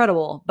 They're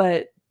incredible.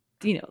 But,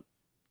 the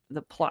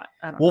plot.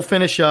 We'll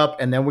finish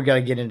up, and then we got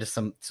to get into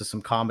some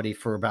comedy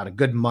for about a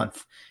good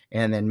month.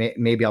 And then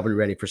maybe I'll be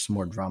ready for some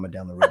more drama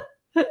down the road.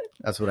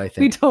 That's what I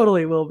think. We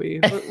totally will be.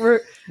 We're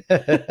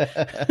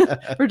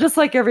just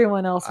like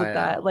everyone else with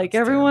that. Like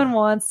everyone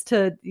wants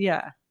to,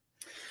 yeah.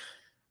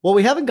 Well,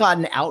 we haven't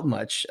gotten out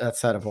much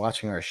outside of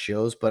watching our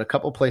shows, but a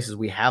couple places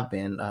we have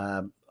been.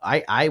 Val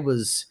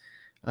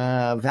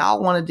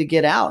wanted to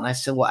get out, and I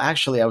said, well,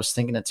 actually, I was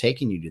thinking of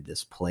taking you to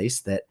this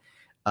place that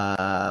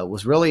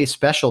was really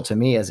special to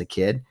me as a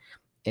kid.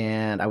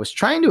 And I was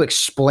trying to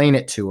explain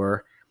it to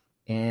her,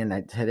 and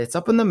I said, it's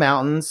up in the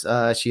mountains.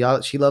 She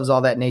loves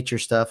all that nature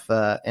stuff.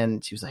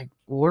 And she was like,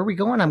 well, where are we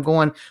going? we're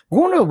going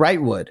to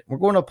Wrightwood. We're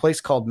going to a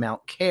place called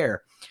Mount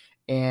Care.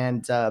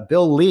 And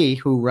Bill Lee,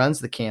 who runs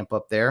the camp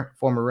up there,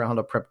 former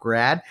Roundup Prep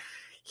grad,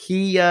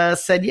 he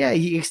said, yeah,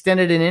 he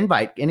extended an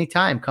invite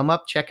anytime. Come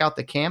up, check out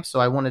the camp. So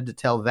I wanted to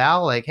tell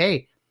Val, like,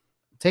 hey,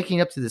 I'm taking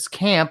you up to this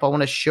camp. I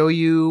want to show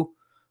you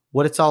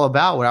what it's all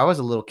about. When I was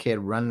a little kid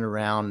running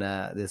around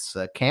this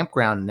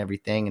campground and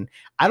everything. And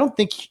I don't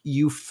think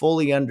you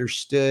fully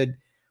understood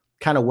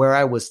kind of where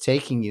I was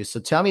taking you. So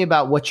tell me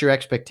about what your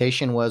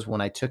expectation was when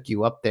I took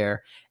you up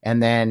there.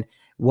 And then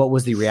what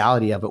was the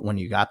reality of it when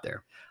you got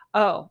there?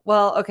 Oh,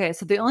 well, okay.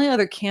 So the only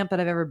other camp that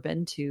I've ever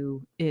been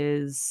to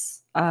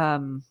is, I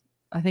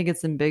think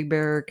it's in Big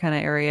Bear kind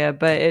of area,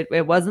 but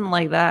it wasn't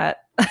like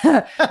that.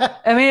 I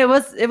mean, it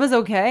was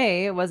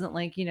okay. It wasn't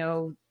like,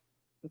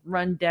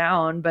 run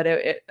down, but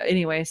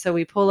anyway, so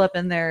we pull up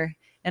in there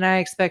and I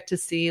expect to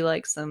see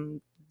like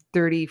some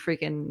 30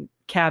 freaking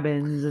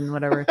cabins and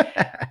whatever.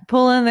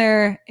 Pull in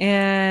there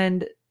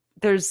and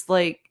there's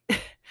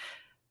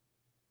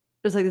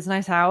this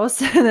nice house,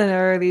 and then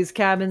there are these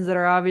cabins that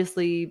are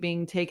obviously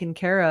being taken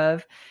care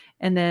of.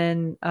 And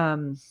then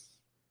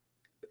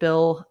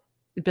Bill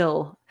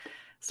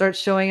starts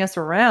showing us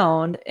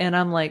around, and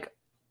I'm like,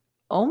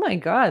 oh my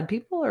God,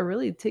 people are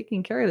really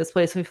taking care of this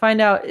place. And we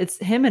find out it's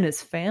him and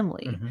his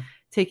family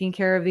taking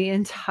care of the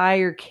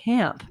entire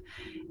camp.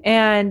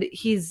 And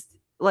he's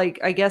like,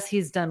 I guess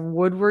he's done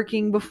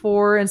woodworking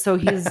before. And so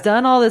he's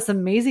done all this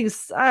amazing,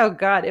 oh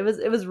God, it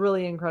was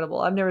really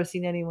incredible. I've never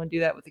seen anyone do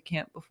that with a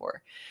camp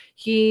before.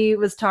 He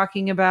was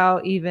talking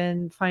about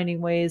even finding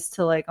ways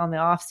to, like, on the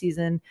off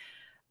season,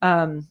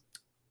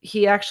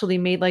 he actually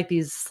made like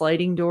these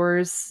sliding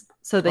doors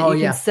so that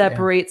you can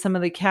separate some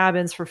of the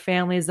cabins for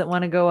families that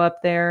want to go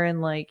up there. And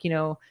like,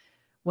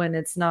 when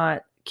it's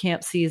not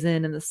camp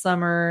season in the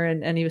summer,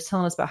 and he was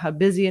telling us about how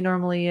busy it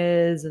normally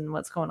is and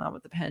what's going on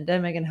with the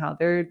pandemic and how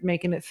they're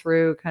making it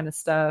through kind of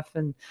stuff.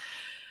 And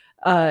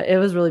it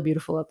was really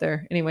beautiful up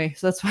there. Anyway,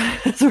 so that's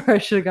where I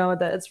should have gone with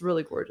that. It's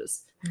really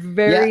gorgeous.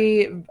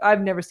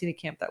 I've never seen a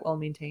camp that well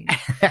maintained.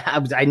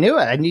 I knew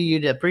it. I knew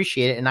you'd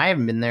appreciate it. And I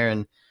haven't been there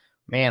in,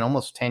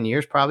 almost 10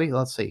 years, probably.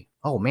 Let's see.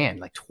 Oh man,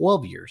 like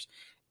 12 years.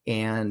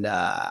 And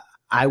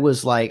I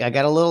was like, I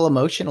got a little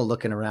emotional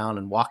looking around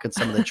and walking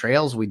some of the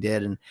trails we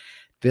did, and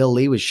Bill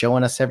Lee was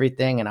showing us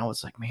everything, and I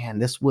was like, man,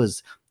 this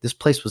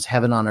place was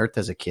heaven on earth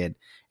as a kid.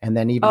 And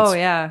then even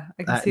yeah,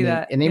 I can see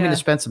that. And even to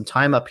spend some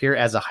time up here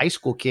as a high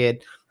school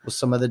kid with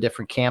some of the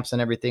different camps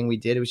and everything we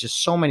did, it was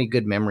just so many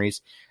good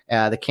memories.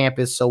 The camp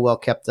is so well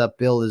kept up.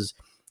 Bill is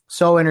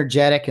so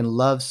energetic and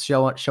loves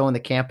showing the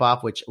camp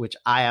off, which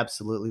I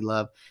absolutely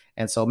love.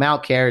 And so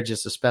Mount Care is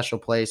just a special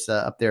place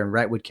up there in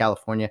Wrightwood,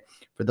 California.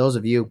 For those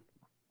of you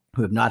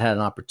who have not had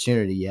an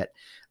opportunity yet,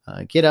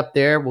 get up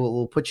there.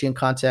 We'll put you in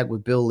contact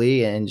with Bill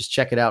Lee and just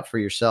check it out for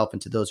yourself.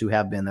 And to those who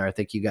have been there, I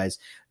think you guys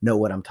know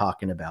what I'm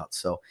talking about.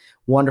 So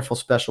wonderful,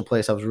 special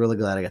place. I was really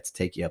glad I got to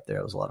take you up there.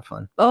 It was a lot of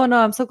fun. Oh, no,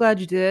 I'm so glad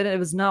you did. It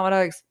was not what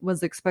I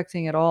was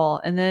expecting at all.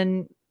 And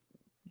then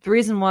the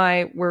reason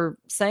why we're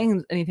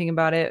saying anything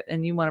about it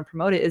and you want to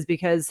promote it is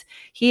because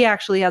he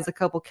actually has a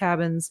couple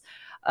cabins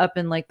up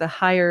in like the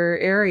higher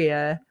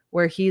area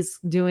where he's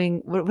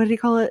doing, what did he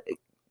call it?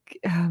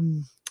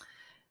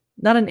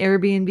 Not an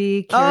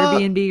Airbnb,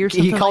 Caribbean or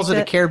something. He calls like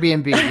it a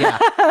Caribbean,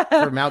 yeah,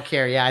 for Mount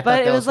Care. Yeah, I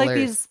thought that was like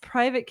these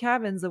private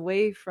cabins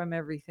away from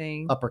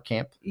everything. Upper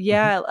camp.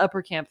 Yeah,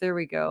 upper camp. There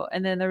we go.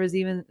 And then there was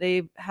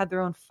they had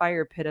their own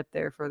fire pit up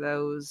there for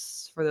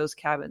those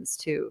cabins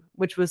too,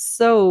 which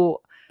was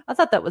I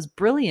thought that was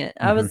brilliant.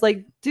 I was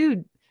like,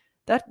 dude,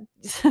 that's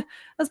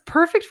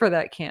perfect for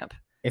that camp.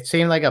 It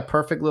seemed like a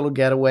perfect little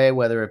getaway,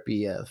 whether it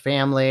be a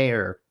family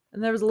or.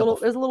 And there's a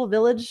little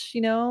village,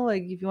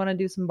 like if you want to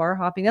do some bar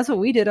hopping. That's what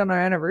we did on our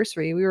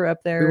anniversary. We were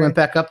up there. We went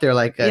back up there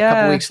like a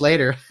couple weeks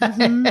later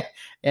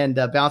and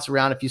bounced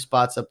around a few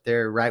spots up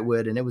there,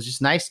 Wrightwood. And it was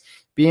just nice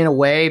being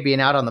away, being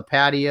out on the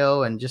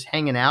patio and just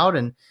hanging out.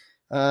 And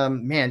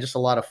man, just a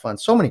lot of fun.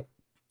 So many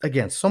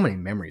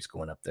memories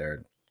going up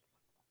there.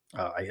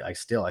 I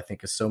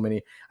think of so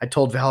many. I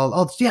told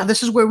Val,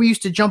 this is where we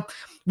used to jump.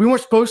 We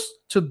weren't supposed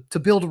to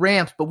build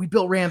ramps, but we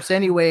built ramps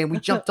anyway. And we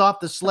jumped off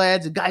the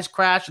sleds and guys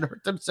crashed and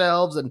hurt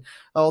themselves. And,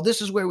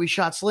 this is where we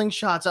shot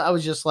slingshots. I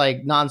was just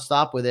like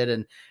nonstop with it.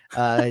 And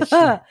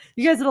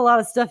you guys did a lot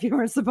of stuff you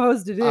weren't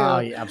supposed to do. Oh,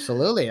 yeah,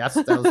 absolutely. That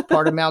was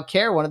part of Mount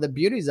Care. One of the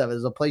beauties of it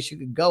is a place you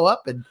could go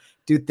up and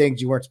do things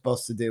you weren't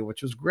supposed to do,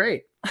 which was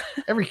great.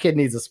 Every kid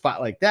needs a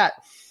spot like that.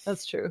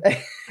 That's true.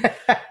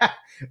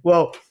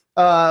 Well,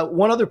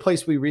 one other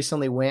place we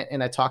recently went,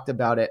 and I talked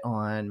about it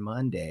on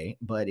Monday,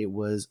 but it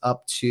was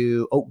up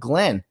to Oak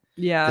Glen.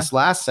 Yeah. This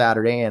last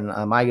Saturday, and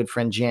my good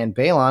friend Jan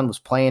Balon was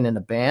playing in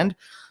a band,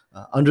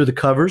 Under the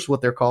Covers,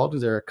 what they're called.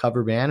 They're a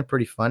cover band,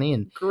 pretty funny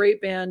and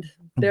great band.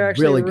 They're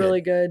actually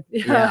really good.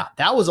 Yeah,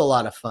 that was a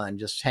lot of fun.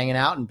 Just hanging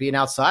out and being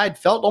outside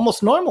felt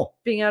almost normal.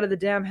 Being out of the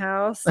damn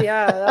house.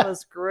 Yeah, that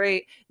was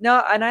great.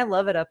 No, and I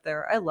love it up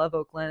there. I love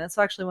Oak Glen. That's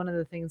actually one of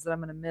the things that I'm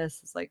going to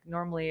miss. It's like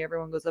normally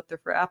everyone goes up there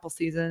for apple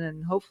season,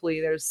 and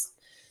hopefully there's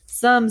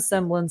some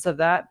semblance of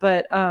that.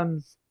 But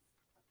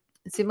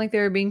it seemed like they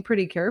were being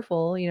pretty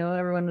careful.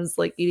 Everyone was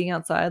like eating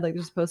outside like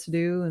they're supposed to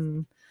do,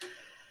 and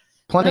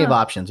plenty of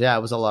options. Yeah,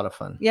 it was a lot of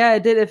fun. Yeah,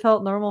 it did. It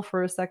felt normal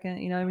for a second.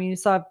 You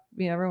saw,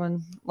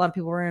 everyone, a lot of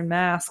people wearing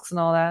masks and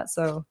all that.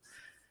 So,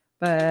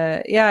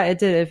 but yeah, it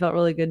did. It felt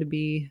really good to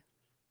be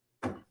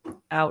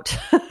out.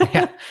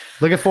 Yeah.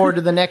 Looking forward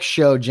to the next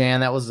show, Jan.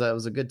 That was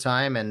a good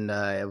time. And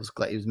it was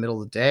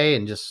middle of the day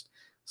and just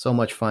so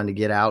much fun to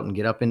get out and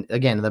get up in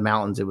the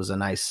mountains. It was a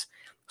nice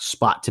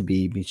spot to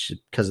be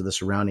because of the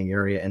surrounding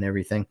area and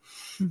everything.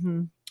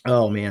 Mm-hmm.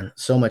 Oh man,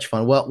 so much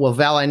fun. Well,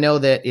 Val, I know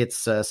that it's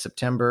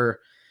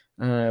September.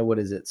 What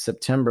is it?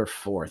 September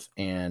 4th.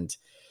 And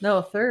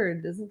no,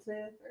 3rd. Doesn't it say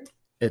the 3rd?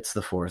 It's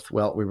the 4th.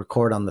 Well, we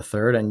record on the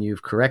 3rd, and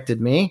you've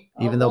corrected me,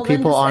 even though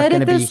people aren't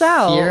going to be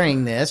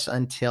hearing this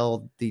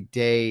until the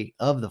day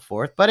of the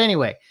 4th. But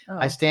anyway,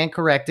 I stand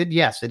corrected.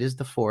 Yes, it is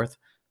the 4th.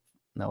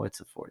 No, it's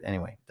the 4th.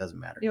 Anyway, doesn't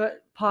matter. You know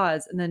what?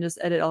 Pause and then just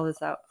edit all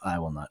this out. I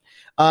will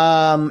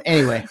not.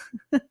 Anyway,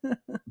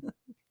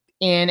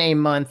 in a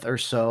month or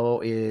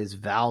so is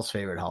Val's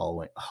favorite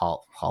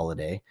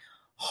holiday,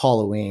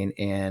 Halloween,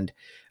 and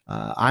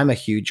I'm a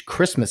huge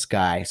Christmas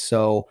guy.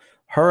 So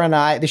her and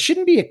I, there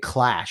shouldn't be a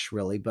clash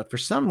really, but for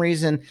some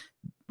reason,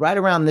 right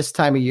around this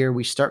time of year,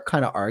 we start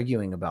kind of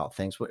arguing about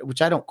things,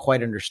 which I don't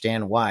quite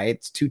understand why.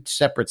 It's two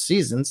separate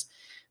seasons.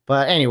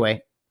 But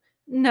anyway.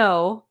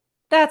 No,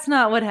 that's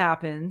not what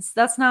happens.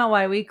 That's not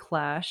why we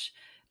clash.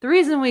 The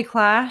reason we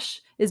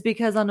clash is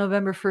because on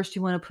November 1st,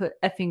 you want to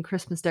put effing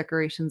Christmas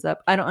decorations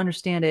up. I don't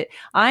understand it.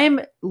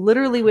 I'm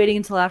literally waiting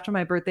until after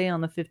my birthday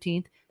on the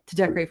 15th to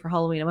decorate for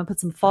Halloween. I'm going to put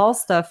some fall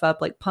stuff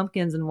up like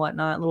pumpkins and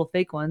whatnot, little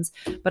fake ones,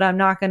 but I'm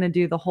not going to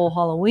do the whole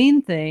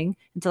Halloween thing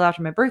until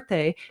after my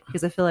birthday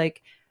because I feel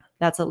like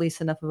that's at least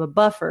enough of a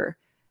buffer.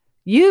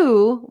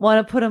 You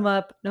want to put them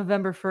up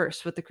November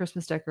 1st with the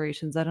Christmas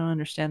decorations. I don't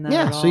understand that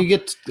at all. So you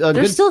get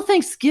there's still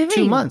Thanksgiving.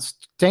 2 months.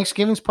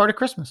 Thanksgiving's part of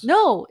Christmas.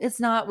 No, it's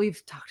not.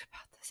 We've talked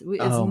about this.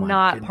 It's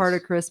not part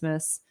of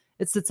Christmas.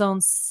 It's its own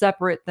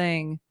separate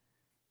thing.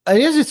 It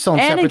is its own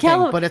separate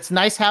thing, but it's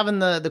nice having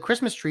the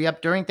Christmas tree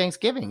up during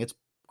Thanksgiving. It's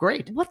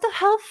Great. What the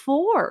hell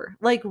for?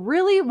 Like,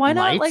 really? Why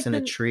not? Lights Like and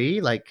a tree.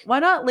 Like, why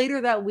not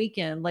later that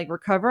weekend? Like,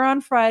 recover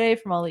on Friday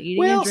from all the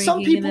eating and well,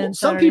 drinking.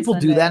 some people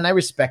do that, and I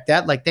respect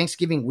that. Like,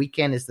 Thanksgiving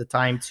weekend is the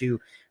time to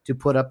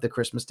put up the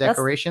Christmas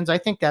decorations. I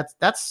think that's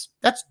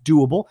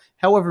doable.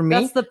 However,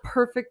 that's the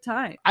perfect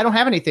time. I don't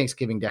have any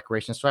Thanksgiving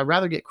decorations, so I'd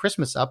rather get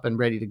Christmas up and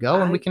ready to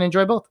go, and we can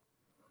enjoy both.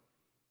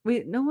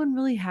 No one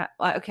really has.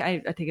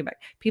 Okay, I take it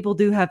back. People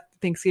do have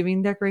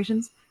Thanksgiving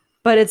decorations,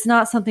 but it's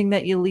not something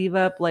that you leave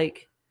up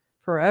like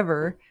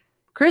forever.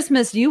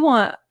 Christmas, you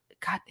want,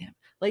 goddamn,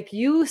 like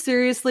you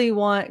seriously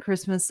want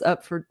Christmas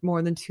up for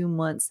more than 2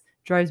 months.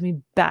 Drives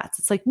me bats.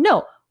 It's like,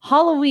 no,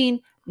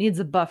 Halloween needs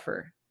a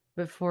buffer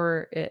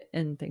before it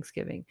and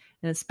Thanksgiving,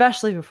 and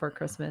especially before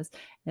Christmas.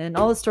 And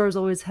all the stores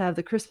always have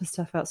the Christmas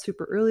stuff out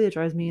super early. It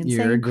drives me insane.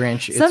 You're a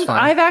Grinch. It's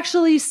fine. I've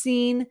actually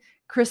seen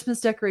Christmas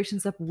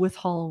decorations up with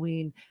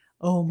Halloween.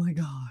 Oh my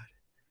god!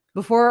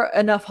 Before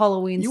enough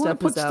Halloween you stuff want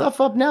to put is stuff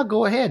out. up now?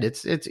 Go ahead.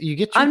 It's you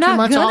get your I'm 2 not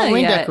months gonna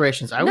Halloween yet.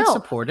 decorations. I would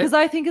support it because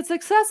I think it's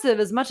excessive.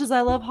 As much as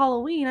I love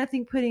Halloween, I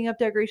think putting up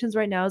decorations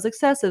right now is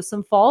excessive.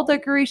 Some fall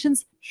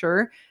decorations,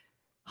 sure.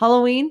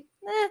 Halloween,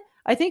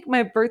 I think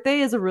my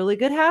birthday is a really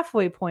good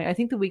halfway point. I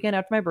think the weekend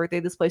after my birthday,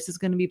 this place is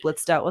going to be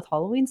blitzed out with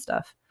Halloween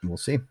stuff. We'll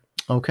see.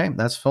 Okay,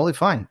 that's totally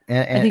fine.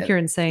 And I think you're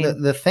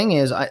insane. The thing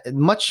is,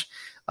 much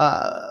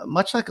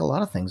like a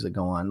lot of things that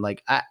go on,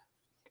 like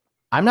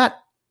I'm not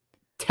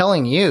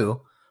telling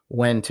you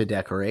when to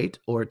decorate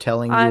or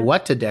telling you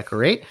what to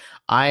decorate.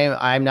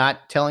 I'm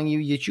not telling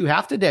you that you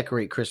have to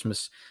decorate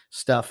Christmas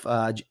stuff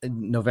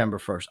November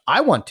 1st.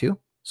 I want to,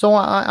 so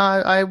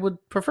I would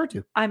prefer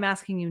to. I'm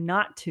asking you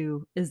not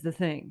to is the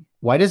thing.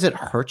 Why does it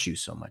hurt you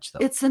so much, though?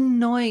 It's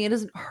annoying. It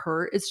doesn't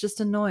hurt. It's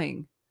just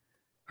annoying.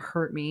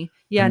 Hurt me.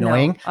 Yeah,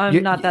 annoying? No,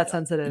 I'm not that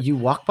sensitive. You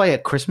walk by a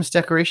Christmas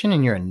decoration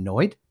and you're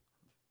annoyed?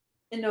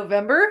 In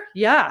November?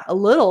 Yeah, a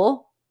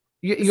little.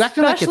 You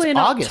acting like it's in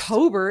August.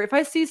 October. If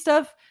I see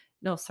stuff,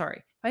 if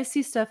I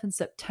see stuff in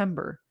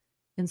September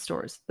in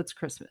stores that's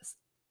Christmas,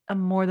 I'm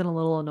more than a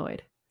little annoyed.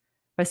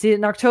 If I see it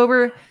in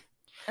October,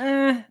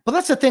 But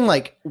that's the thing.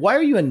 Like, why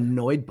are you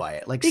annoyed by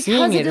it? Like, because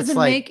seeing it doesn't it's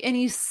like, make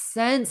any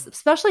sense,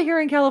 especially here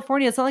in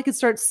California. It's not like it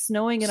starts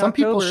snowing in some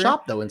October. people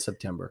shop though in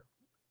September.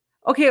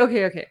 Okay.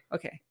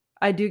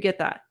 I do get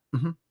that.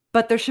 Mm-hmm.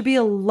 But there should be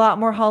a lot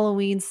more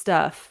Halloween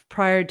stuff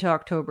prior to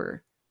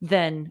October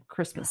than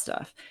Christmas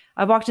stuff.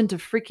 I walked into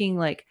freaking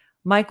like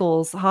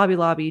Michael's, Hobby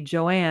Lobby,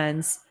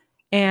 Joann's,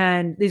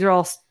 and these are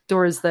all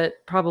stores that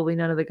probably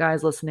none of the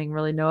guys listening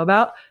really know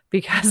about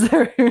because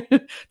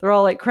they're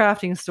all like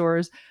crafting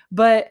stores.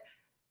 But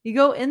you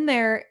go in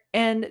there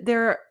and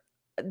there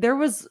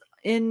was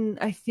in,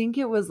 I think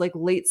it was like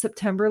late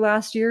September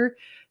last year,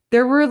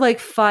 there were like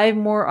 5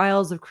 more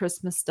aisles of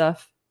Christmas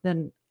stuff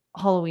than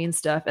Halloween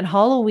stuff, and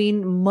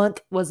Halloween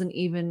month wasn't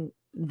even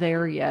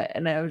there yet,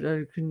 and I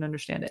couldn't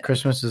understand it.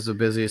 Christmas is the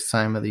busiest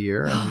time of the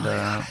year, and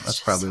that's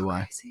probably so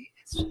why. Crazy.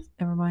 It's just,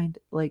 never mind.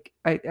 Like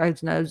I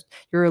know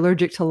you're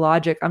allergic to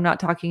logic. I'm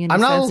not talking any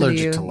I'm not sense allergic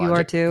to you. to logic. You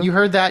are too. You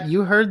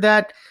heard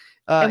that.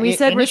 And we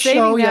said we're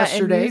saving that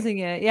yesterday. and using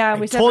it. Yeah,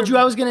 and we I told you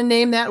I was going to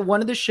name that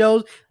one of the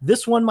shows.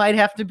 This one might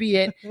have to be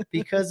it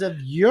because of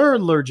you're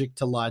allergic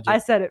to logic. I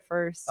said it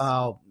first.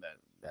 Oh,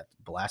 that's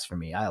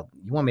blasphemy. You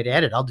want me to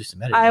edit? I'll do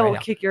some editing. I will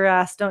kick your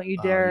ass. Don't you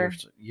dare.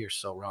 You're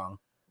so wrong.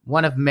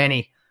 One of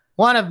many.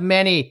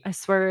 I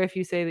swear if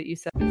you say that you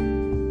said.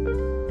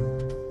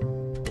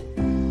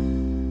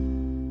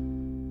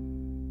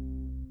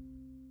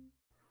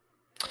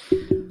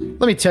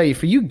 Let me tell you,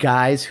 for you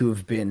guys who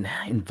have been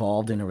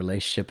involved in a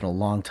relationship in a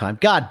long time,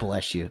 God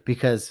bless you,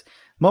 because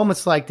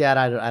moments like that,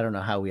 I don't know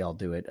how we all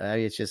do it.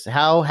 It's just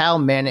how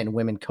men and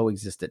women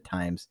coexist at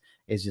times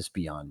is just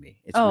beyond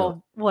me. It's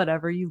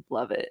whatever. You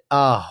love it.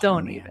 Oh,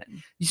 don't man.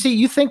 even. You see,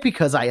 you think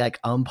because I like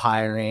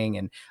umpiring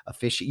and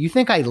officiating, you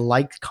think I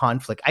like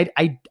conflict.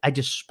 I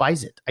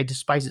despise it. I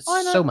despise it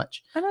so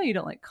much. I know you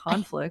don't like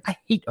conflict. I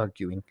hate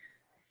arguing.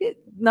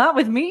 Not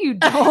with me, you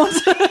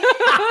don't.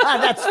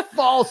 That's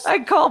false. I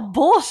call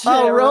bullshit.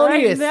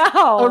 Erroneous. Right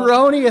now.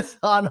 Erroneous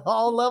on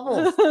all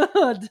levels.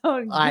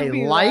 Don't I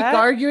like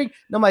arguing.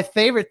 No, my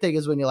favorite thing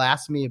is when you'll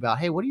ask me about,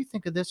 hey, what do you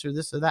think of this or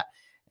this or that?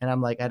 And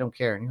I'm like, I don't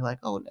care. And you're like,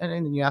 oh, and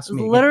then you ask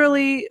me.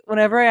 Literally,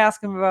 whenever I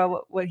ask him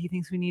about what he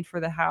thinks we need for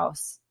the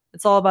house,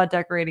 it's all about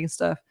decorating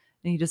stuff.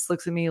 And he just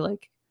looks at me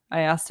like I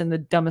asked him the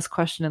dumbest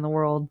question in the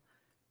world.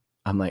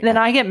 I'm like, then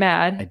I get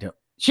mad. I don't.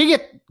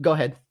 Go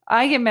ahead.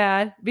 I get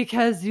mad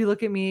because you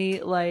look at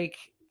me like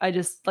I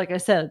just, like I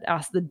said,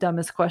 asked the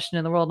dumbest question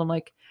in the world. I'm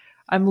like,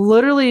 I'm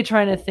literally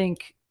trying to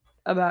think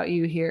about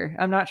you here.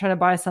 I'm not trying to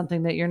buy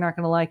something that you're not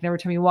going to like. And every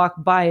time you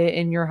walk by it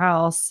in your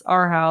house,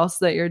 our house,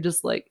 that you're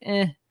just like,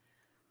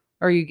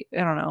 or I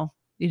don't know.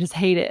 You just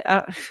hate it.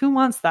 Who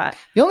wants that?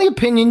 The only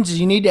opinions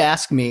you need to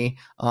ask me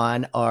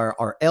on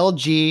are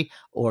LG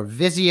or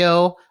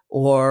Vizio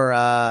or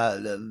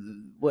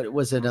what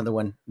was another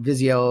one?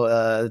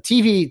 Vizio,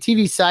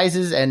 TV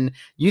sizes. And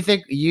you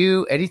think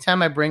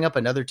anytime I bring up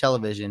another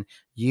television,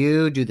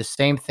 you do the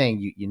same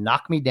thing. You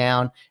knock me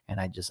down, and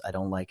I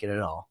don't like it at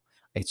all.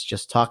 It's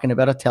just talking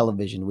about a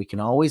television. We can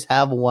always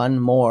have one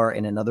more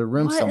in another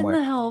room what somewhere. in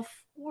the hell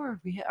for?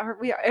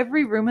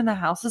 Every room in the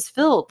house is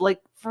filled. Like,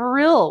 for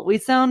real. We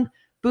sound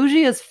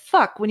bougie as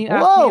fuck when you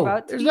ask me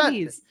about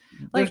TVs.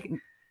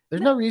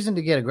 There's no reason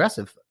to get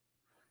aggressive.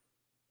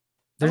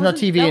 There's That no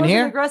wasn't- TV that in wasn't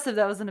here. aggressive.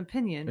 That was an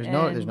opinion. There's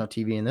And- no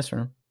TV in this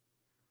room.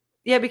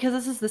 Yeah, because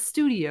this is the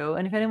studio,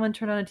 and if anyone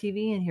turned on a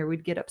TV in here,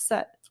 we'd get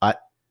upset.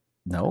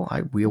 No, I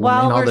wheel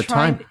one in all the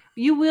time.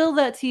 You wheel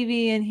that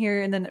TV in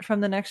here, and then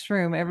from the next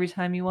room every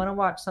time you want to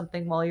watch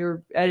something while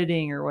you're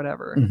editing or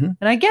whatever. Mhm.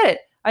 And I get it.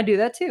 I do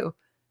that too.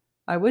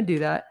 I would do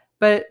that,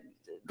 but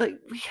like,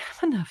 we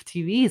have enough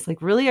TVs.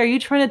 Like, really, are you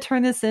trying to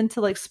turn this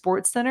into like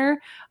Sports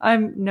Center?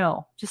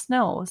 No. It's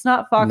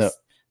not Fox. No.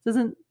 This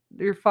isn't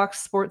your Fox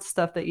Sports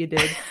stuff that you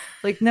did.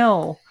 Like,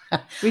 no.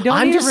 We don't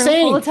I'm need just a room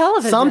saying, full of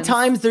television.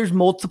 sometimes there's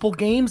multiple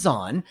games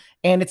on,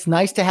 and it's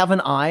nice to have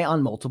an eye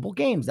on multiple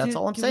games. That's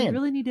all I'm saying. We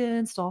really need to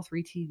install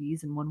 3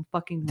 TVs in one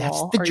fucking That's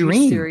wall. the Are you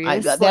dream.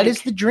 serious? That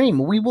is the dream.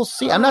 We will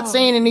see. I'm not Oh.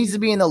 saying it needs to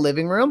be in the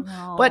living room,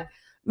 No. but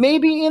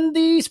maybe in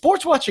the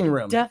sports watching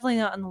room. Definitely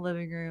not in the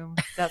living room.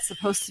 That's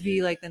supposed to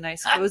be like the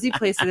nice cozy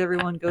place that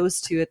everyone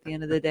goes to at the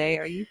end of the day.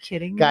 Are you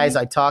kidding me? Guys,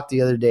 I talked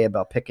the other day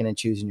about picking and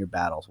choosing your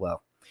battles.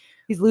 Well,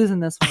 He's losing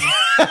this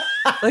one.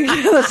 Like,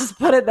 let's just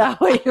put it that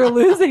way. You're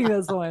losing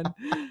this one.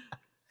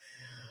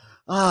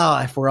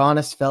 if we're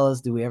honest,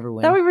 fellas, do we ever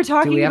win? Thought we were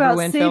talking we ever about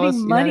win, saving fellas?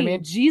 You know what I money.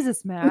 mean?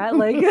 Jesus, Matt.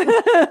 Like,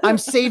 I'm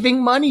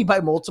saving money by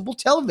multiple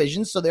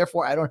televisions, so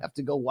therefore I don't have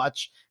to go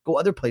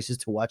other places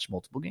to watch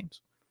multiple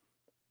games.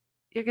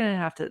 you're gonna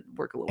have to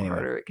work a little Anyway,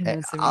 harder at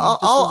convincing me.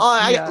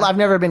 I've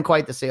never been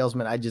quite the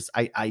salesman.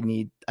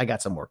 I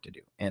got some work to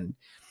do, and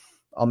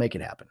I'll make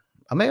it happen.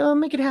 I'll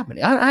make it happen.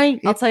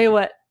 I'll tell you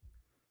what.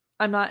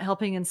 I'm not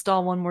helping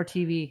install one more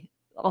TV.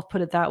 I'll put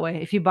it that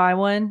way. If you buy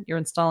one, you're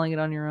installing it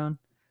on your own.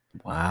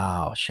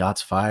 Wow,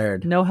 shots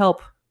fired. No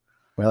help.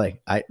 Really?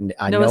 I No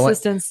know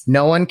assistance.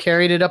 no one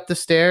carried it up the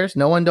stairs.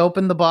 No one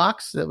opened the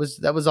box. That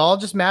was all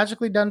just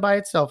magically done by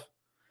itself.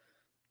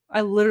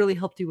 I literally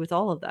helped you with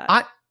all of that.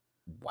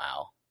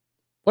 Wow.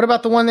 What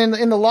about the one in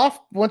the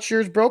loft? Once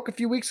yours broke a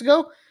few weeks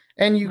ago,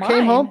 and you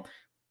came home. Mine?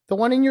 The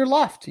one in your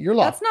loft. Your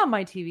loft. That's not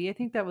my TV. I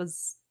think that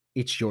was.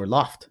 It's your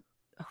loft.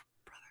 Oh,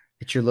 brother.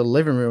 It's your little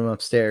living room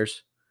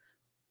upstairs.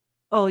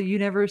 Oh, you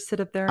never sit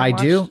up there. And I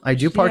do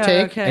watch?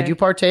 partake. Yeah, I do okay.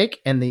 partake.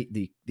 And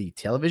the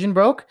television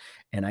broke,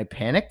 and I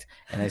panicked,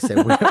 and I said,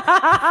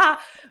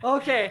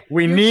 Okay.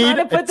 We You're need trying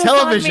to a put this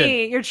television. On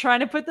me. You're trying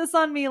to put this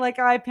on me like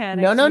I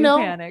panicked. No. You No.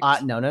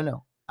 panicked.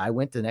 No. I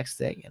went the next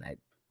day, and I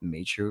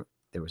made sure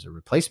there was a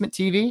replacement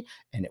TV,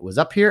 and it was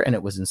up here, and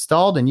it was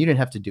installed, and you didn't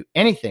have to do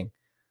anything.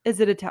 Is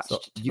it attached So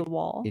to you- the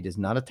wall? It is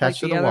not attached Like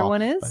to the the other wall.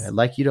 one is? But I'd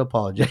like you to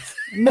apologize.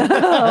 No,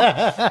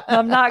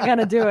 I'm not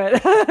gonna do it.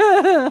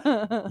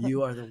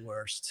 You are the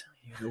worst.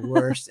 You're the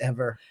worst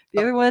ever.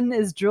 The other one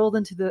is drilled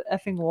into the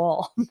effing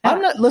wall.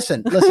 I'm not.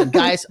 Listen,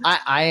 guys.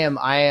 I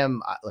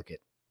am. Look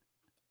it.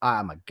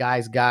 I'm a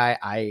guy's guy.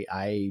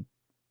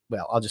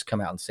 Well, I'll just come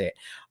out and say it.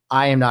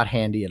 I am not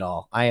handy at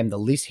all. I am the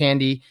least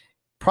handy,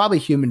 probably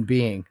human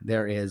being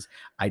there is.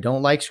 I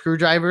don't like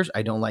screwdrivers.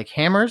 I don't like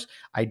hammers.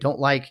 I don't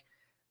like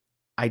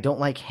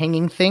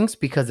hanging things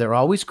because they're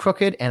always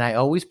crooked, and I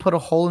always put a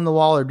hole in the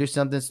wall or do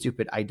something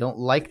stupid. I don't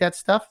like that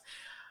stuff.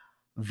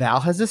 Val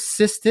has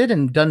assisted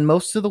and done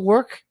most of the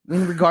work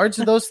in regards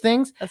to those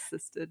things.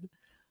 Assisted.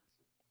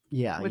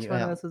 Yeah. Which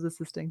one of us was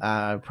assisting?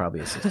 Probably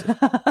assisted.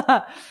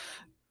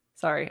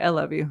 Sorry, I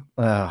love you.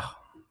 Ugh.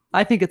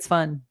 I think it's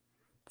fun.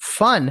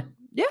 Fun.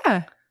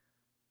 Yeah.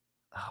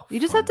 Oh, You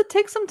just fun. have to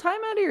take some time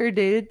out of your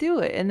day to do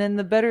it. And then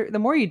the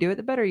more you do it,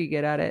 the better you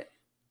get at it.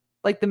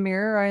 Like the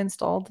mirror I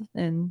installed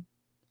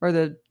or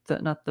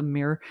not the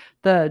mirror,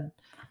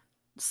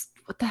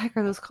 what the heck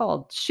are those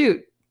called?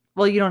 Shoot.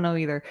 Well, you don't know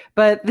either,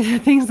 but the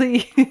things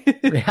that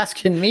You're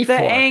asking me the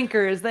for.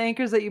 anchors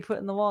that you put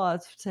in the wall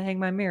to hang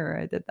my mirror.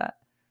 I did that.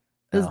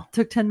 It Oh.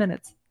 took 10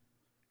 minutes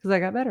because I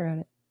got better at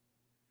it.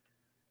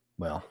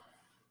 Well,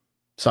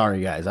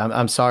 sorry guys.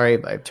 I'm sorry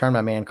if I turned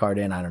my man card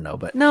in. I don't know,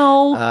 but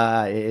No,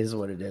 it is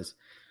what it is.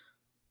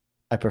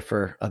 I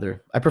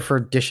prefer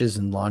dishes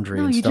and laundry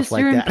no, and stuff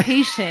like you're that.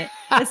 impatient.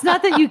 It's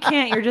not that you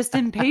can't. You're just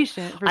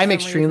impatient. For I'm some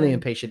extremely reason.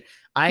 impatient.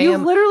 You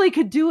literally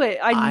could do it.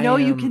 I know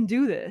you am- can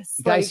do this.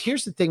 Guys, Like,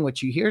 here's the thing.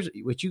 What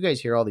you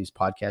guys hear all these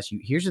podcasts.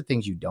 Here's the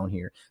things you don't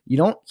hear. You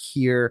don't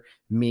hear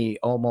me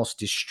almost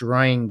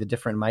destroying the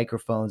different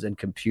microphones and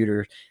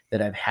computers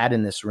that I've had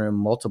in this room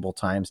multiple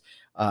times.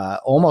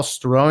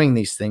 Almost throwing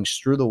these things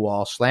through the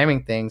wall,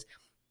 slamming things,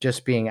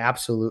 just being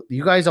absolute.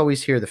 You guys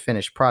always hear the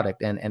finished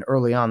product, and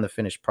early on the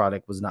finished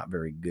product was not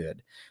very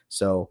good.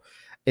 So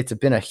it's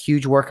been a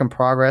huge work in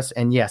progress.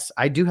 And yes,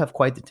 I do have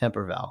quite the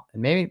temper, Val,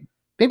 and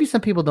maybe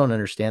some people don't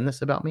understand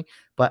this about me,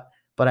 but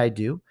I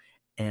do.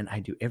 And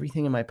I do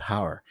everything in my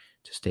power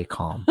to stay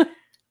calm.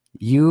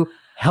 You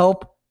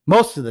help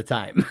most of the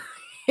time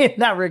in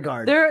that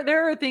regard.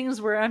 there are things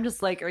where I'm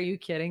just like, are you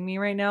kidding me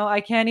right now? I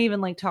can't even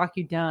like talk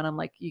you down. I'm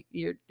like,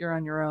 you're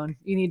on your own.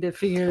 You need to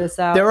figure this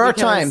out. There are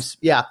because-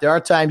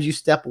 times you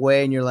step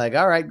away and you're like,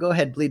 all right, go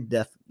ahead, bleed to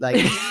death. Like,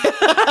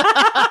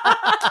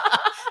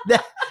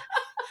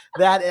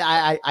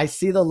 that I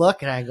see the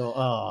look and I go,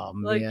 oh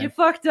man, like you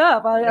fucked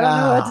up. I don't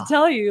know what to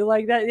tell you.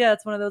 Like that. Yeah,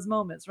 it's one of those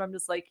moments where I'm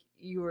just like,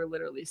 you were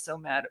literally so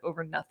mad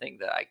over nothing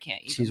that I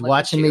can't even. She's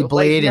watching me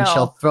bleed, and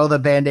she'll throw the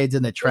Band-Aids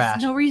in the trash.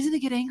 There's no reason to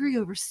get angry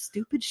over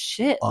stupid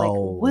shit. Like,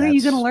 when are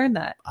you going to learn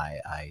that?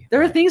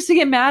 There are things to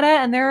get mad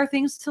at, and there are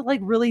things to like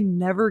really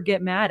never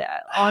get mad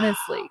at.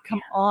 Honestly, come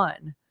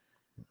on.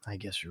 I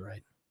guess you're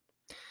right.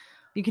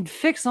 You can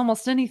fix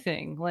almost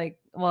anything. Like,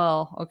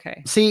 well,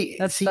 okay. See,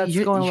 that's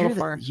going a little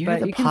far. You're but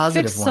the you can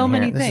positive fix one so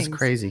here. many This things. is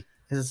crazy.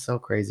 This is so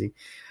crazy.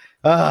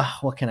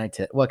 What can I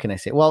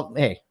say? Well,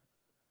 hey.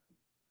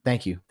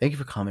 Thank you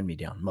for calming me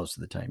down most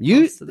of the time.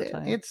 Most of the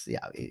time. I have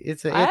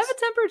a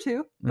temper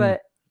too,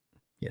 but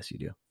yes, you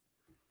do.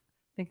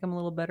 I think I'm a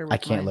little better. I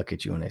can't look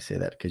at you when I say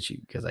that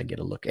because I get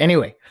a look.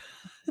 Anyway,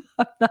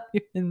 I'm not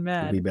even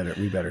mad.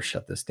 We better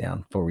shut this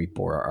down before we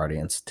bore our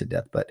audience to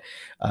death. But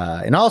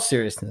in all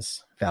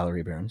seriousness,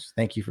 Valerie Burns,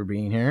 thank you for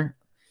being here.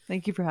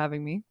 Thank you for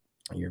having me.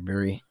 You're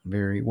very,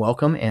 very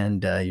welcome,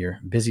 and your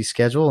busy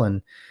schedule,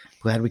 and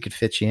glad we could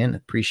fit you in.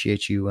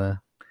 Appreciate you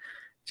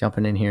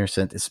jumping in here.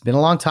 Since it's been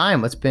a long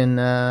time. It's been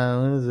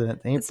what is it?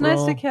 April? It's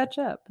nice to catch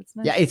up. It's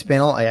nice. Yeah, it's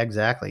been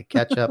exactly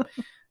catch up.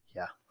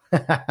 Yeah.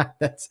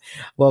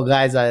 Well,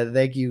 guys,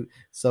 thank you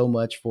so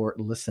much for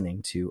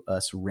listening to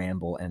us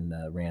ramble and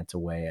rant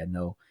away. I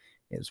know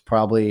it was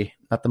probably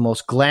not the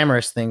most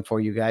glamorous thing for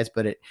you guys,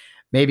 but it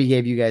maybe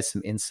gave you guys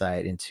some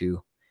insight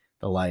into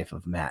the life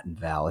of Matt and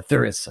Val, if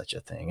there is such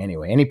a thing.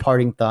 Anyway, any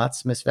parting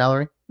thoughts, Miss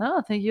Valerie?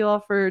 No, thank you all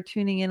for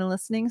tuning in and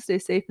listening. Stay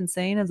safe and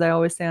sane, as I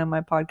always say on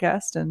my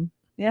podcast. And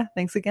yeah,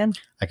 thanks again.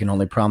 I can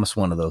only promise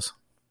one of those.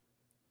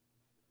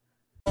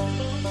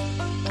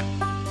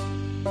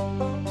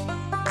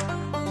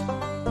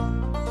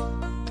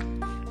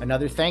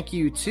 Another thank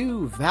you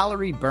to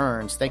Valerie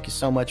Burns. Thank you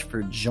so much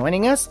for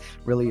joining us.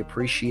 Really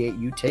appreciate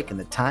you taking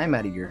the time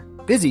out of your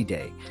busy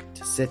day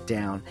to sit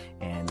down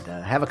and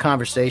have a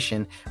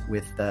conversation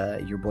with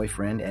your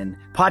boyfriend and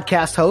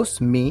podcast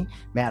host, me,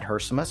 Matt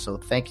Hersema. So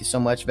thank you so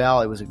much,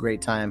 Val. It was a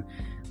great time.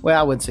 Well,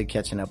 I wouldn't say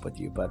catching up with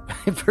you, but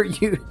for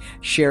you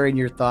sharing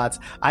your thoughts,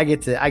 I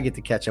get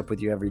to catch up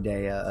with you every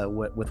day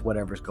with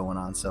whatever's going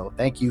on. So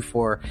thank you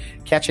for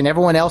catching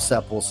everyone else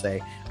up, we'll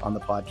say, on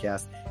the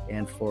podcast,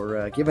 and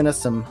for giving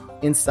us some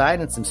insight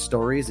and some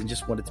stories and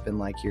just what it's been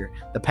like here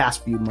the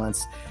past few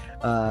months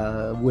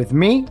with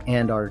me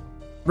and our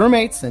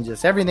roommates and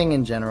just everything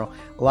in general.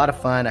 A lot of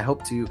fun. I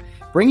hope to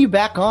bring you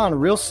back on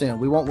real soon.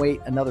 We won't wait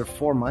another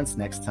 4 months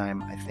next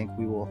time. I think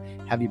we will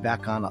have you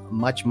back on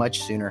much,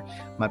 much sooner.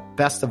 My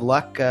best of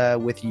luck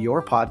with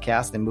your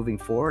podcast and moving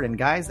forward. And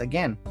guys,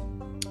 again,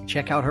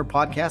 check out her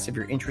podcast if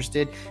you're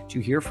interested to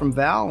hear from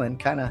Val and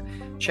kind of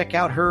check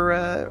out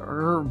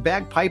her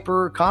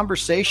bagpiper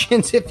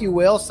conversations, if you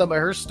will, some of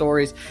her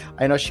stories.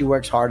 I know she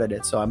works hard at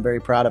it, so I'm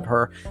very proud of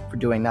her for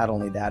doing not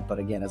only that, but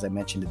again, as I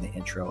mentioned in the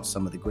intro,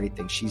 some of the great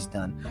things she's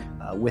done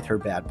with her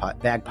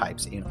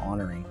bagpipes in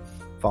honoring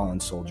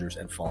fallen soldiers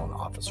and fallen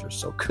officers.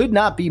 So could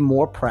not be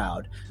more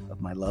proud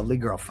of my lovely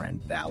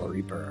girlfriend,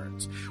 Valerie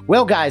Burns.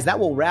 Well, guys, that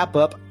will wrap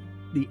up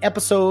the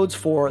episodes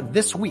for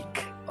this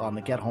week on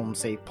the Get Home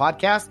Safe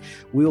podcast.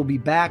 We will be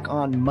back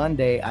on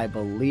Monday, I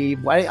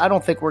believe. I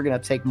don't think we're going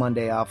to take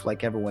Monday off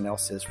like everyone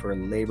else is for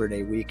Labor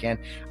Day weekend.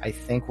 I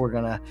think we're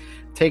going to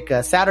take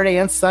Saturday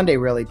and Sunday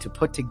really to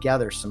put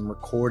together some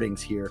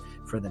recordings here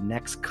for the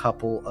next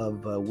couple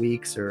of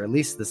weeks, or at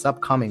least this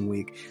upcoming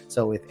week.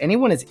 So if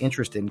anyone is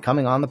interested in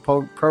coming on the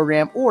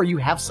program, or you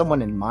have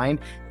someone in mind,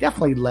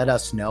 definitely let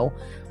us know.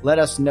 Let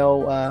us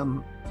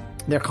know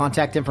their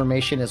contact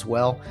information as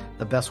well,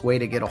 the best way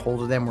to get a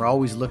hold of them. We're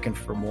always looking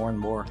for more and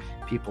more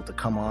people to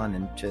come on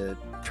and to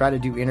try to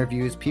do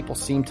interviews. People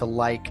seem to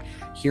like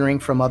hearing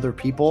from other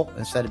people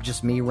instead of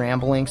just me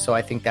rambling. So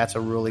I think that's a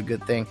really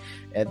good thing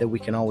that we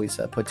can always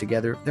put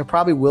together. There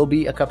probably will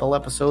be a couple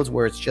episodes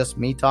where it's just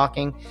me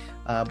talking,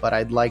 but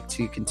I'd like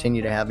to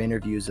continue to have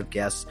interviews of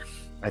guests.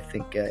 I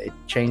think it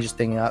changes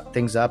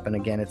things up. And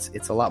again,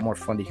 it's a lot more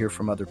fun to hear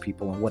from other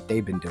people and what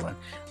they've been doing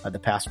the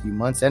past few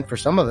months, and for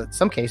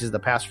some cases, the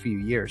past few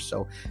years.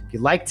 So if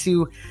you'd like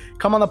to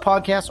come on the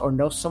podcast or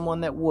know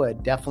someone that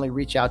would, definitely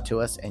reach out to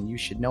us, and you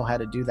should know how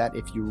to do that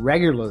if you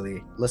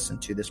regularly listen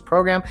to this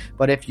program.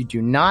 But if you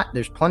do not,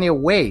 there's plenty of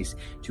ways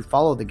to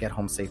follow the Get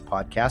Home Safe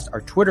podcast. Our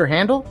Twitter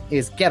handle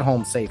is Get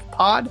Home Safe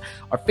Pod.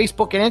 Our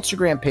Facebook and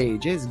Instagram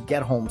page is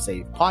Get Home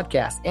Safe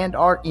Podcast, and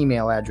our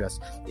email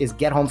address is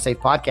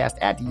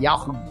gethomesafepodcast@yahoo.com.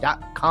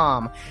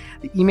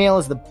 The email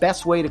is the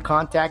best way to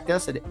contact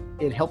us.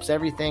 It helps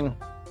everything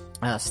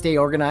stay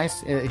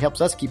organized. It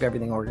helps us keep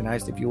everything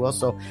organized, if you will.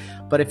 So,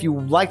 but if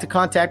you like to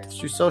contact us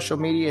through social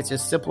media, it's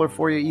just simpler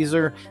for you,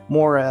 easier,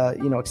 more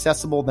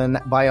accessible, then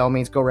by all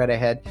means, go right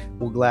ahead.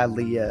 We'll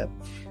gladly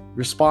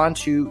respond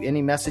to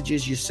any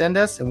messages you send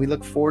us, and we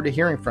look forward to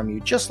hearing from you,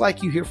 just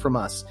like you hear from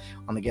us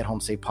on the Get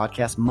Home Safe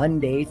podcast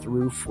Monday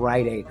through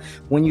Friday.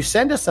 When you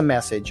send us a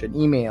message, an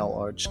email,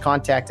 or just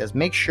contact us,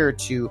 make sure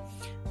to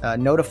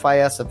notify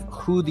us of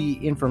who the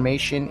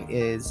information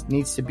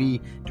needs to be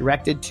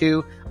directed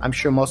to. I'm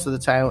sure most of the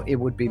time it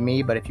would be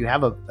me, but if you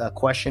have a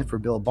question for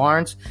Bill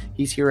Barnes,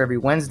 he's here every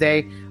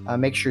Wednesday.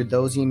 Make sure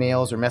those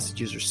emails or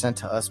messages are sent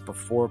to us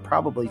before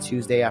probably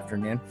Tuesday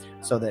afternoon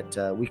so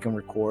that we can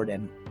record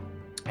and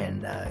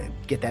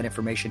get that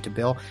information to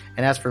Bill.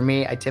 And as for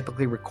me, I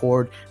typically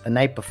record the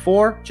night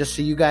before, just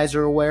so you guys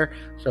are aware.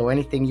 So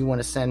anything you want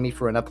to send me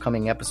for an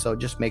upcoming episode,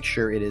 just make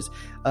sure it is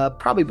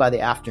probably by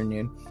the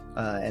afternoon.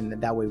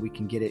 And that way we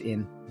can get it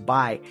in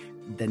by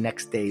the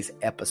next day's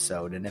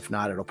episode. And if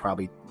not, it'll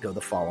probably go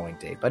the following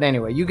day. But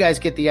anyway, you guys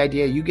get the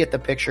idea. You get the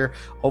picture.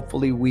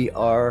 Hopefully we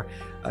are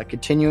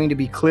continuing to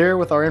be clear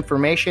with our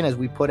information as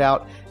we put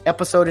out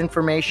episode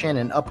information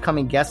and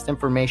upcoming guest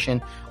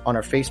information on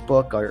our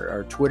Facebook,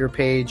 our Twitter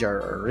page,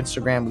 our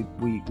Instagram.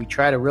 We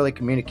try to really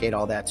communicate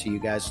all that to you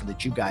guys so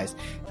that you guys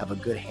have a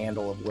good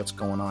handle of what's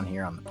going on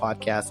here on the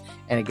podcast.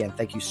 And again,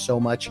 thank you so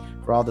much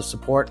for all the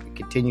support. It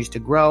continues to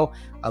grow.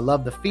 I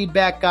love the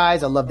feedback,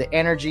 guys. I love the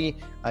energy.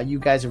 You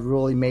guys have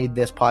really made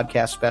this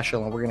podcast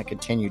special, and we're going to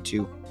continue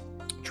to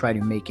try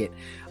to make it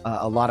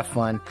a lot of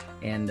fun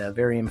and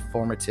very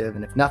informative.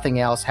 And if nothing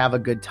else, have a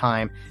good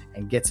time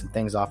and get some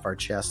things off our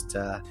chest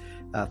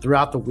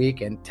throughout the week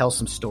and tell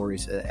some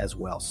stories as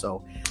well.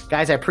 So,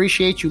 guys, I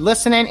appreciate you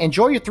listening.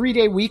 Enjoy your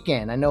 3-day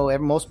weekend. I know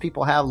most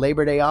people have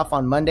Labor Day off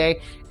on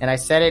Monday, and I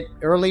said it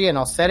early, and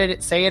I'll say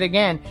it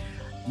again.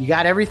 You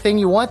got everything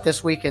you want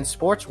this weekend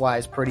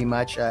sports-wise, pretty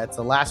much. It's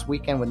the last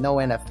weekend with no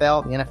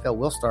NFL. The NFL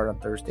will start on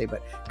Thursday,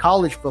 but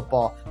college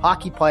football,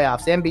 hockey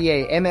playoffs,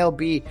 NBA,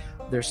 MLB,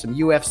 there's some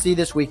UFC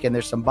this weekend.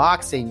 There's some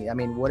boxing. I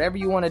mean, whatever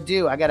you want to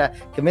do. I got to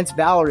convince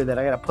Valerie that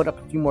I got to put up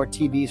a few more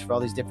TVs for all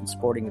these different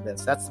sporting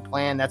events. That's the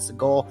plan. That's the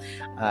goal.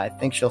 I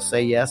think she'll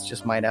say yes.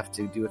 Just might have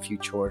to do a few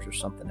chores or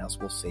something else.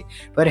 We'll see.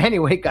 But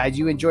anyway, guys,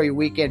 you enjoy your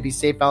weekend. Be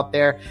safe out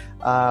there.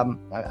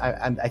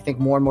 I think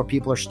more and more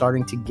people are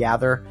starting to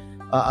gather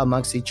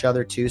amongst each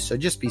other too. So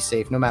just be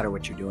safe no matter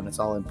what you're doing. It's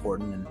all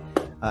important.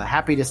 And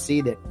happy to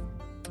see that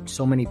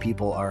so many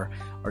people are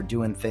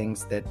doing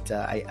things that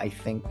I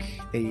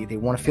think they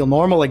want to feel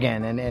normal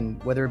again.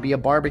 And whether it be a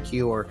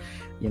barbecue or,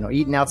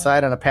 eating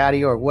outside on a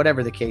patio or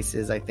whatever the case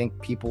is, I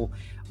think people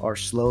are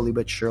slowly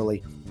but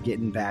surely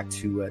getting back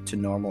to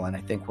normal. And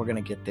I think we're going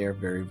to get there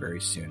very,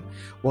 very soon.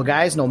 Well,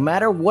 guys, no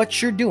matter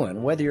what you're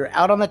doing, whether you're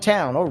out on the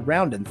town or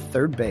rounding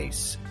third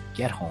base,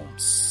 get home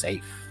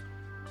safe.